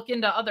back to look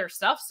into other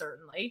stuff,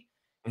 certainly.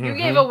 Mm-hmm. You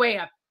gave away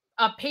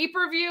a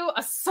pay-per-view,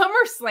 a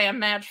SummerSlam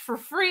match for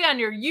free on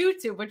your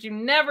YouTube, which you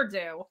never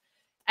do.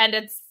 And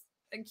it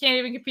can't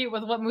even compete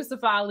with what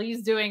Mustafa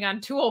Ali's doing on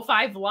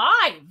 205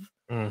 Live.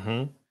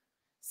 Mm-hmm.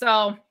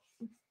 So,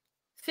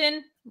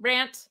 Finn,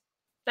 rant.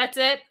 That's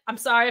it. I'm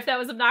sorry if that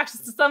was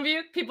obnoxious to some of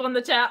you. People in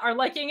the chat are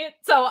liking it.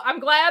 So, I'm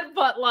glad.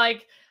 But,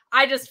 like,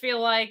 I just feel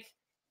like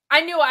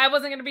I knew I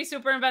wasn't going to be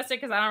super invested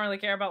because I don't really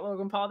care about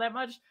Logan Paul that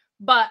much.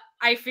 But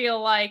I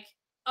feel like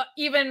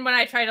even when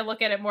I try to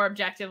look at it more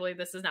objectively,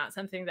 this is not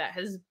something that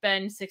has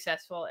been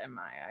successful in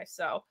my eyes.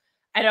 So,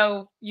 I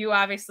know you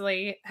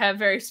obviously have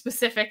very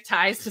specific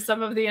ties to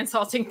some of the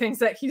insulting things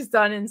that he's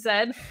done and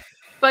said,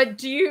 but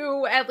do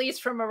you, at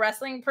least from a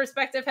wrestling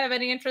perspective, have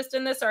any interest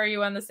in this, or are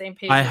you on the same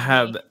page? I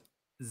have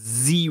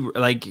zero.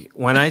 Like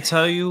when I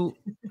tell you,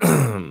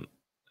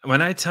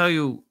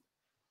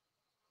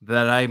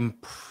 that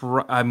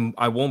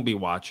I won't be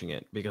watching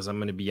it because I'm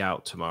going to be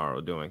out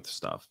tomorrow doing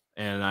stuff,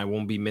 and I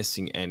won't be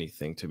missing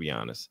anything, to be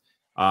honest.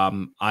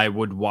 I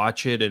would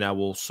watch it, and I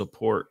will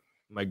support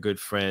my good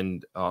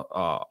friend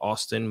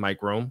Austin,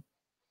 Mike Rome.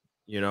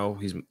 You know,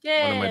 he's one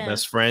of my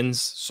best friends,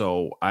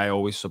 so I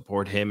always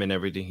support him and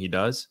everything he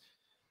does.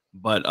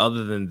 But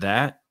other than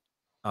that,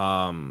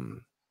 I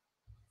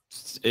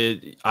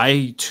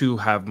too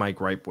have my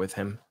gripe with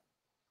him.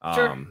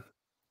 Sure.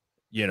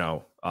 You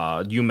know,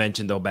 you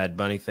mentioned the Bad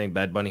Bunny thing.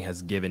 Bad Bunny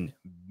has given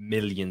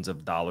millions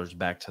of dollars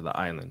back to the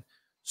island.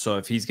 So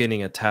if he's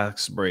getting a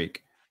tax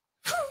break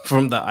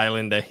from the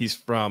island that he's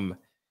from,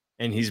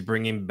 and he's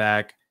bringing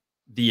back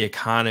the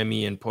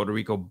economy in Puerto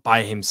Rico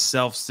by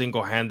himself,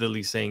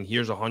 single-handedly saying,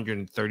 here's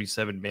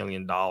 $137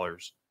 million.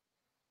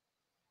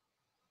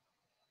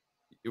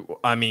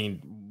 I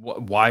mean,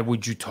 why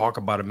would you talk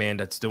about a man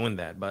that's doing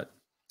that? But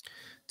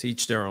to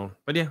each their own.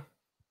 But yeah,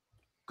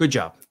 good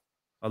job.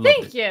 I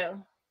loved it.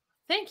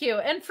 Thank you.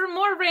 And for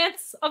more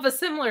rants of a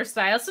similar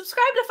style,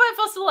 subscribe to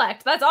Fightful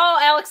Select. That's all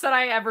Alex and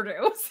I ever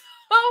do.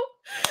 So,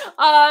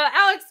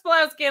 Alex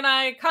Blowski and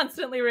I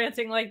constantly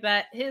ranting like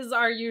that. His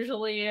are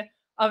usually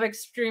of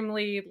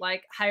extremely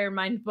like higher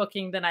mind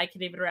booking than I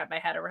can even wrap my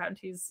head around.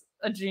 He's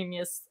a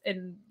genius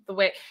in the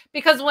way,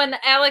 because when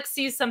Alex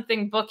sees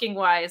something booking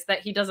wise that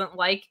he doesn't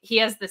like, he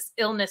has this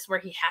illness where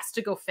he has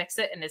to go fix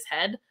it in his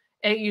head.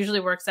 It usually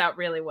works out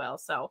really well.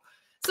 So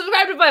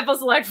subscribe to Fightful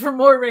Select for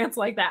more rants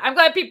like that. I'm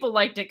glad people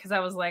liked it because I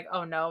was like,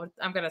 oh no,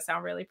 I'm going to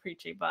sound really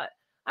preachy, but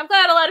I'm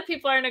glad a lot of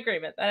people are in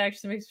agreement. That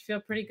actually makes me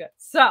feel pretty good.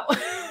 So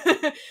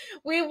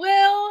we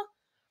will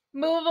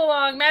move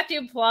along.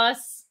 Matthew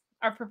Plus,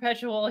 our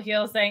perpetual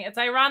heel, saying it's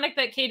ironic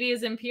that Katie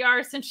is in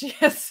PR since she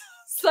has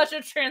such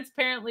a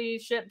transparently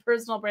shit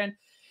personal brand.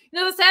 You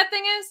know, the sad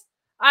thing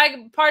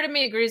is, part of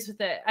me agrees with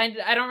it.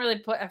 I don't really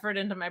put effort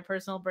into my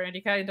personal brand.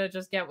 You kind of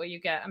just get what you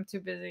get. I'm too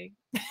busy.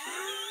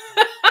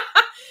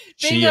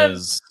 She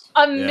is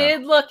a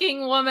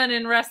mid-looking woman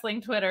in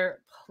wrestling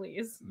Twitter.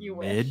 Please, you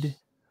mid. Wish.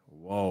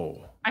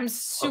 Whoa! I'm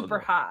super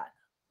hot.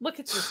 Look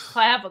at this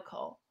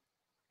clavicle.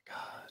 God.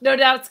 No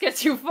doubts get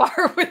too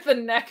far with the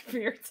neck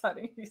beards,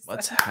 honey.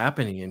 What's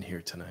happening in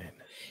here tonight?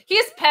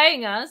 He's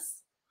paying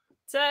us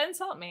to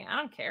insult me. I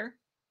don't care.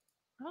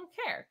 I don't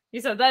care. He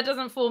said, that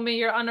doesn't fool me.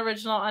 You're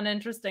unoriginal,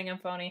 uninteresting, and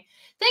phony.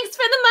 Thanks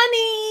for the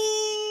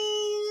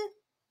money.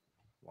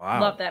 Wow.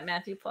 Love that,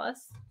 Matthew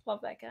Plus. Love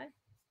that guy.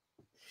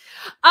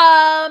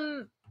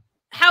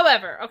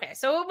 However, okay,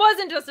 so it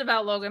wasn't just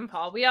about Logan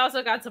Paul. We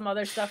also got some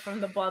other stuff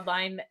from the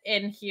Bloodline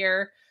in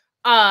here,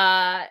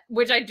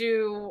 which I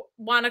do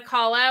want to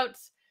call out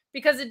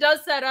because it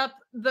does set up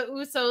the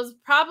Usos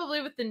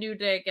probably with the New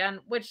Day again,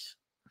 which,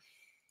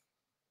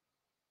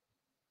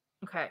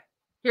 okay,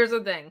 here's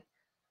the thing.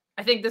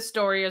 I think the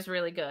story is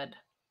really good.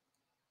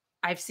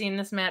 I've seen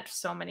this match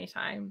so many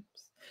times.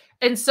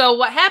 And so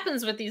what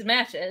happens with these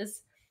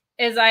matches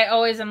is I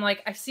always am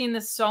like, I've seen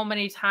this so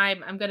many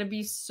times. I'm going to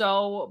be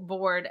so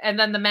bored. And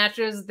then the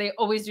matches, they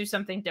always do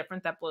something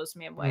different that blows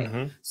me away.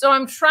 Mm-hmm. So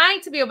I'm trying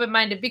to be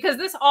open-minded because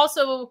this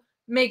also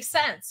makes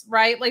sense,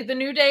 right? Like the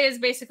New Day is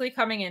basically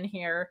coming in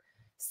here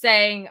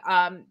saying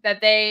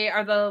that they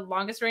are the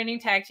longest reigning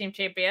tag team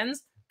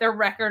champions. Their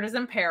record is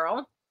in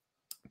peril.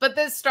 But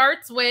this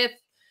starts with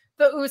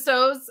the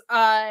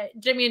Usos,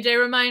 Jimmy and Jay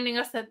reminding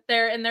us that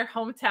they're in their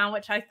hometown,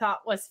 which I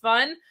thought was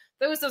fun.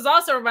 The Usos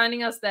also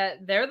reminding us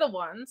that they're the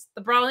ones.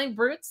 The Brawling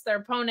Brutes, their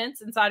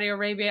opponents in Saudi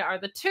Arabia, are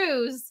the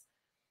twos.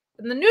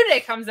 And the New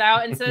Day comes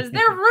out and says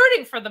they're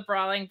rooting for the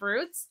Brawling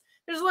Brutes.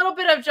 There's a little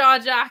bit of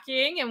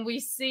jaw-jockeying, and we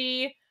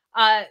see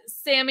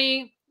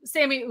Sammy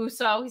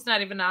Uso. He's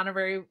not even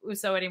honorary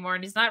Uso anymore,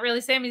 and he's not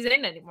really Sami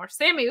Zayn anymore.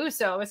 Sammy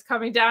Uso is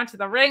coming down to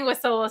the ring with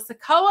Solo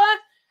Sikoa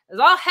as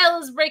all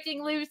hell is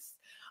breaking loose.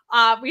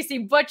 We see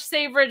Butch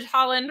Savage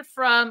Holland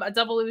from a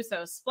double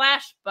Uso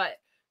splash, but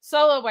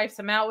Solo wipes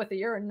him out with a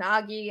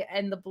Uranagi,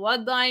 and the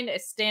Bloodline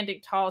is standing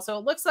tall. So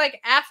it looks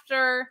like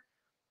after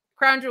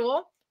Crown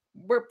Jewel,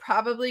 we're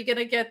probably going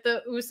to get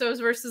the Usos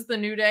versus the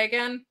New Day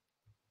again.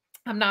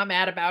 I'm not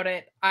mad about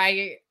it.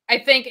 I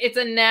think it's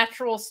a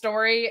natural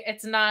story.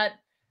 It's not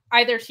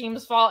either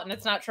team's fault, and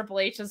it's not Triple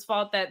H's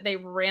fault that they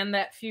ran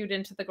that feud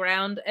into the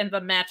ground, and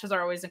the matches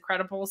are always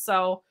incredible.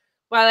 So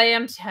while I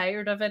am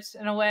tired of it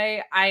in a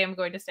way, I am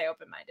going to stay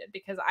open-minded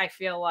because I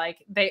feel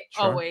like they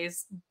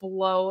always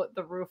blow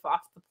the roof off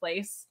the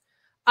place.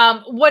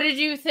 What did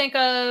you think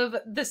of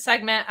the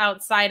segment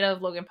outside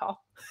of Logan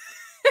Paul?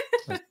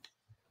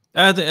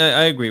 I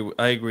agree.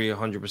 I agree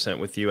 100%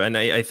 with you. And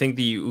I think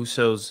the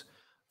Usos,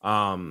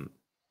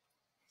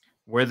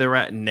 where they're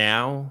at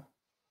now,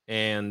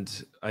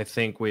 and I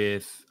think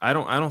I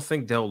don't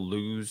think they'll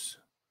lose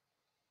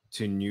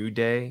to New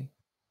Day.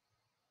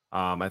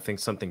 I think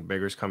something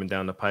bigger is coming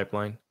down the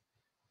pipeline.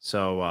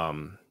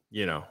 So,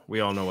 you know, we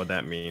all know what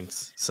that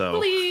means. So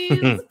please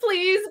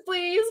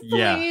be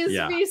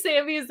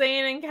Sami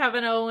Zayn and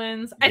Kevin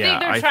Owens. I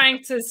think they're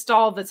trying to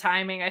stall the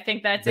timing. I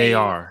think that's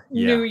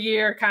New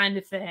Year kind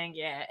of thing.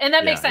 Yeah. And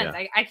that makes sense.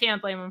 I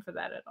can't blame them for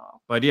that at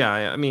all. But yeah,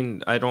 I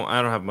mean, I don't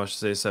have much to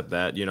say except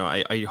that, you know,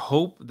 I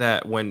hope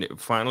that when it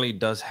finally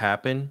does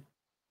happen,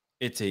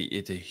 it's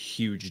a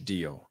huge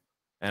deal.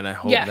 And I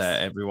hope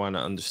that everyone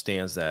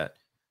understands that,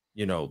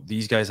 you know,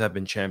 these guys have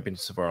been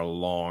champions for a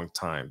long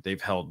time.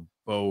 They've held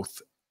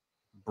both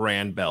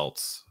brand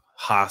belts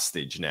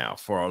hostage now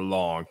for a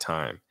long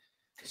time.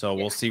 So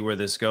we'll see where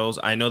this goes.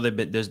 I know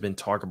there's been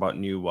talk about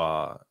new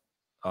belt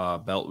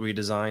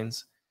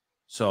redesigns.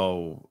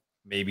 So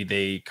maybe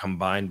they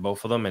combine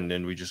both of them and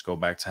then we just go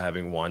back to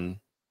having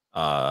one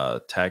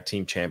tag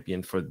team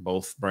champion for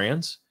both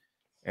brands.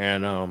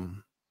 And,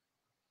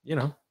 you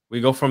know,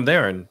 we go from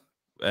there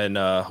and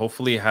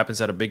hopefully it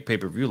happens at a big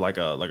pay-per-view like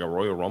a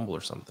Royal Rumble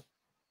or something.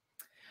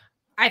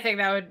 I think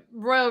that would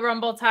Royal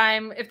Rumble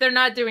time. If they're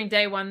not doing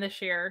day one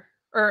this year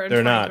or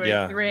they're not,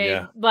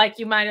 yeah. Like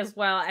you might as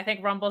well. I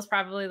think Rumble is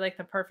probably like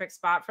the perfect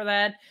spot for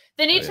that.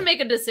 They need to make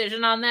a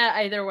decision on that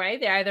either way.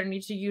 They either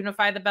need to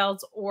unify the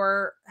belts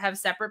or have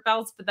separate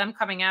belts, but them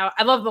coming out,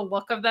 I love the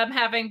look of them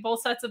having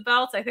both sets of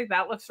belts. I think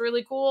that looks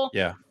really cool.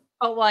 Yeah.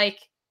 But like,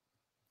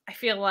 I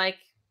feel like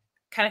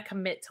kind of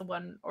commit to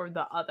one or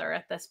the other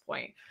at this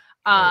point.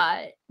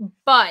 Right.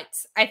 But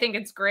I think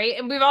it's great.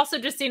 And we've also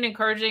just seen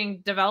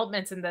encouraging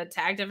developments in the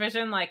tag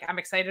division. Like, I'm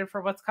excited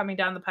for what's coming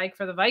down the pike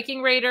for the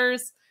Viking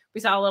Raiders.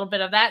 We saw a little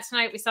bit of that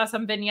tonight. We saw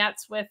some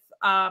vignettes with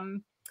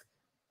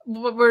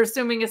what we're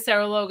assuming is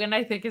Sarah Logan.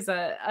 I think is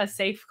a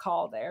safe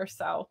call there.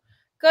 So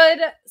good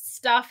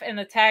stuff in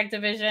the tag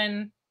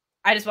division.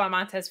 I just want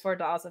Montez Ford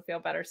to also feel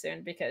better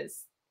soon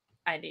because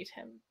I need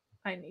him.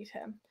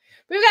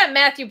 We've got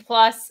Matthew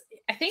Plus.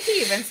 I think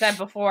he even said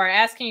before,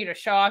 asking you to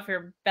show off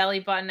your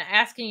belly button,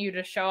 asking you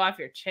to show off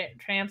your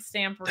tramp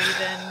stamp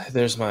region.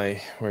 There's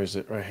my, where is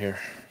it? Right here.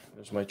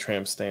 There's my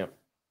tramp stamp.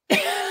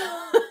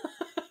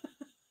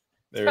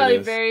 There probably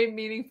it is. Very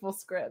meaningful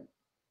script.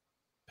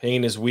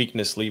 Pain is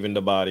weakness leaving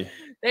the body.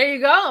 There you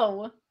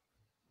go.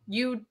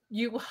 You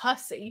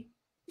hussy.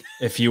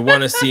 If you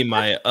want to see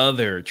my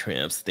other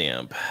tramp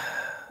stamp,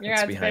 you're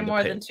going to pay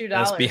more than $2.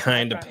 That's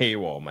behind a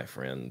paywall, my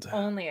friend.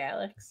 Only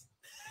Alex.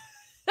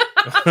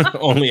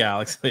 Only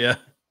Alex, yeah.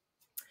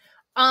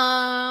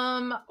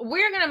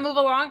 We're going to move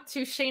along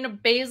to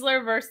Shayna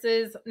Baszler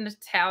versus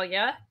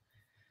Natalya.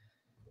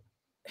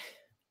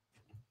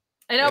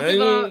 I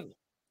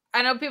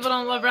know people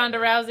don't love Ronda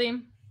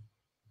Rousey.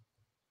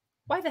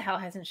 Why the hell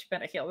hasn't she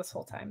been a heel this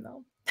whole time,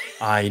 though?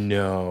 I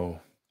know.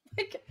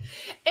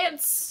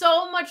 It's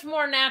so much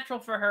more natural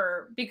for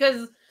her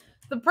because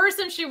the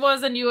person she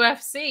was in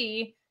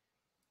UFC,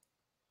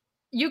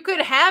 you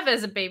could have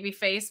as a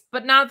babyface,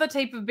 but not the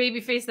type of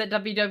babyface that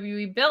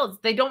WWE builds.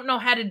 They don't know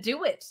how to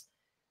do it.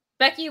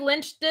 Becky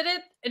Lynch did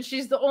it, and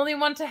she's the only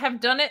one to have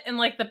done it in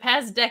like the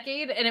past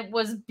decade, and it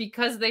was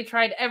because they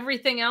tried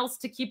everything else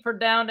to keep her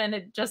down, and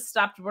it just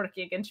stopped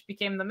working, and she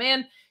became the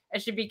man,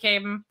 and she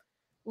became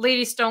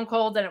Lady Stone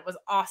Cold, and it was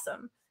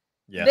awesome.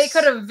 Yes. They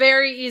could have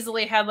very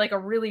easily had like a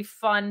really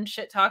fun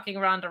shit-talking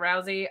Ronda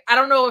Rousey. I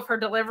don't know if her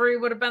delivery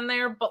would have been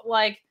there, but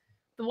like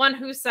the one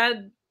who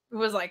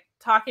was like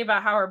talking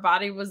about how her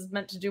body was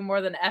meant to do more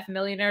than F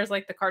millionaires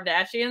like the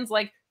Kardashians,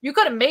 like you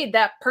could have made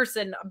that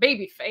person a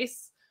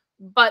babyface,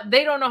 but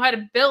they don't know how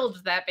to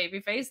build that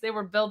babyface. They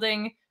were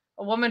building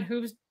a woman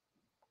who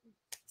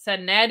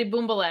said natty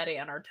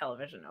boombalatti on our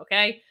television,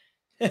 okay?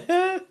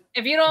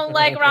 If you don't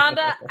like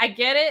Ronda, I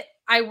get it.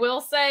 I will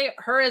say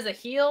her as a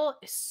heel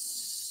is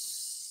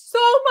so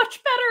much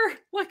better.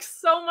 Like,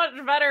 so much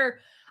better.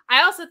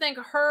 I also think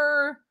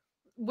her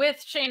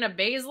with Shayna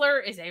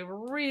Baszler is a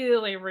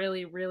really,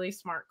 really, really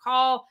smart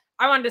call.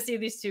 I wanted to see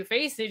these two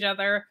face each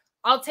other.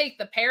 I'll take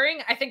the pairing.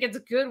 I think it's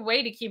a good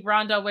way to keep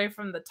Ronda away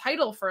from the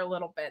title for a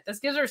little bit. This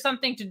gives her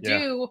something to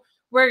do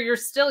where you're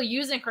still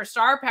using her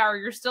star power.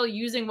 You're still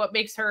using what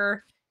makes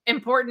her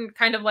important,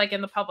 kind of like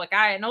in the public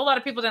eye. I know a lot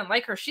of people didn't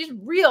like her. She's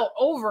real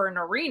over in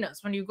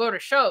arenas when you go to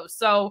shows.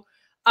 So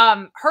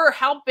her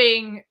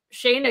helping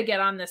Shayna get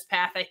on this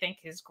path, I think,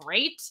 is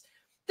great.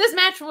 This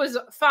match was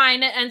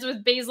fine. It ends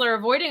with Baszler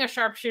avoiding a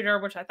sharpshooter,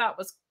 which I thought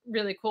was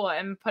really cool,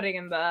 and putting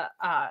in the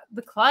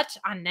clutch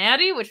on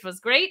Natty, which was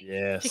great.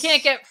 Yes. She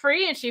can't get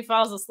free, and she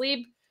falls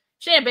asleep.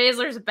 Shayna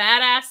Baszler's a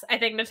badass. I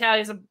think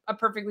Natalya's a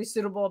perfectly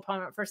suitable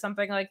opponent for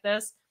something like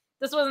this.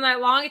 This wasn't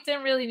that long. It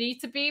didn't really need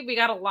to be. We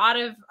got a lot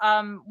of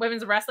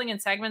women's wrestling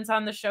and segments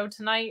on the show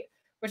tonight,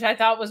 which I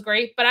thought was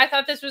great. But I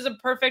thought this was a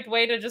perfect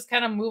way to just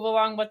kind of move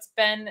along what's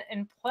been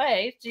in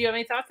play. Do you have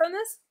any thoughts on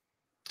this?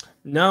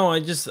 No,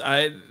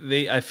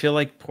 I feel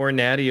like poor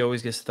Natty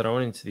always gets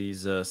thrown into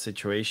these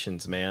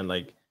situations, man.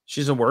 Like,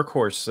 she's a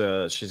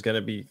workhorse. She's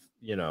gonna be,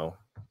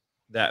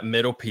 that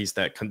middle piece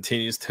that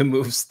continues to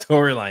move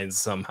storylines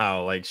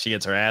somehow. Like, she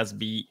gets her ass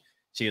beat,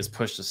 she gets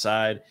pushed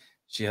aside,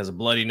 she has a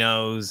bloody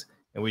nose,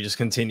 and we just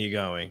continue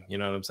going. You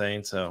know what I'm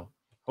saying? So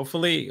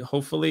hopefully,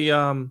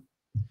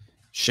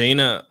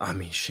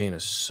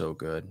 Shayna's so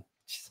good.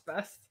 She's the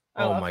best.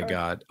 Oh my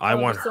God. I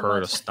want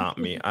her to stomp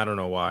me. I don't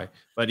know why.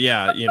 But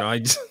yeah, I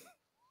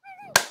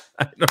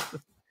don't know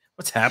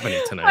what's happening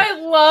tonight. I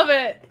love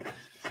it.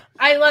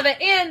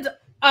 And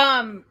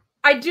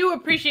I do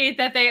appreciate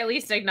that they at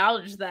least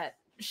acknowledged that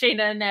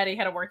Shayna and Natty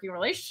had a working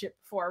relationship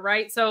before,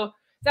 right? So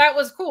that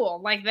was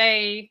cool. Like,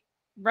 they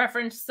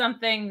referenced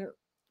something.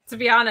 To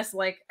be honest,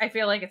 like, I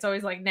feel like it's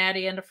always like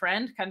Natty and a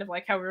friend, kind of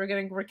like how we were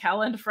getting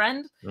Raquel and a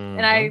friend. Mm-hmm.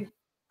 And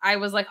I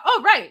was like,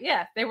 oh, right.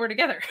 Yeah, they were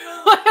together.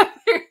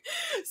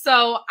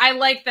 So I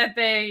like that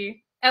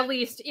they, at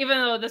least, even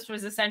though this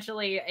was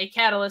essentially a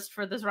catalyst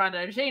for this Ronda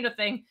and Shayna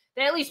thing,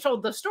 they at least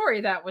told the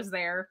story that was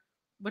there,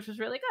 which was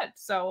really good.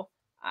 So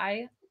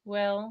I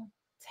will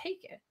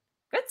take it.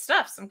 Good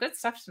stuff. Some good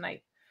stuff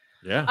tonight.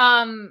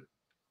 Yeah.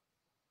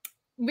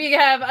 We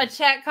have a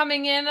chat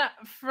coming in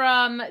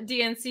from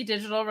DNC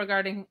Digital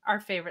regarding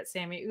our favorite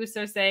Sammy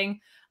Uso, saying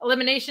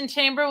Elimination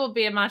Chamber will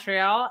be in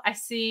Montreal. I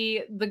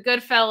see the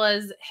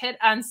Goodfellas hit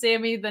on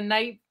Sammy that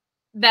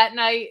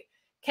night.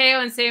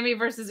 KO and Sammy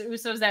versus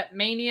Usos at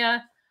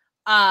Mania.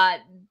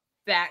 That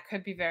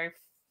could be very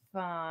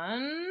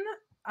fun.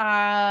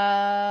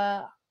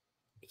 Yeah,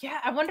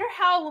 I wonder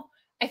how.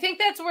 I think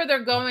that's where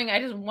they're going.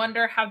 I just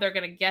wonder how they're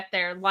going to get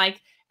there.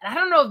 Like, and I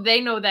don't know if they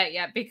know that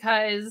yet,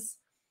 because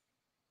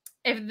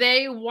if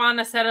they want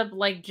to set up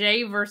like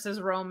Jay versus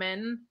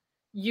Roman,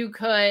 you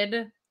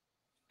could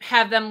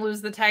have them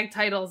lose the tag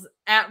titles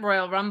at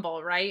Royal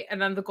Rumble, right?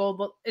 And then the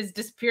gold is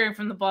disappearing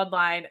from the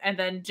bloodline, and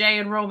then Jay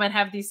and Roman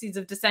have these seeds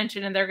of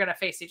dissension, and they're gonna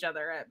face each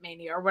other at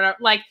Mania or whatever.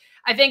 Like,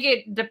 I think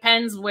it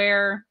depends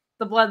where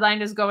the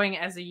bloodline is going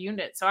as a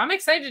unit. So I'm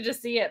excited to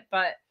see it,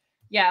 but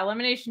yeah,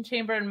 Elimination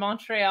Chamber in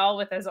Montreal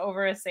with as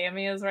over as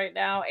Sammy is right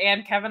now,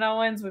 and Kevin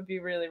Owens would be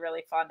really,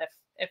 really fun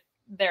if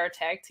they're a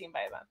tag team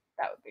by then.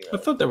 That would be. Really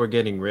I thought they were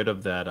getting rid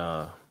of that.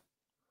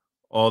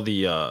 All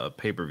the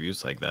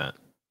pay-per-views like that.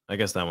 I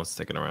guess that one's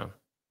sticking around.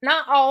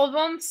 Not all of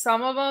them.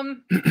 Some of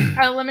them.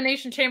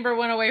 Elimination Chamber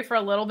went away for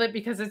a little bit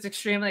because it's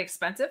extremely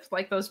expensive.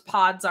 Like, those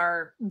pods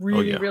are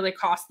really, really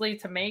costly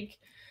to make.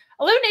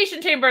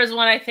 Elimination Chamber is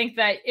one I think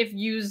that if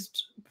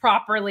used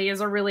properly is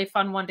a really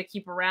fun one to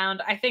keep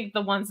around. I think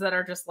the ones that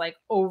are just like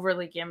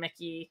overly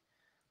gimmicky,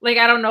 like,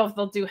 I don't know if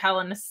they'll do Hell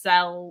in a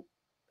Cell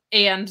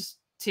and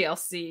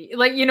TLC.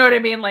 Like, you know what I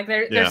mean? Like,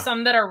 there's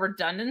some that are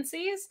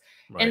redundancies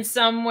and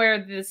some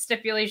where the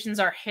stipulations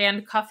are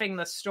handcuffing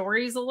the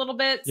stories a little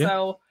bit. Yeah.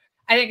 So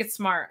I think it's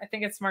smart. I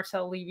think it's smart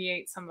to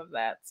alleviate some of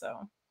that.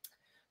 So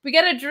we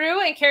get a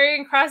Drew and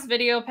Karrion Kross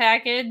video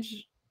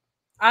package.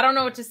 I don't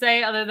know what to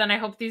say other than I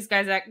hope these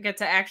guys get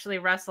to actually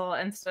wrestle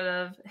instead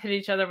of hit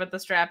each other with the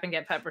strap and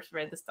get pepper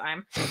sprayed this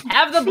time.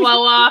 Have the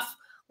blow off.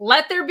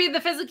 Let there be the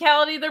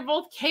physicality they're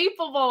both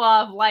capable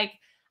of. Like,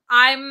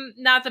 I'm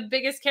not the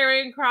biggest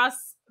Karrion Kross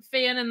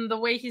fan in the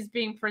way he's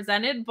being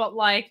presented, but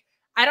like,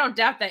 I don't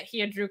doubt that he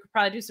and Drew could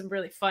probably do some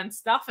really fun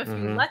stuff if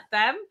you let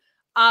them.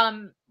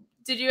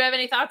 Did you have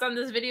any thoughts on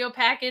this video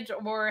package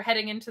or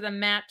heading into the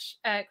match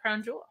at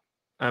Crown Jewel?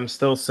 I'm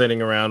still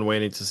sitting around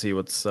waiting to see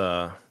what's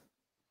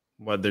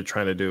what they're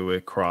trying to do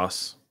with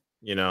Kross,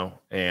 you know,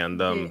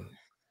 and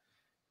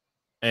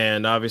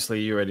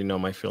obviously you already know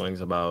my feelings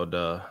about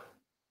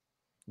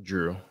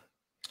Drew.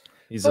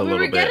 He's a little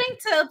bit. We were getting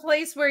to a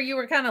place where you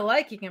were kind of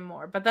liking him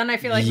more, but then I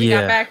feel like we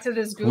got back to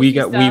this goofy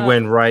stuff. We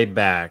went right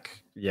back.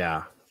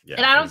 Yeah.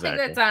 And I don't think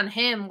that's on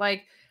him.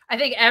 Like, I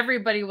think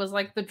everybody was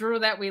like, the Drew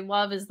that we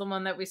love is the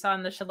one that we saw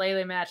in the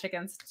Shillelagh match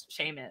against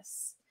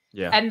Sheamus.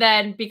 Yeah. And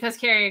then because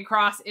Karrion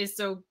Kross is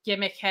so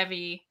gimmick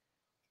heavy,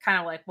 kind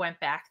of like went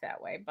back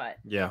that way. But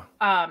yeah.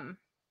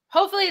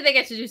 Hopefully they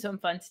get to do some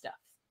fun stuff.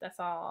 That's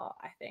all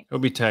I think. He'll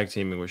be tag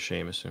teaming with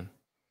Sheamus soon.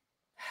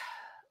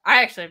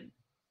 I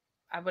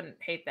wouldn't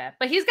hate that.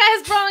 But he's got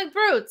his Brawling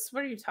Brutes.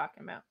 What are you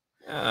talking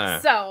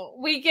about? So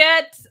we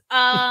get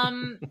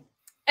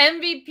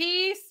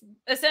MVP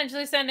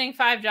essentially sending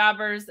 5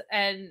 jobbers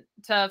and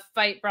to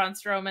fight Braun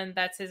Strowman.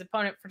 That's his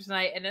opponent for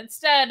tonight. And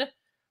instead,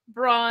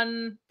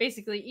 Braun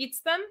basically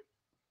eats them.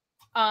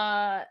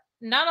 Not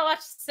a lot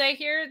to say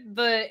here.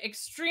 The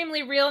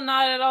extremely real,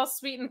 not at all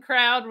sweetened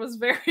crowd was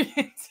very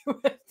into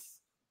it.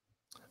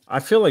 I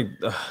feel like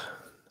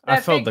I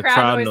felt the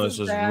crowd noise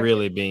was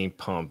really being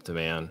pumped,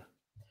 man.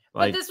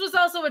 Like, but this was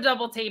also a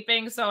double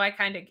taping, so I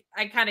kind of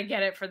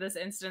get it for this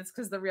instance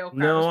because the real crowd.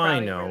 No,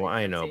 was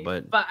I know,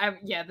 but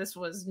this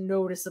was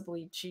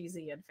noticeably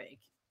cheesy and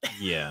fake.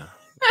 Yeah,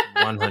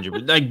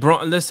 100. Like,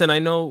 bro, listen, I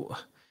know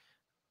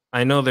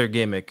their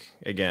gimmick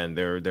again.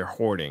 They're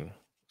hoarding,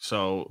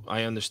 so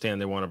I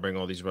understand they want to bring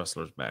all these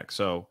wrestlers back.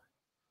 So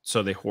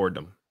they hoard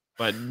them.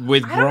 But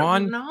with Braun, I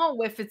don't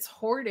know if it's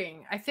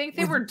hoarding. I think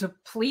they were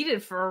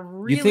depleted for a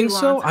really long time. You think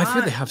so? I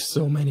feel they have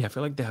so many. I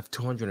feel like they have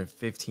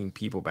 215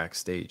 people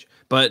backstage.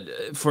 But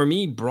for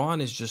me, Braun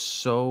is just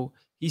so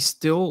he's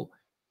still.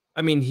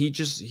 I mean,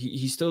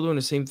 he's still doing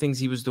the same things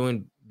he was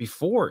doing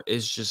before.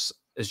 It's just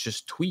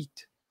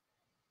tweaked.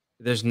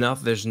 There's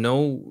nothing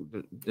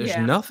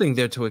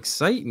there to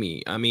excite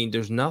me. I mean,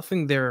 there's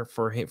nothing there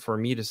for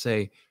me to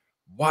say,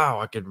 wow,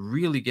 I could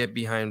really get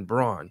behind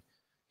Braun.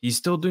 He's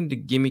still doing the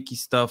gimmicky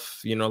stuff,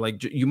 you know,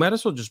 like you might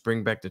as well just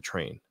bring back the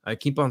train. I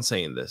keep on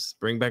saying this.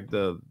 Bring back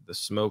the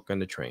smoke on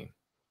the train.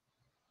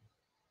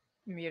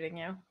 I'm muting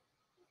you.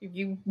 If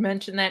you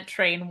mention that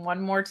train one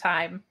more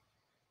time,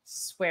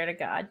 swear to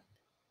God,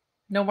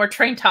 no more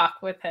train talk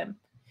with him.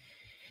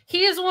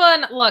 He is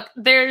one. Look,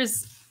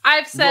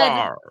 I've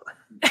said,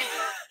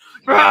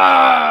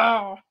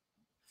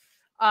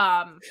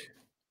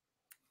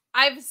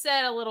 I've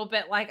said a little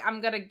bit like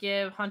I'm going to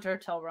give Hunter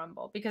till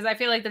Rumble because I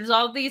feel like there's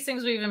all these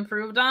things we've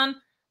improved on.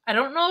 I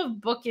don't know if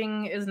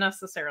booking is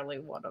necessarily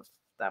one of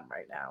them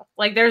right now.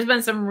 Like, there's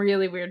been some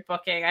really weird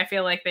booking. I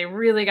feel like they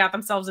really got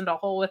themselves into a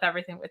hole with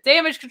everything with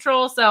Damage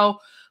Control. So,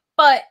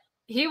 but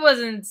he was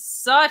in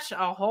such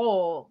a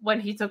hole when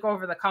he took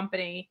over the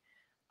company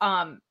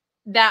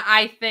that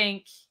I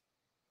think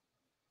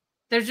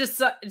there's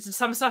just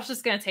some stuff's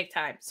just going to take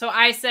time. So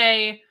I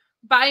say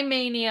by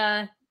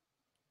Mania,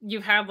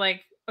 you've had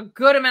like a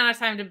good amount of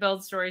time to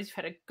build stories. You've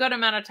had a good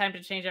amount of time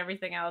to change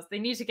everything else. They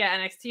need to get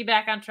NXT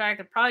back on track.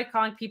 They're probably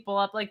calling people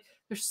up. Like,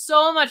 there's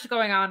so much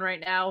going on right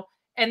now.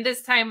 And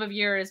this time of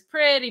year is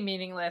pretty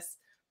meaningless.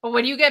 But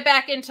when you get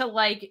back into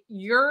like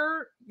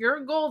your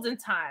golden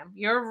time,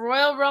 your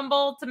Royal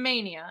Rumble to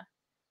Mania,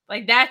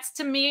 like that's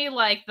to me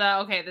like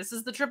this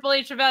is the Triple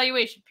H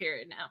evaluation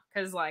period now.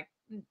 Because like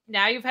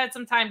now you've had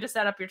some time to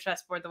set up your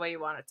chessboard the way you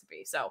want it to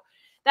be. So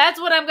that's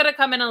what I'm going to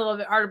come in a little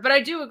bit harder. But I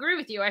do agree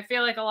with you. I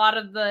feel like a lot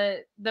of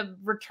the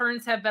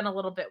returns have been a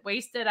little bit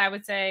wasted. I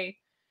would say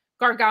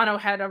Gargano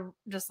had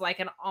just like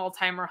an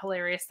all-timer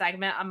hilarious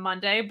segment on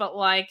Monday, but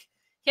like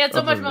he had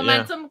so much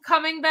momentum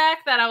coming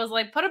back that I was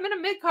like, put him in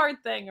a mid-card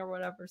thing or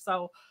whatever.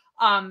 So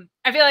I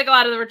feel like a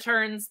lot of the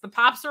returns, the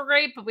pops were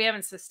great, but we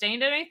haven't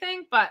sustained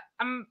anything. But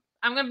I'm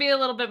going to be a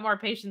little bit more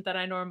patient than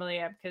I normally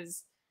am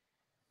because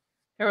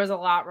there was a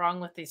lot wrong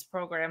with these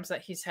programs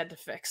that he's had to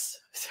fix.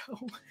 So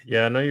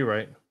yeah, no, you're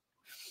right.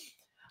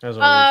 As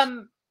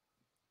always.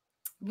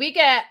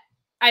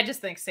 I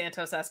just think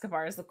Santos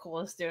Escobar is the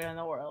coolest dude in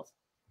the world.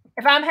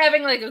 If I'm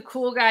having like a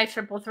cool guy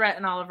triple threat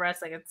in all of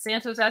wrestling, it's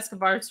Santos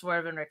Escobar,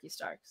 Swerve, and Ricky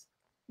Starks.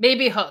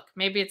 Maybe Hook.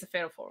 Maybe it's a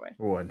fatal four-way.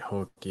 Oh, and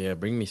Hook. Yeah,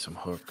 bring me some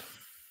Hook.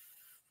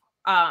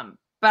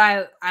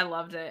 But I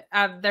loved it.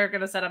 They're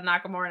gonna set up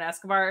Nakamura and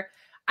Escobar.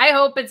 I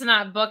hope it's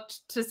not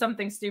booked to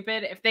something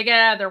stupid. If they get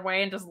out of their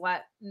way and just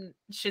let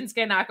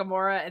Shinsuke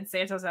Nakamura and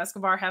Santos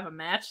Escobar have a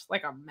match,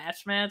 like a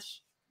match.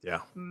 Yeah.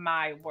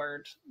 My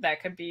word.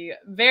 That could be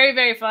very,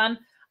 very fun.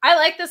 I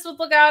like this with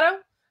Legado.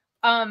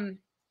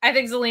 I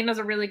think Zelina's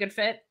a really good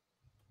fit.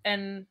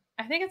 And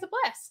I think it's a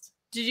blast.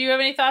 Did you have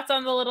any thoughts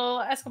on the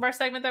little Escobar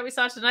segment that we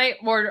saw tonight?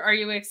 Or are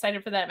you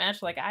excited for that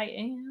match like I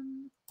am?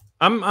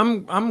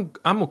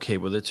 I'm okay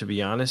with it, to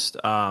be honest.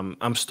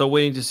 I'm still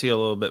waiting to see a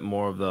little bit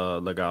more of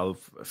the Legado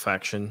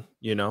faction,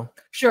 you know?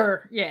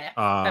 Sure, yeah.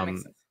 That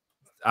makes sense.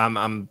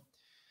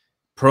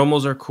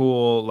 Promos are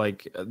cool.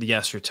 Like,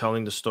 yes, you're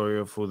telling the story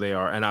of who they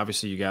are, and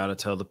obviously you gotta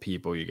tell the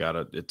people.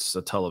 It's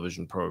a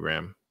television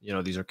program. You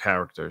know, these are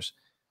characters.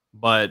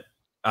 But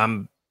I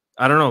don't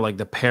know. Like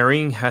the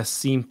pairing has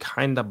seemed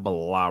kind of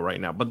blah right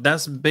now. But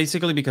that's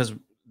basically because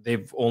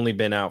they've only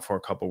been out for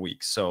a couple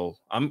weeks. So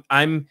I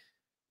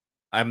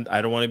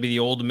don't want to be the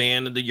old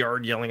man in the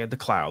yard yelling at the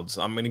clouds.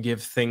 I'm gonna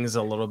give things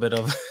a little bit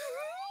of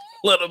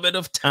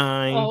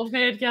time. Old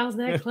man yells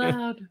at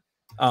cloud.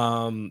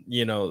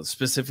 You know,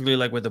 specifically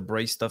like with the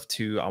Bray stuff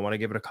too, I want to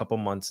give it a couple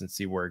months and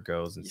see where it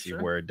goes and see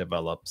where it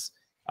develops.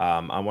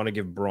 I want to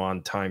give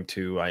Braun time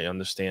too. I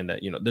understand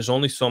that, you know, there's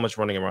only so much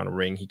running around a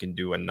ring he can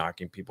do and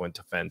knocking people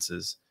into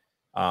fences.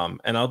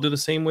 And I'll do the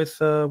same with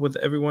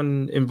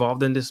everyone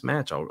involved in this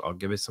match. I'll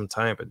give it some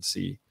time and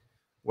see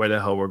where the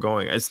hell we're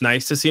going. It's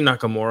nice to see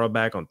Nakamura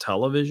back on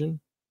television.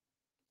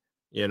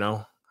 You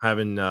know,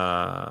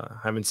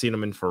 haven't seen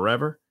him in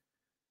forever.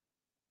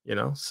 You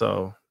know,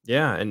 so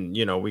yeah, and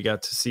you know, we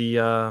got to see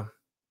where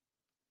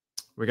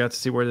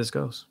this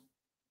goes.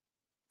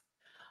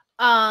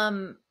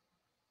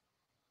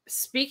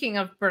 Speaking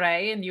of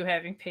Bray and you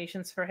having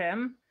patience for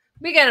him,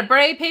 we got a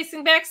Bray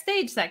pacing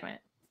backstage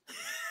segment.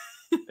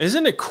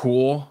 Isn't it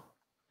cool?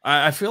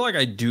 I feel like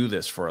I do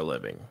this for a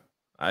living.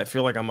 I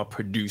feel like I'm a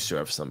producer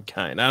of some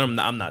kind. I'm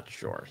not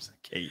sure,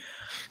 Kate.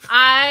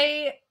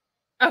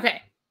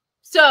 Okay.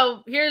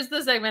 So here's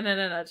the segment in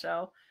a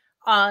nutshell.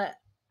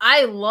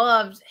 I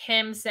loved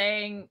him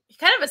saying, he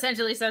kind of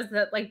essentially says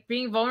that like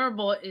being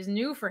vulnerable is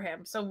new for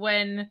him. So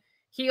when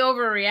he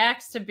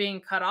overreacts to being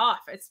cut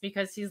off, it's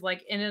because he's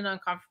like in an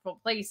uncomfortable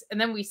place.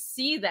 And then we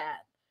see that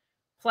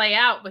play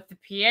out with the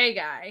PA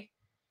guy.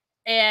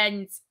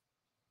 And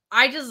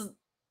I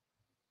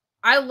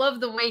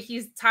love the way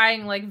he's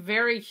tying like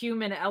very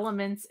human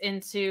elements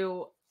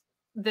into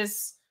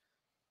this.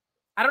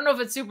 I don't know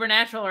if it's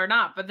supernatural or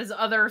not, but this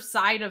other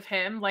side of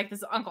him, like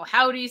this Uncle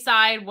Howdy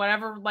side,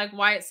 whatever, like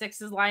Wyatt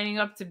Six is lining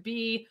up to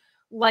be,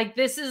 like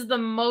this is the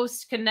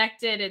most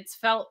connected it's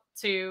felt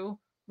to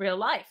real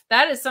life.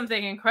 That is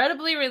something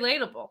incredibly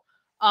relatable.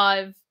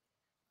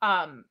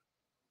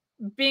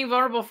 Being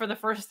vulnerable for the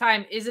first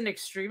time is an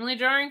extremely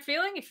jarring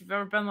feeling if you've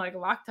ever been like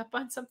locked up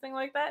on something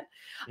like that.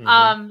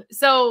 Mm-hmm.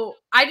 So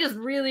I just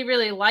really,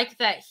 really like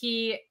that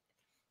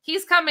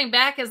he's coming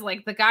back as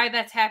like the guy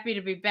that's happy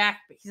to be back,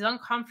 but he's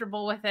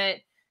uncomfortable with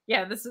it.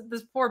 Yeah, this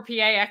poor PA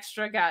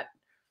extra got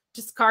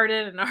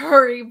discarded in a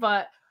hurry,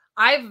 but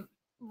I've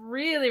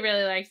really,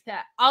 really liked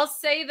that. I'll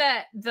say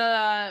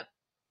that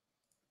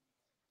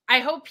I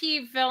hope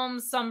he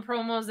films some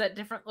promos at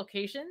different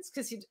locations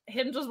because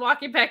him just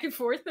walking back and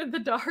forth in the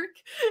dark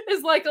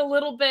is like a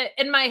little bit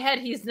in my head.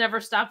 He's never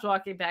stopped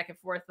walking back and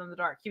forth in the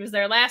dark. He was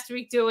there last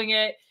week doing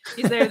it.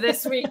 He's there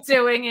this week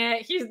doing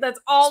it. That's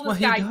all this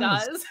guy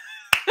does.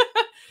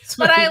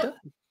 But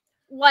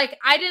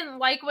I didn't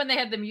like when they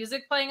had the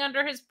music playing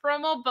under his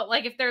promo, but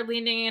like if they're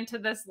leaning into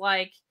this,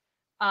 like,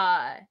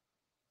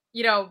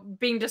 you know,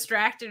 being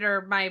distracted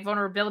or my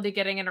vulnerability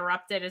getting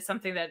interrupted is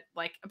something that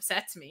like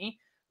upsets me.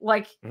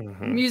 Like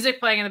music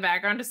playing in the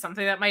background is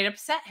something that might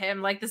upset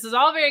him. Like this is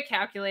all very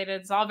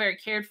calculated. It's all very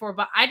cared for,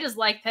 but I just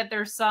like that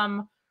there's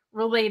some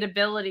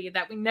relatability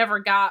that we never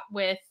got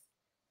with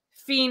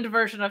Fiend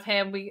version of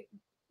him.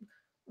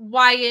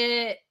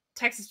 Wyatt,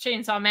 Texas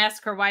Chainsaw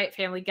Massacre, Wyatt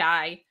Family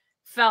Guy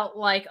felt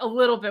like a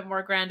little bit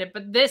more grounded,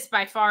 but this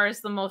by far is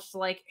the most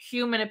like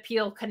human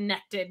appeal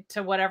connected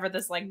to whatever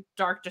this like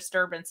dark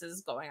disturbance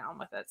is going on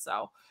with it.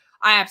 So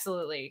I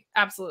absolutely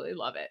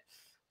love it.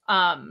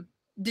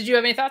 Did you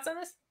have any thoughts on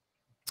this?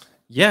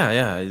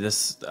 Yeah.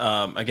 This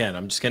again,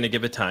 I'm just gonna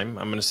give it time.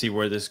 I'm gonna see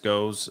where this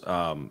goes.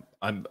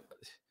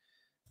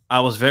 I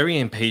was very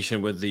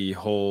impatient with the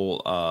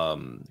whole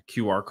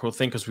QR code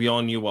thing because we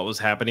all knew what was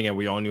happening and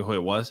we all knew who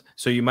it was.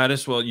 So you might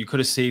as well, you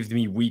could have saved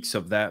me weeks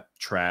of that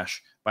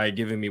trash by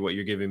giving me what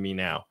you're giving me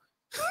now.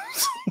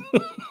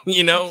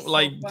 You know, so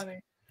like funny.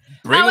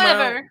 Bring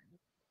However,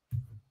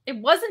 it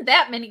wasn't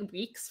that many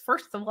weeks,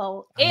 first of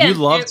all. And you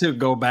love to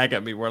go back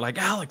at me. We're like,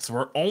 Alex,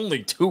 we're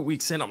only 2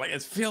 weeks in. I'm like,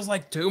 it feels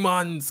like 2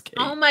 months. Kate.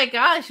 Oh my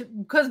gosh.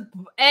 Because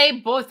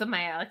both of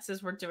my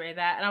Alexes were doing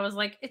that. And I was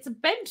like, it's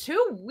been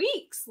 2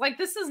 weeks. Like,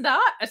 this is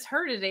not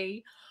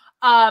eternity.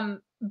 And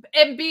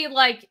B,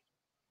 like,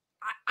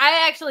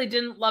 I actually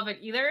didn't love it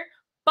either,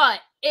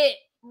 but it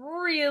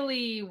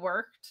really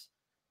worked.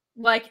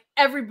 Like,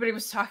 everybody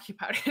was talking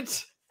about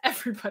it.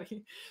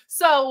 Everybody.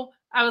 So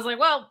I was like,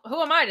 well,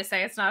 who am I to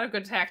say it's not a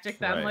good tactic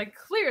then? Right. Like,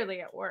 clearly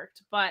it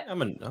worked. But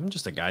I'm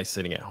just a guy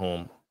sitting at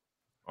home,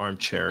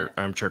 armchair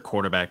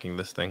quarterbacking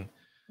this thing.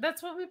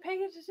 That's what we pay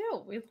you to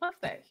do. We love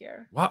that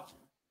here. What?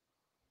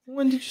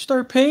 When did you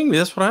start paying me?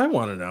 That's what I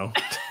want to know.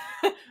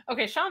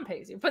 Okay, Sean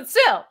pays you, but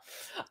still,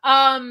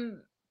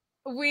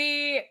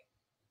 we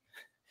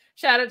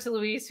shout out to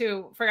Luis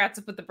who forgot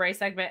to put the Bray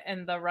segment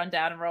in the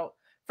rundown and wrote,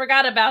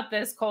 "Forgot about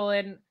this, :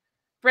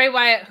 Bray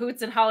Wyatt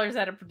hoots and hollers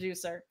at a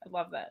producer." I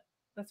love that.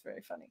 That's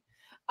very funny.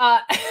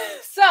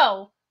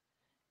 So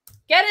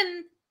get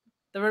in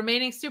the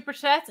remaining super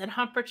chats and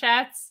humper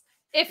chats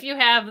if you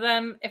have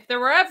them. If there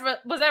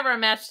was ever a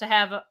match to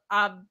have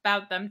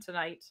about them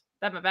tonight,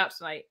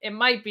 it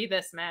might be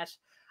this match.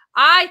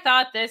 I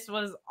thought this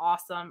was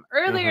awesome.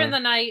 Earlier in the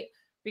night,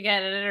 we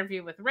get an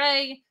interview with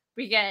Rey.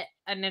 We get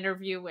an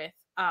interview with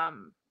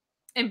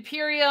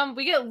Imperium.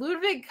 We get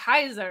Ludwig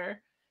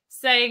Kaiser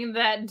saying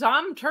that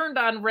Dom turned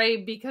on Rey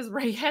because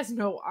Rey has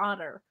no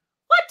honor.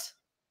 What?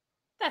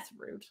 That's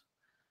rude.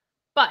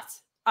 But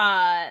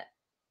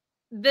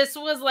this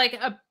was like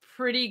a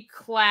pretty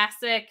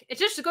classic. It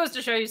just goes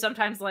to show you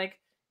sometimes like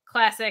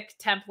classic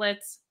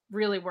templates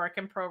really work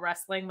in pro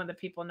wrestling when the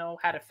people know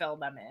how to fill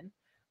them in.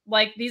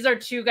 Like, these are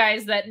two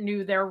guys that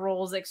knew their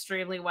roles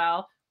extremely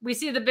well. We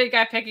see the big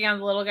guy picking on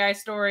the little guy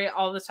story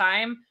all the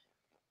time.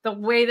 The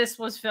way this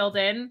was filled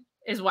in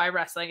is why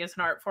wrestling is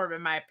an art form,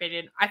 in my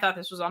opinion. I thought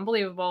this was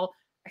unbelievable.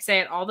 I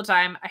say it all the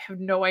time. I have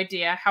no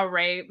idea how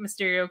Rey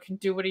Mysterio can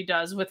do what he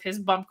does with his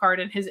bump card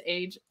and his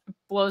age. It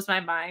blows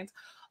my mind.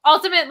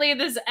 Ultimately,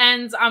 this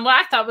ends on what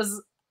I thought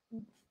was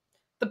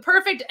the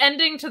perfect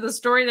ending to the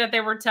story that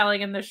they were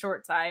telling in this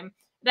short time.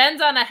 It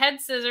ends on a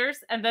head scissors,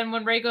 and then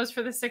when Rey goes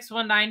for the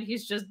 619,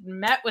 he's just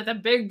met with a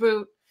big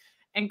boot,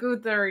 and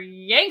Gunther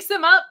yanks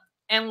him up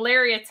and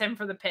lariats him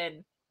for the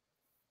pin.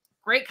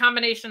 Great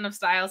combination of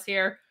styles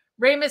here.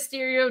 Rey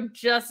Mysterio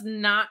just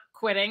not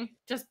quitting,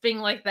 just being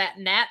like that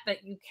gnat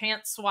that you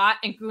can't swat,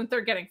 and Gunther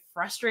getting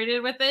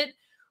frustrated with it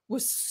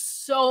was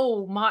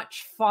so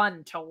much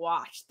fun to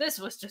watch. This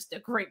was just a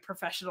great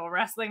professional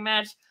wrestling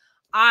match.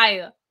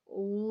 I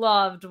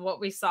loved what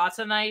we saw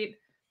tonight.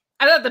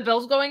 I thought the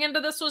build going into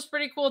this was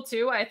pretty cool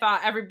too. I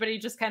thought everybody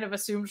just kind of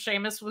assumed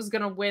Sheamus was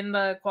going to win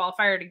the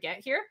qualifier to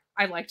get here.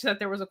 I liked that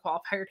there was a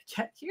qualifier to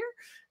get here.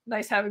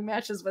 Nice having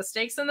matches with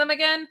stakes in them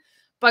again.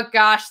 But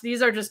gosh,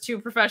 these are just two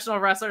professional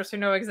wrestlers who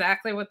know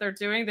exactly what they're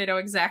doing. They know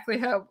exactly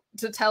how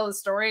to tell a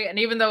story. And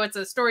even though it's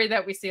a story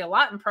that we see a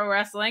lot in pro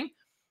wrestling,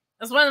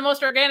 it's one of the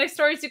most organic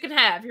stories you can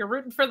have. You're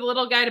rooting for the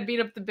little guy to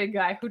beat up the big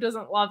guy. Who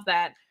doesn't love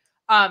that?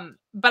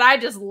 But I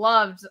just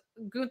loved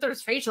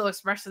Gunther's facial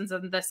expressions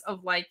in this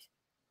of like,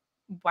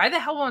 why the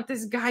hell won't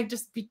this guy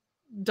just be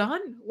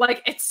done?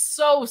 Like, it's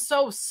so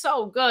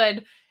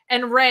good.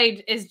 And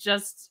Rey is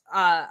just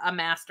a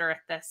master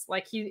at this.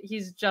 Like,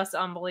 he's just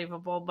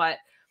unbelievable. But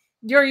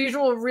your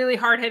usual really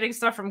hard-hitting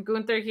stuff from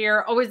Gunther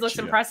here always looks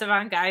impressive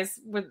on guys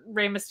with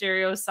Rey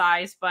Mysterio's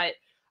size. But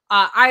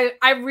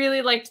I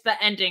really liked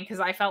the ending because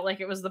I felt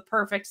like it was the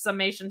perfect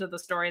summation to the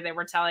story they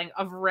were telling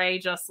of Rey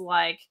just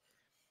like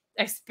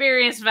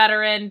experienced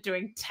veteran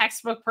doing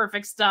textbook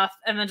perfect stuff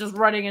and then just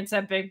running into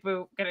a big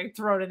boot, getting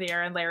thrown in the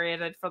air and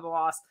lariated for the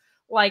loss.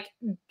 Like,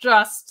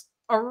 just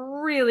a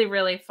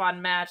really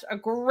fun match. A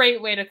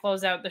great way to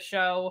close out the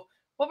show.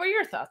 What were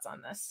your thoughts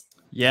on this?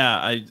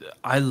 Yeah,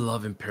 I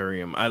love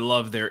Imperium. I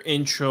love their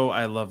intro.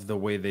 I love the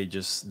way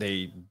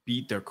they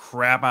beat their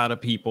crap out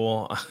of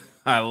people.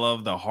 I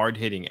love the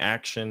hard-hitting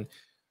action.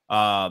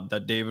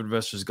 The David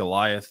versus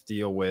Goliath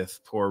deal with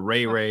poor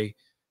Ray.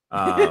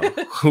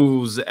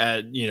 Who's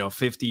at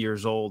 50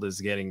 years old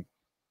is getting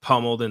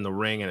pummeled in the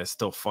ring and it's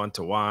still fun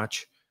to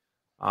watch.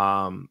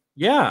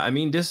 Yeah, I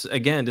mean, this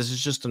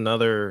is just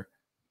another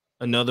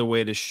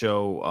way to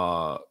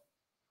show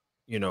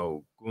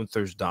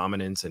Gunther's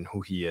dominance and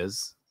who he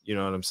is, you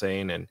know what I'm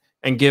saying,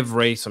 and give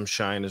Rey some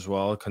shine as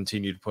well.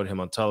 Continue to put him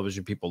on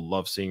television. People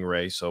love seeing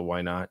Rey, so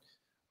why not?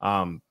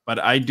 But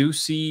I do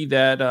see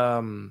that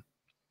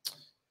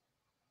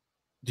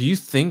do you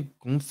think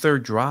Gunther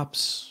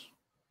drops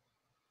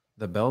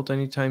the belt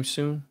anytime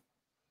soon?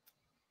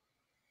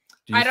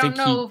 I don't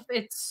know if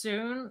it's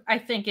soon. I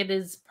think it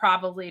is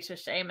probably to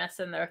Sheamus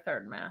in their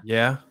third match.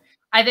 Yeah.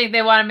 I think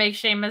they want to make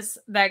Sheamus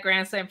that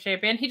Grand Slam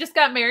champion. He just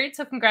got married,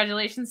 so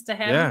congratulations to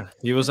him. Yeah,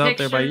 he was out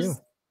there by you.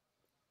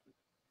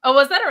 Oh,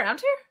 was that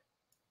around here?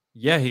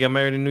 Yeah, he got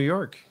married in New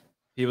York.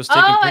 He was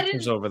taking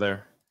pictures over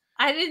there.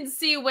 I didn't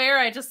see where.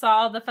 I just saw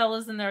all the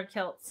fellas in their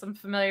kilts, some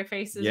familiar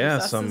faces. Yeah,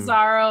 some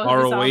Cesaro,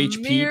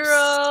 ROH peeps.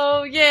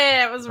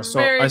 Yeah, it was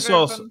very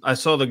fun. I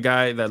saw the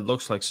guy that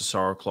looks like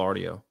Cesaro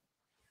Claudio.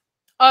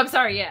 Oh, I'm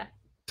sorry. Yeah,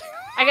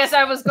 I guess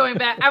I was going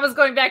back. I was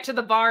going back to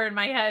the bar in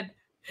my head.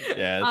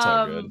 Yeah, it's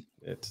all good.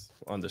 It's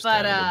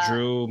understandable. But,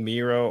 Drew,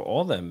 Miro,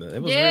 all them.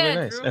 It was really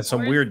nice. Drew, and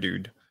some weird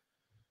dude.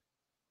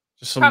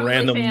 Just some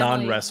random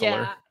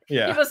non-wrestler.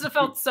 Yeah. He must have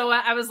felt so.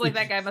 I was like,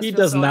 that guy must. He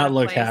does not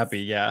look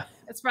happy. Yeah.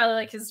 It's probably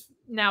like his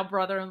now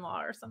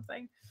brother-in-law or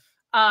something.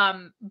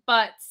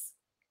 But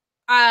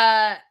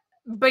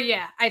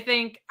yeah, I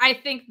think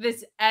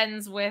this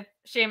ends with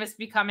Sheamus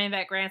becoming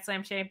that Grand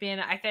Slam champion.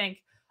 I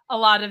think a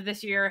lot of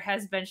this year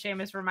has been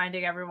Sheamus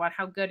reminding everyone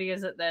how good he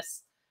is at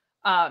this.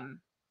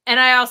 And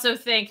I also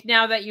think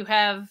now that you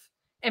have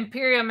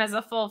Imperium as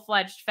a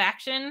full-fledged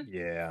faction,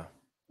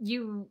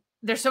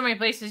 there's so many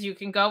places you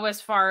can go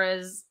as far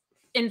as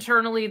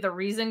internally the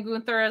reason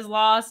Gunther has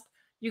lost.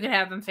 You can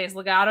have him face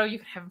Legado. You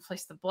can have him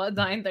face the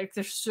Bloodline.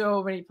 There's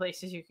so many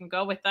places you can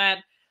go with that.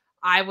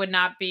 I would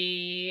not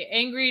be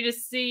angry to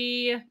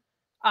see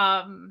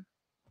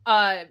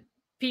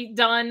Pete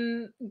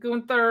Dunne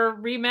Gunther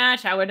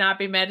rematch. I would not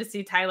be mad to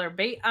see Tyler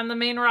Bate on the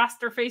main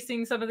roster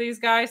facing some of these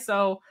guys.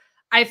 So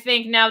I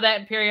think now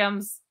that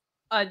Imperium's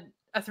a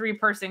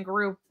 3-person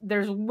group,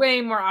 there's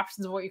way more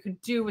options of what you can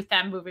do with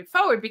them moving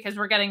forward because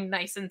we're getting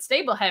nice and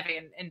stable heavy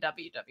in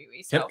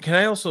WWE. So can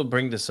I also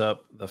bring this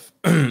up?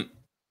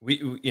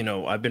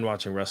 I've been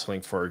watching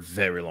wrestling for a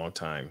very long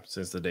time,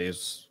 since the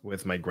days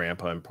with my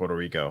grandpa in Puerto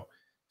Rico,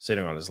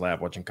 sitting on his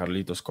lap watching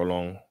Carlitos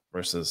Colon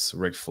versus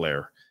Ric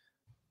Flair.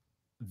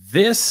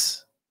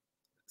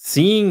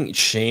 Seeing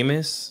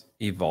Sheamus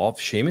evolve.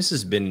 Sheamus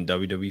has been in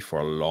WWE for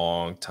a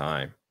long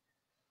time.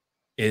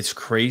 It's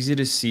crazy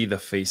to see the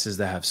faces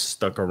that have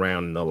stuck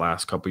around in the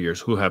last couple of years,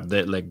 who have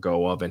they let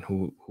go of and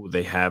who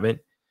they haven't.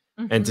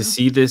 And to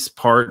see this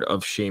part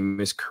of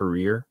Sheamus'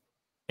 career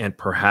and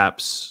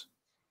perhaps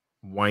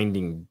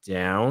winding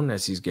down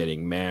as he's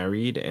getting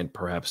married and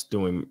perhaps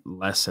doing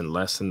less and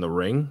less in the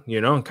ring,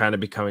 and kind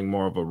of becoming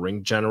more of a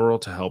ring general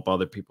to help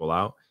other people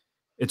out.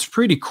 It's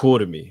pretty cool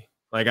to me.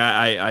 Like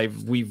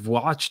we've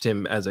watched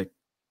him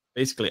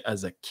basically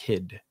as a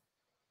kid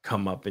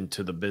come up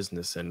into the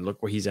business, and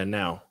look where he's at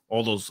now.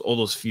 All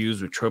those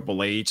feuds with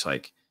Triple H,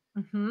 like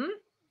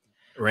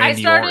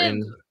Randy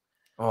Orton.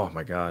 Oh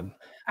my God.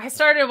 I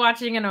started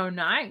watching in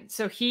 2009,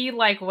 so he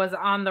was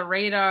on the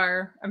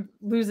radar. I'm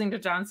losing to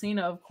John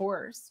Cena, of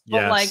course,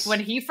 but when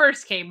he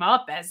first came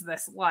up as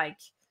this,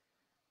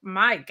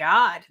 my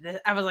God,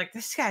 I was like,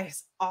 this guy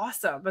is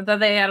awesome. But then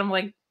they had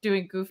him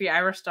doing goofy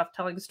Irish stuff,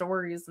 telling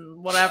stories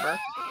and whatever.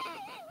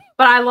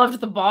 But I loved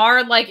the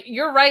bar.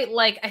 You're right.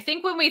 I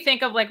think when we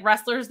think of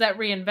wrestlers that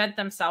reinvent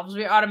themselves,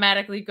 we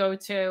automatically go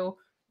to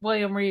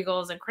William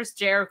Regal's and Chris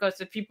Jericho's,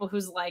 to people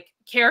whose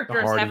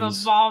characters have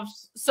evolved.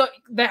 So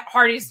that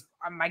Hardy's,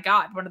 oh my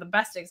God, one of the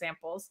best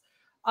examples,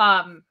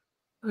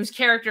 whose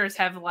characters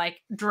have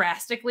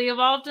drastically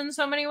evolved in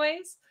so many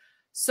ways.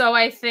 So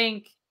I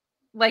think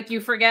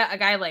you forget a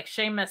guy like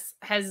Sheamus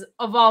has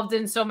evolved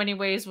in so many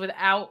ways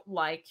without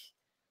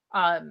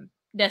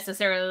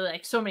necessarily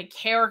so many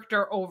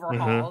character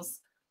overhauls,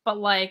 but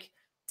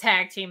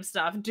tag team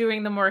stuff,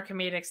 doing the more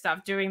comedic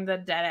stuff, doing the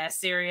dead ass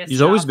serious He's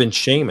stuff. Always been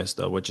Sheamus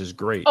though, which is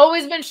great.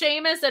 Always been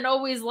Sheamus, and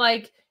always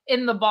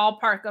in the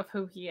ballpark of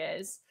who he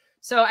is.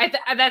 So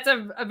that's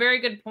a very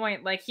good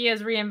point. He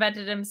has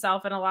reinvented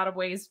himself in a lot of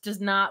ways,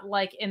 just not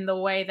in the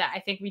way that I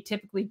think we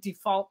typically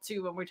default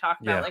to when we talk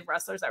about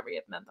wrestlers that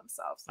reinvent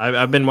themselves.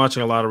 I've been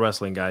watching a lot of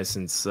wrestling, guys,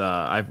 since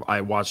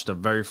I watched the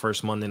very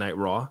first Monday Night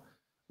Raw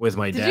with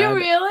my dad. Did you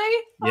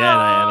really?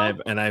 Yeah,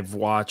 and I've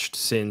watched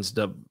since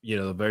the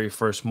very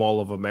first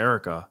Mall of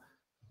America,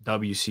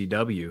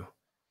 WCW.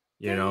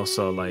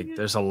 So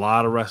there's a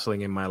lot of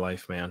wrestling in my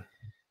life, man.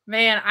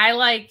 Man,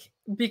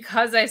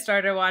 because I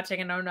started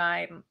watching in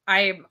 2009,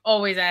 I'm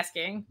always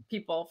asking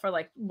people for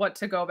what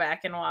to go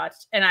back and watch.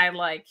 And I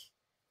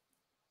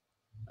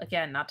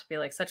again, not to be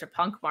such a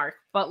punk mark,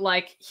 but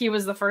he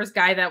was the first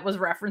guy that was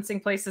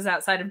referencing places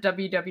outside of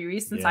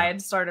WWE since I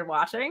had started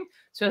watching.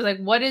 So I was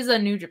what is a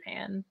New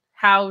Japan?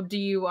 How do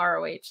you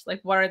ROH?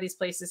 What are these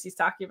places he's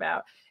talking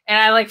about? And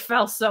I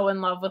fell so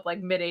in love with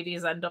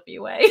mid-80s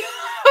NWA. It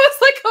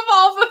was of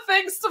all the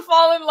things to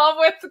fall in love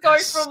with,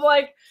 going from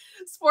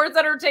sports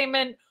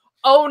entertainment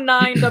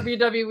 2009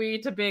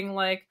 WWE to being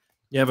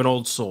you have an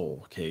old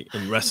soul, okay,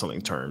 in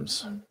wrestling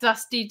terms.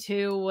 Dusty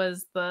Flair 2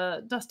 was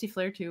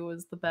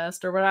the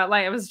best, or whatever.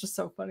 It was just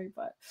so funny,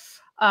 but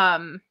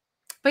yeah,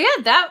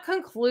 that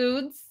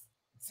concludes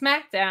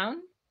SmackDown,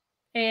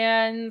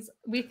 and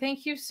we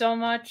thank you so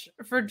much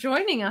for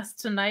joining us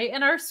tonight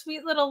and our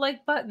sweet little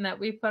button that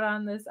we put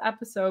on this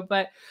episode.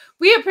 But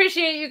we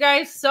appreciate you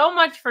guys so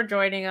much for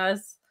joining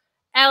us.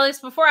 Alex,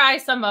 before I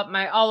sum up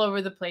my all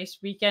over the place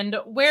weekend,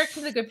 where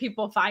can the good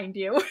people find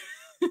you?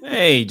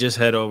 Hey, just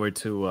head over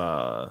to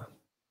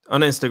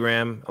on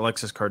Instagram,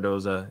 Alexis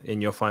Cardoza,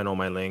 and you'll find all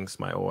my links,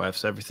 my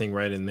OFs, everything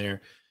right in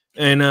there.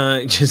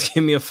 And just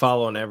give me a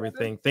follow on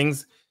everything.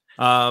 Things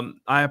I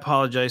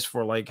apologize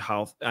for like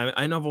how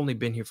I know I've only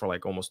been here for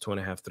like almost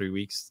 2.5, 3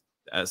 weeks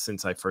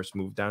since I first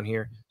moved down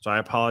here. So I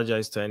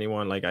apologize to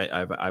anyone. Like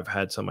I've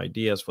had some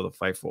ideas for the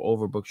Fightful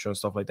Overbook show and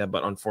stuff like that,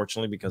 but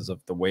unfortunately, because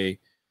of the way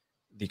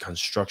the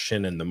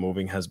construction and the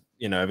moving has,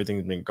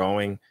 everything's been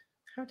going,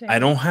 I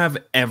don't have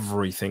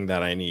everything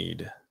that I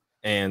need.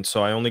 And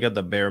so I only got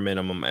the bare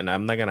minimum, and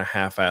I'm not gonna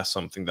half-ass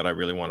something that I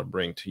really want to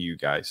bring to you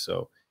guys.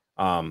 So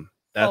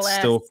that's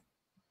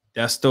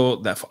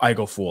still that I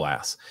go full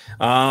ass.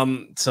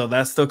 So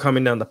that's still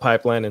coming down the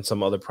pipeline and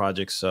some other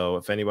projects. So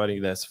if anybody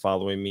that's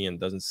following me and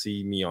doesn't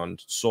see me on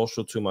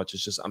social too much,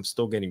 it's just I'm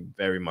still getting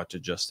very much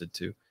adjusted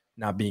to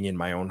not being in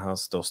my own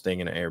house, still staying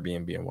in an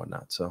Airbnb and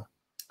whatnot. So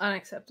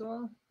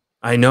unacceptable.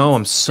 I know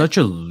I'm such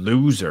a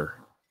loser.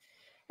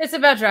 It's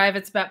about drive.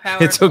 It's about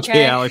power. It's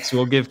okay, Alex.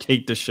 We'll give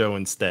Kate the show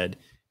instead.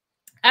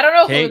 I don't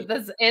know who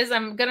this is.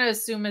 I'm going to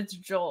assume it's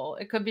Joel.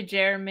 It could be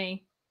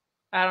Jeremy.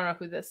 I don't know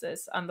who this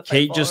is on the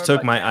Kate just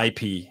took my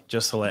IP,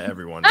 just to let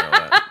everyone know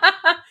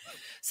that.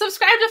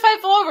 Subscribe to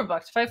Fightful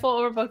Overbooked. Fightful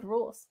Overbooked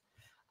rules.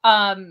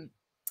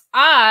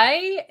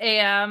 I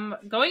am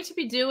going to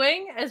be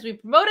doing, as we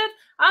promoted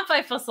on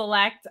Fightful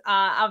Select,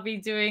 I'll be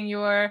doing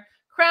your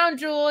Crown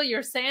Jewel,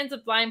 your Sands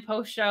of Blind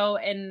post show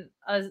in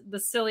the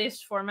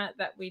silliest format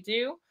that we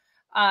do.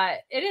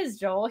 It is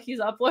Joel. He's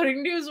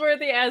uploading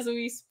newsworthy as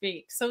we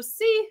speak. So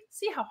see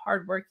how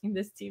hardworking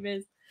this team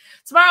is.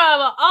 Tomorrow I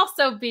will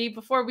also be,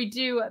 before we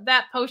do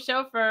that post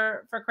show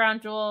for Crown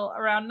Jewel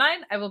around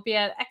 9, I will be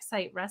at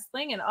Excite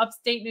Wrestling in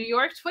upstate New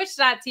York,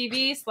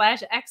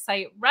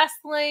 twitch.tv/Excite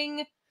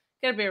Wrestling.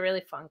 Gonna be a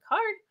really fun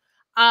card.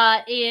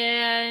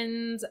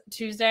 And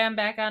Tuesday I'm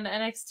back on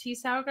NXT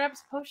Sour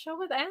Grabs post show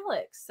with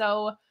Alex.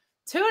 So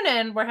tune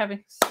in. We're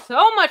having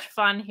so much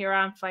fun here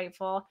on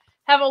Fightful.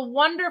 Have a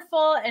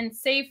wonderful and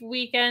safe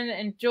weekend.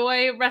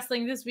 Enjoy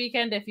wrestling this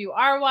weekend if you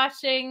are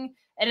watching.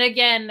 And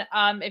again,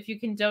 if you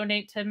can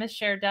donate to Miss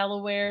Cher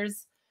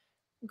Delaware's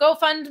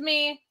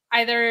GoFundMe,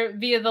 either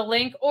via the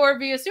link or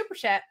via Super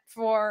Chat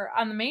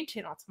on the main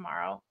channel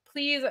tomorrow,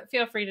 please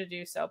feel free to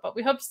do so. But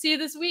we hope to see you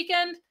this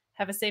weekend.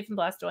 Have a safe and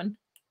blessed one.